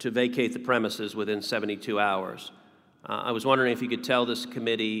to vacate the premises within 72 hours. I was wondering if you could tell this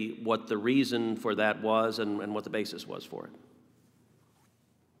committee what the reason for that was and what the basis was for it.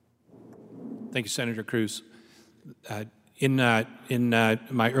 Thank you, Senator Cruz. In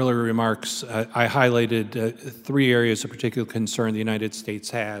my earlier remarks, I highlighted three areas of particular concern the United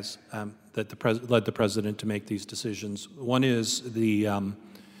States has that led the president to make these decisions. One is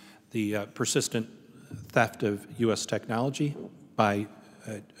the persistent theft of U.S. technology by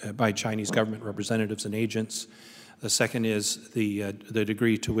Chinese government representatives and agents. The second is the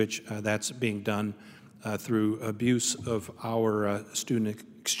degree to which that's being done through abuse of our student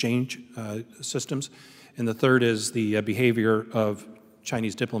exchange systems. And the third is the behavior of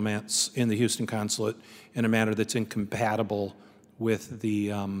Chinese diplomats in the Houston consulate in a manner that's incompatible with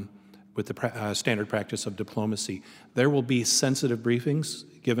the standard practice of diplomacy. There will be sensitive briefings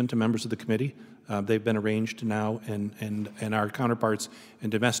given to members of the committee. They've been arranged now, and our counterparts in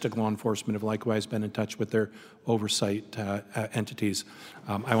domestic law enforcement have likewise been in touch with their oversight entities.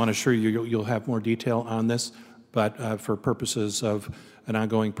 I want to assure you you'll have more detail on this, but for purposes of an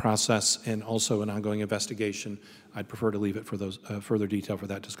ongoing process and also an ongoing investigation, I'd prefer to leave it for those further detail for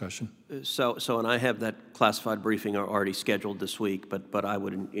that discussion. And I have that classified briefing already scheduled this week, but I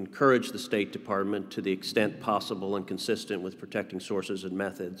would encourage the State Department, to the extent possible and consistent with protecting sources and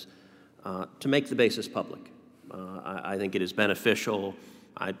methods, to make the basis public. I think it is beneficial.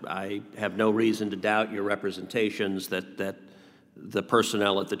 I have no reason to doubt your representations that the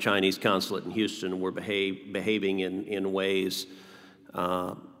personnel at the Chinese consulate in Houston were behaving in ways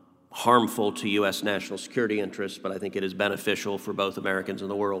harmful to U.S. national security interests, but I think it is beneficial for both Americans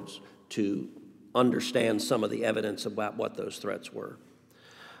and the world to understand some of the evidence about what those threats were.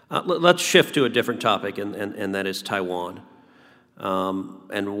 Let's shift to a different topic, and that is Taiwan,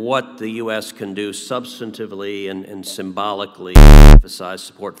 and what the U.S. can do substantively and symbolically to emphasize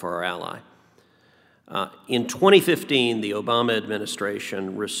support for our ally. In 2015, the Obama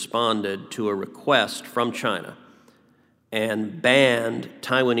administration responded to a request from China and banned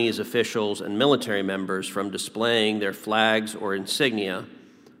Taiwanese officials and military members from displaying their flags or insignia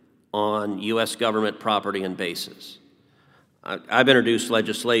on U.S. government property and bases. I've introduced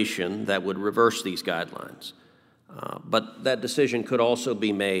legislation that would reverse these guidelines, but that decision could also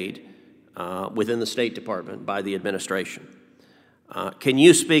be made within the State Department by the administration. Can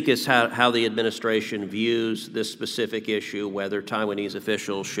you speak as how the administration views this specific issue, whether Taiwanese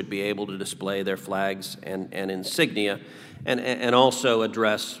officials should be able to display their flags and insignia, and also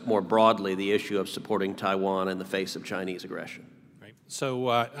address more broadly the issue of supporting Taiwan in the face of Chinese aggression? So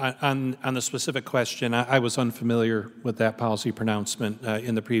on the specific question, I was unfamiliar with that policy pronouncement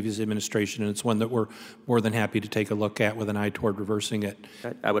in the previous administration, and it's one that we're more than happy to take a look at with an eye toward reversing it.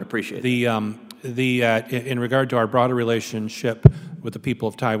 I would appreciate it. In regard to our broader relationship with the people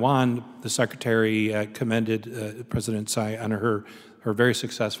of Taiwan, the Secretary commended President Tsai on her very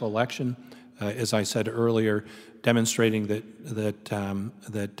successful election, as I said earlier, demonstrating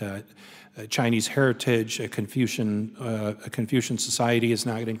that Chinese heritage, a Confucian society is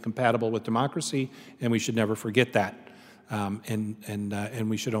not incompatible with democracy, and we should never forget that. And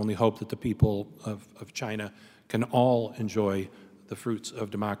we should only hope that the people of China can all enjoy the fruits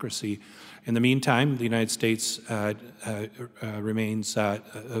of democracy. In the meantime, the United States remains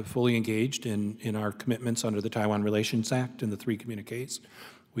fully engaged in our commitments under the Taiwan Relations Act and the 3 communiques.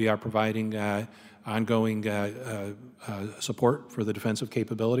 We are providing ongoing support for the defensive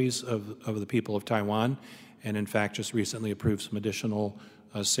capabilities of the people of Taiwan, and in fact just recently approved some additional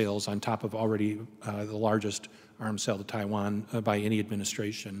sales on top of already the largest arms sale to Taiwan by any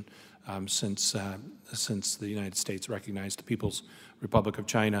administration since the United States recognized the People's Republic of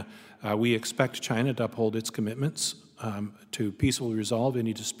China. We expect China to uphold its commitments to peacefully resolve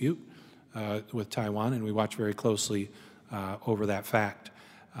any dispute with Taiwan, and we watch very closely over that fact.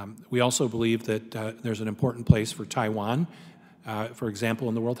 We also believe that there's an important place for Taiwan, for example,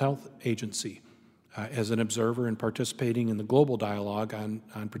 in the World Health Agency, as an observer and participating in the global dialogue on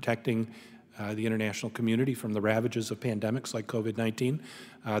protecting the international community from the ravages of pandemics like COVID-19.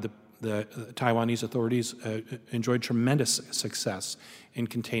 The Taiwanese authorities enjoyed tremendous success in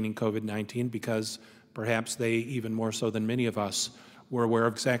containing COVID-19 because perhaps they, even more so than many of us, were aware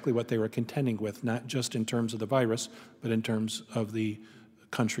of exactly what they were contending with, not just in terms of the virus, but in terms of the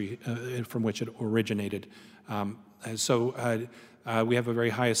country from which it originated. So we have a very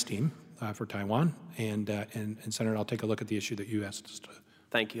high esteem for Taiwan, and Senator, I'll take a look at the issue that you asked us to.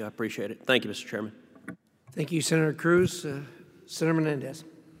 Thank you. I appreciate it. Thank you, Mr. Chairman. Thank you, Senator Cruz. Senator Menendez.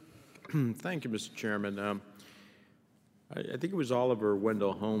 Thank you, Mr. Chairman. I think it was Oliver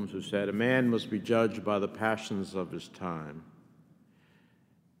Wendell Holmes who said, "A man must be judged by the passions of his time."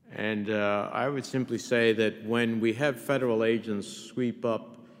 And I would simply say that when we have federal agents sweep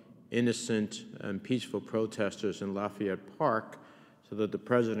up innocent and peaceful protesters in Lafayette Park so that the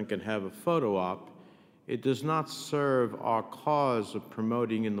president can have a photo op, it does not serve our cause of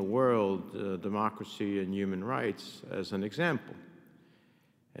promoting in the world democracy and human rights as an example.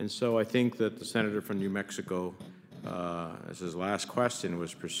 And so I think that the senator from New Mexico, as his last question,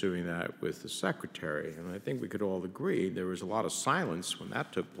 was pursuing that with the Secretary. And I think we could all agree, there was a lot of silence when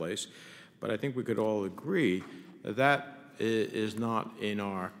that took place, but I think we could all agree that that is not in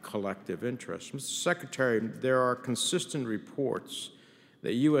our collective interest. Mr. Secretary, there are consistent reports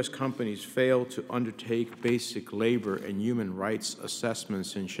that U.S. companies fail to undertake basic labor and human rights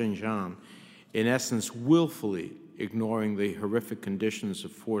assessments in Xinjiang, in essence willfully ignoring the horrific conditions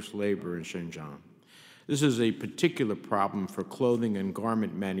of forced labor in Xinjiang. This is a particular problem for clothing and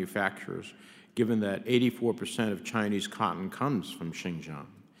garment manufacturers, given that 84% of Chinese cotton comes from Xinjiang.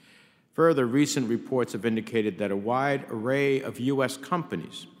 Further, recent reports have indicated that a wide array of U.S.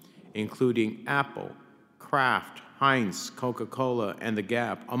 companies, including Apple, Kraft, Heinz, Coca-Cola, and The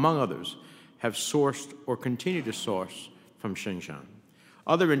Gap, among others, have sourced or continue to source from Xinjiang.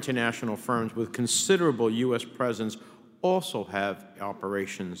 Other international firms with considerable U.S. presence also have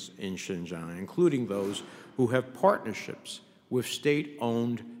operations in Xinjiang, including those who have partnerships with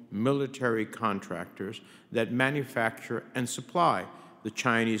state-owned military contractors that manufacture and supply the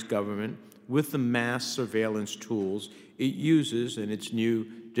Chinese government with the mass surveillance tools it uses in its new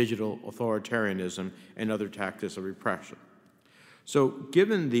digital authoritarianism and other tactics of repression. So,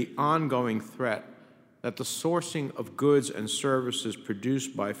 given the ongoing threat that the sourcing of goods and services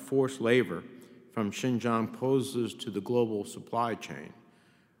produced by forced labor from Xinjiang poses to the global supply chain,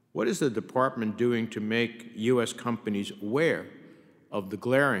 what is the Department doing to make U.S. companies aware of the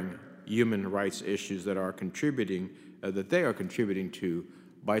glaring human rights issues that are contributing, that they are contributing to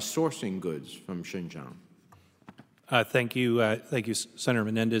by sourcing goods from Xinjiang? Thank you, Senator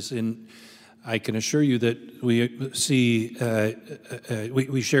Menendez. And I can assure you that we see,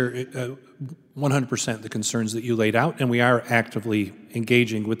 we share 100% the concerns that you laid out, and we are actively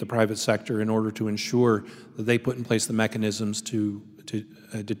engaging with the private sector in order to ensure that they put in place the mechanisms to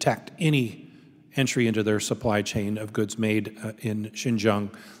detect any entry into their supply chain of goods made in Xinjiang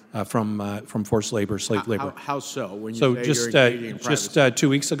from forced labor, slave labor. How so? When you So say just you're engaging in private 2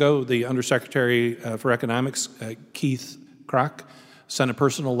 weeks ago, the Undersecretary for Economics, Keith Krach, sent a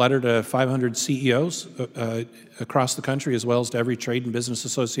personal letter to 500 CEOs across the country, as well as to every trade and business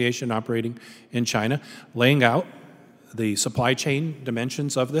association operating in China, laying out the supply chain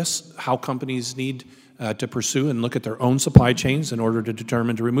dimensions of this, how companies need to pursue and look at their own supply chains in order to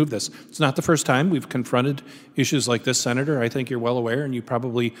determine to remove this. It's not the first time we've confronted issues like this, Senator. I think you're well aware, and you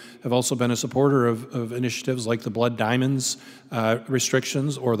probably have also been a supporter of initiatives like the blood diamonds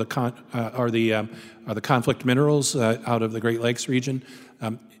restrictions or the conflict minerals out of the Great Lakes region.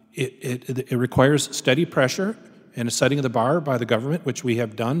 It requires steady pressure and a setting of the bar by the government, which we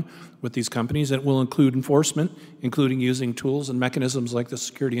have done with these companies. It will include enforcement, including using tools and mechanisms like the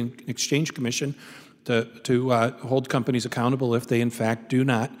Security and Exchange Commission to hold companies accountable if they, in fact, do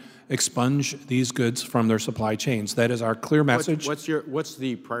not expunge these goods from their supply chains. That is our clear message. What's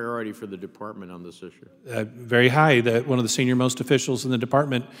the priority for the department on this issue? Very high. That one of the senior-most officials in the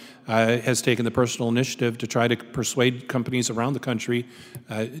department has taken the personal initiative to try to persuade companies around the country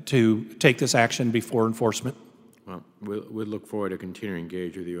to take this action before enforcement. Well, we look forward to continuing to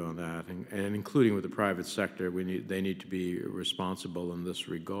engage with you on that, and including with the private sector. They need to be responsible in this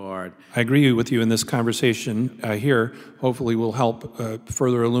regard. I agree with you in this conversation here. Hopefully will help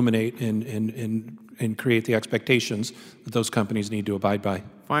further illuminate and create the expectations that those companies need to abide by.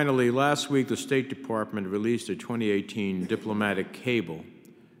 Finally, last week the State Department released a 2018 diplomatic cable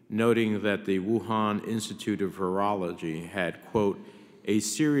noting that the Wuhan Institute of Virology had, quote, a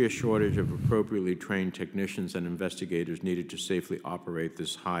serious shortage of appropriately trained technicians and investigators needed to safely operate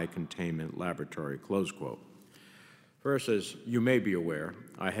this high containment laboratory, close quote. First, as you may be aware,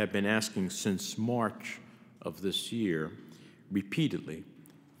 I have been asking since March of this year repeatedly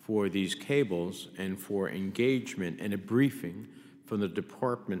for these cables and for engagement and a briefing from the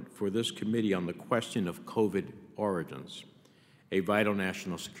department for this committee on the question of COVID origins, a vital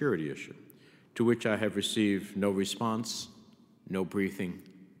national security issue, to which I have received no response, no briefing,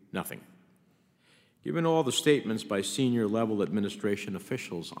 nothing. Given all the statements by senior-level administration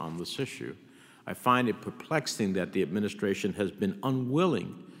officials on this issue, I find it perplexing that the administration has been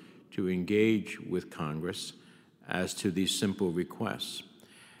unwilling to engage with Congress as to these simple requests,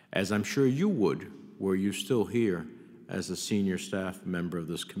 as I'm sure you would were you still here as a senior staff member of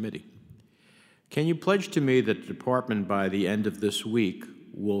this committee. Can you pledge to me that the department by the end of this week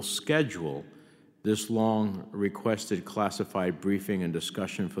will schedule this long requested classified briefing and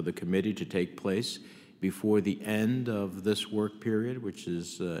discussion for the committee to take place before the end of this work period, which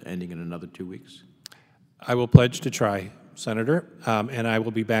is ending in another 2 weeks? I will pledge to try, Senator, and I will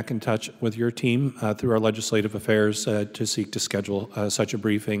be back in touch with your team through our legislative affairs to seek to schedule such a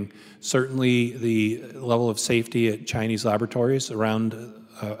briefing. Certainly the level of safety at Chinese laboratories around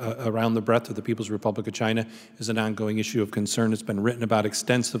the breadth of the People's Republic of China is an ongoing issue of concern. It's been written about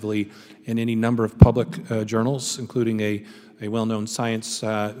extensively in any number of public journals, including a well-known science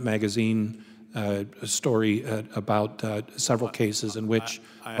magazine story about several cases in which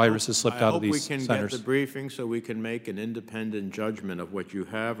viruses slipped out of these centers. I hope we can get the briefing so we can make an independent judgment of what you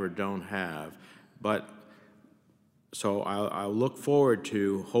have or don't have. But so I'll look forward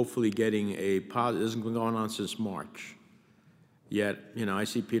to hopefully getting a positive. This has been going on since March. Yet, you know, I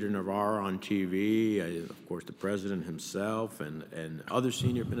see Peter Navarro on TV, of course, the president himself and other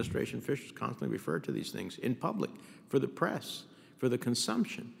senior administration officials constantly refer to these things in public for the press, for the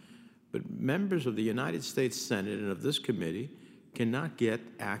consumption. But members of the United States Senate and of this committee cannot get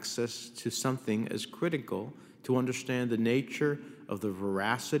access to something as critical to understand the nature of the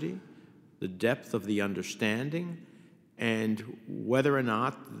veracity, the depth of the understanding, and whether or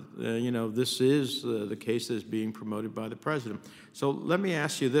not, this is the case that is being promoted by the president. So let me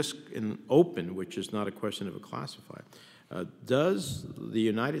ask you this in open, which is not a question of a classified. Does the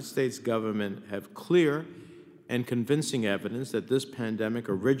United States government have clear and convincing evidence that this pandemic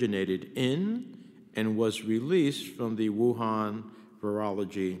originated in and was released from the Wuhan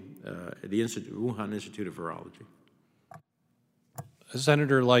Virology, Wuhan Institute of Virology?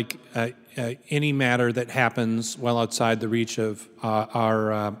 Senator, like any matter that happens well outside the reach of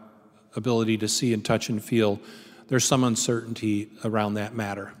our ability to see and touch and feel, there's some uncertainty around that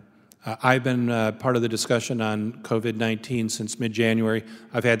matter. I've been part of the discussion on COVID-19 since mid-January.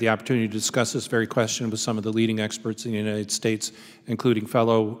 I've had the opportunity to discuss this very question with some of the leading experts in the United States, including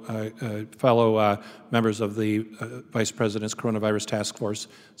fellow members of the Vice President's Coronavirus Task Force,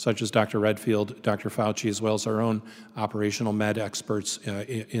 such as Dr. Redfield, Dr. Fauci, as well as our own operational med experts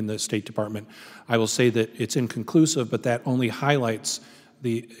in the State Department. I will say that it's inconclusive, but that only highlights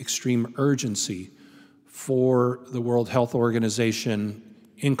the extreme urgency for the World Health Organization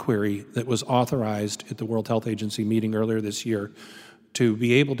inquiry that was authorized at the World Health Agency meeting earlier this year to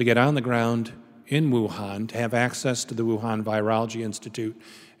be able to get on the ground in Wuhan, to have access to the Wuhan Virology Institute,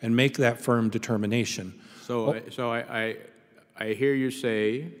 and make that firm determination. So I hear you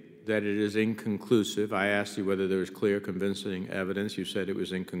say that it is inconclusive. I asked you whether there was clear, convincing evidence. You said it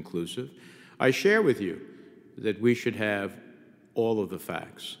was inconclusive. I share with you that we should have all of the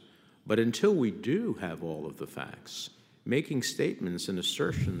facts. But until we do have all of the facts, making statements and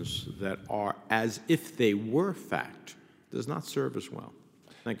assertions that are as if they were fact does not serve us well.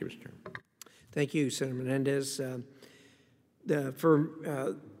 Thank you, Mr. Chairman. Thank you, Senator Menendez.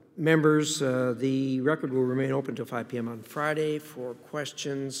 For members, the record will remain open until 5 p.m. on Friday for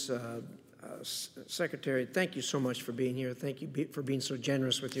questions. Secretary, thank you so much for being here. Thank you for being so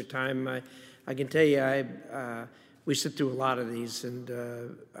generous with your time. I can tell you, we sit through a lot of these, and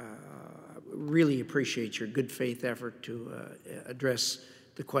really appreciate your good faith effort to address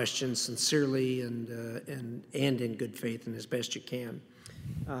the questions sincerely and in good faith and as best you can.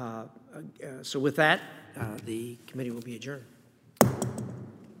 So with that, the committee will be adjourned.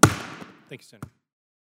 Thank you, Senator.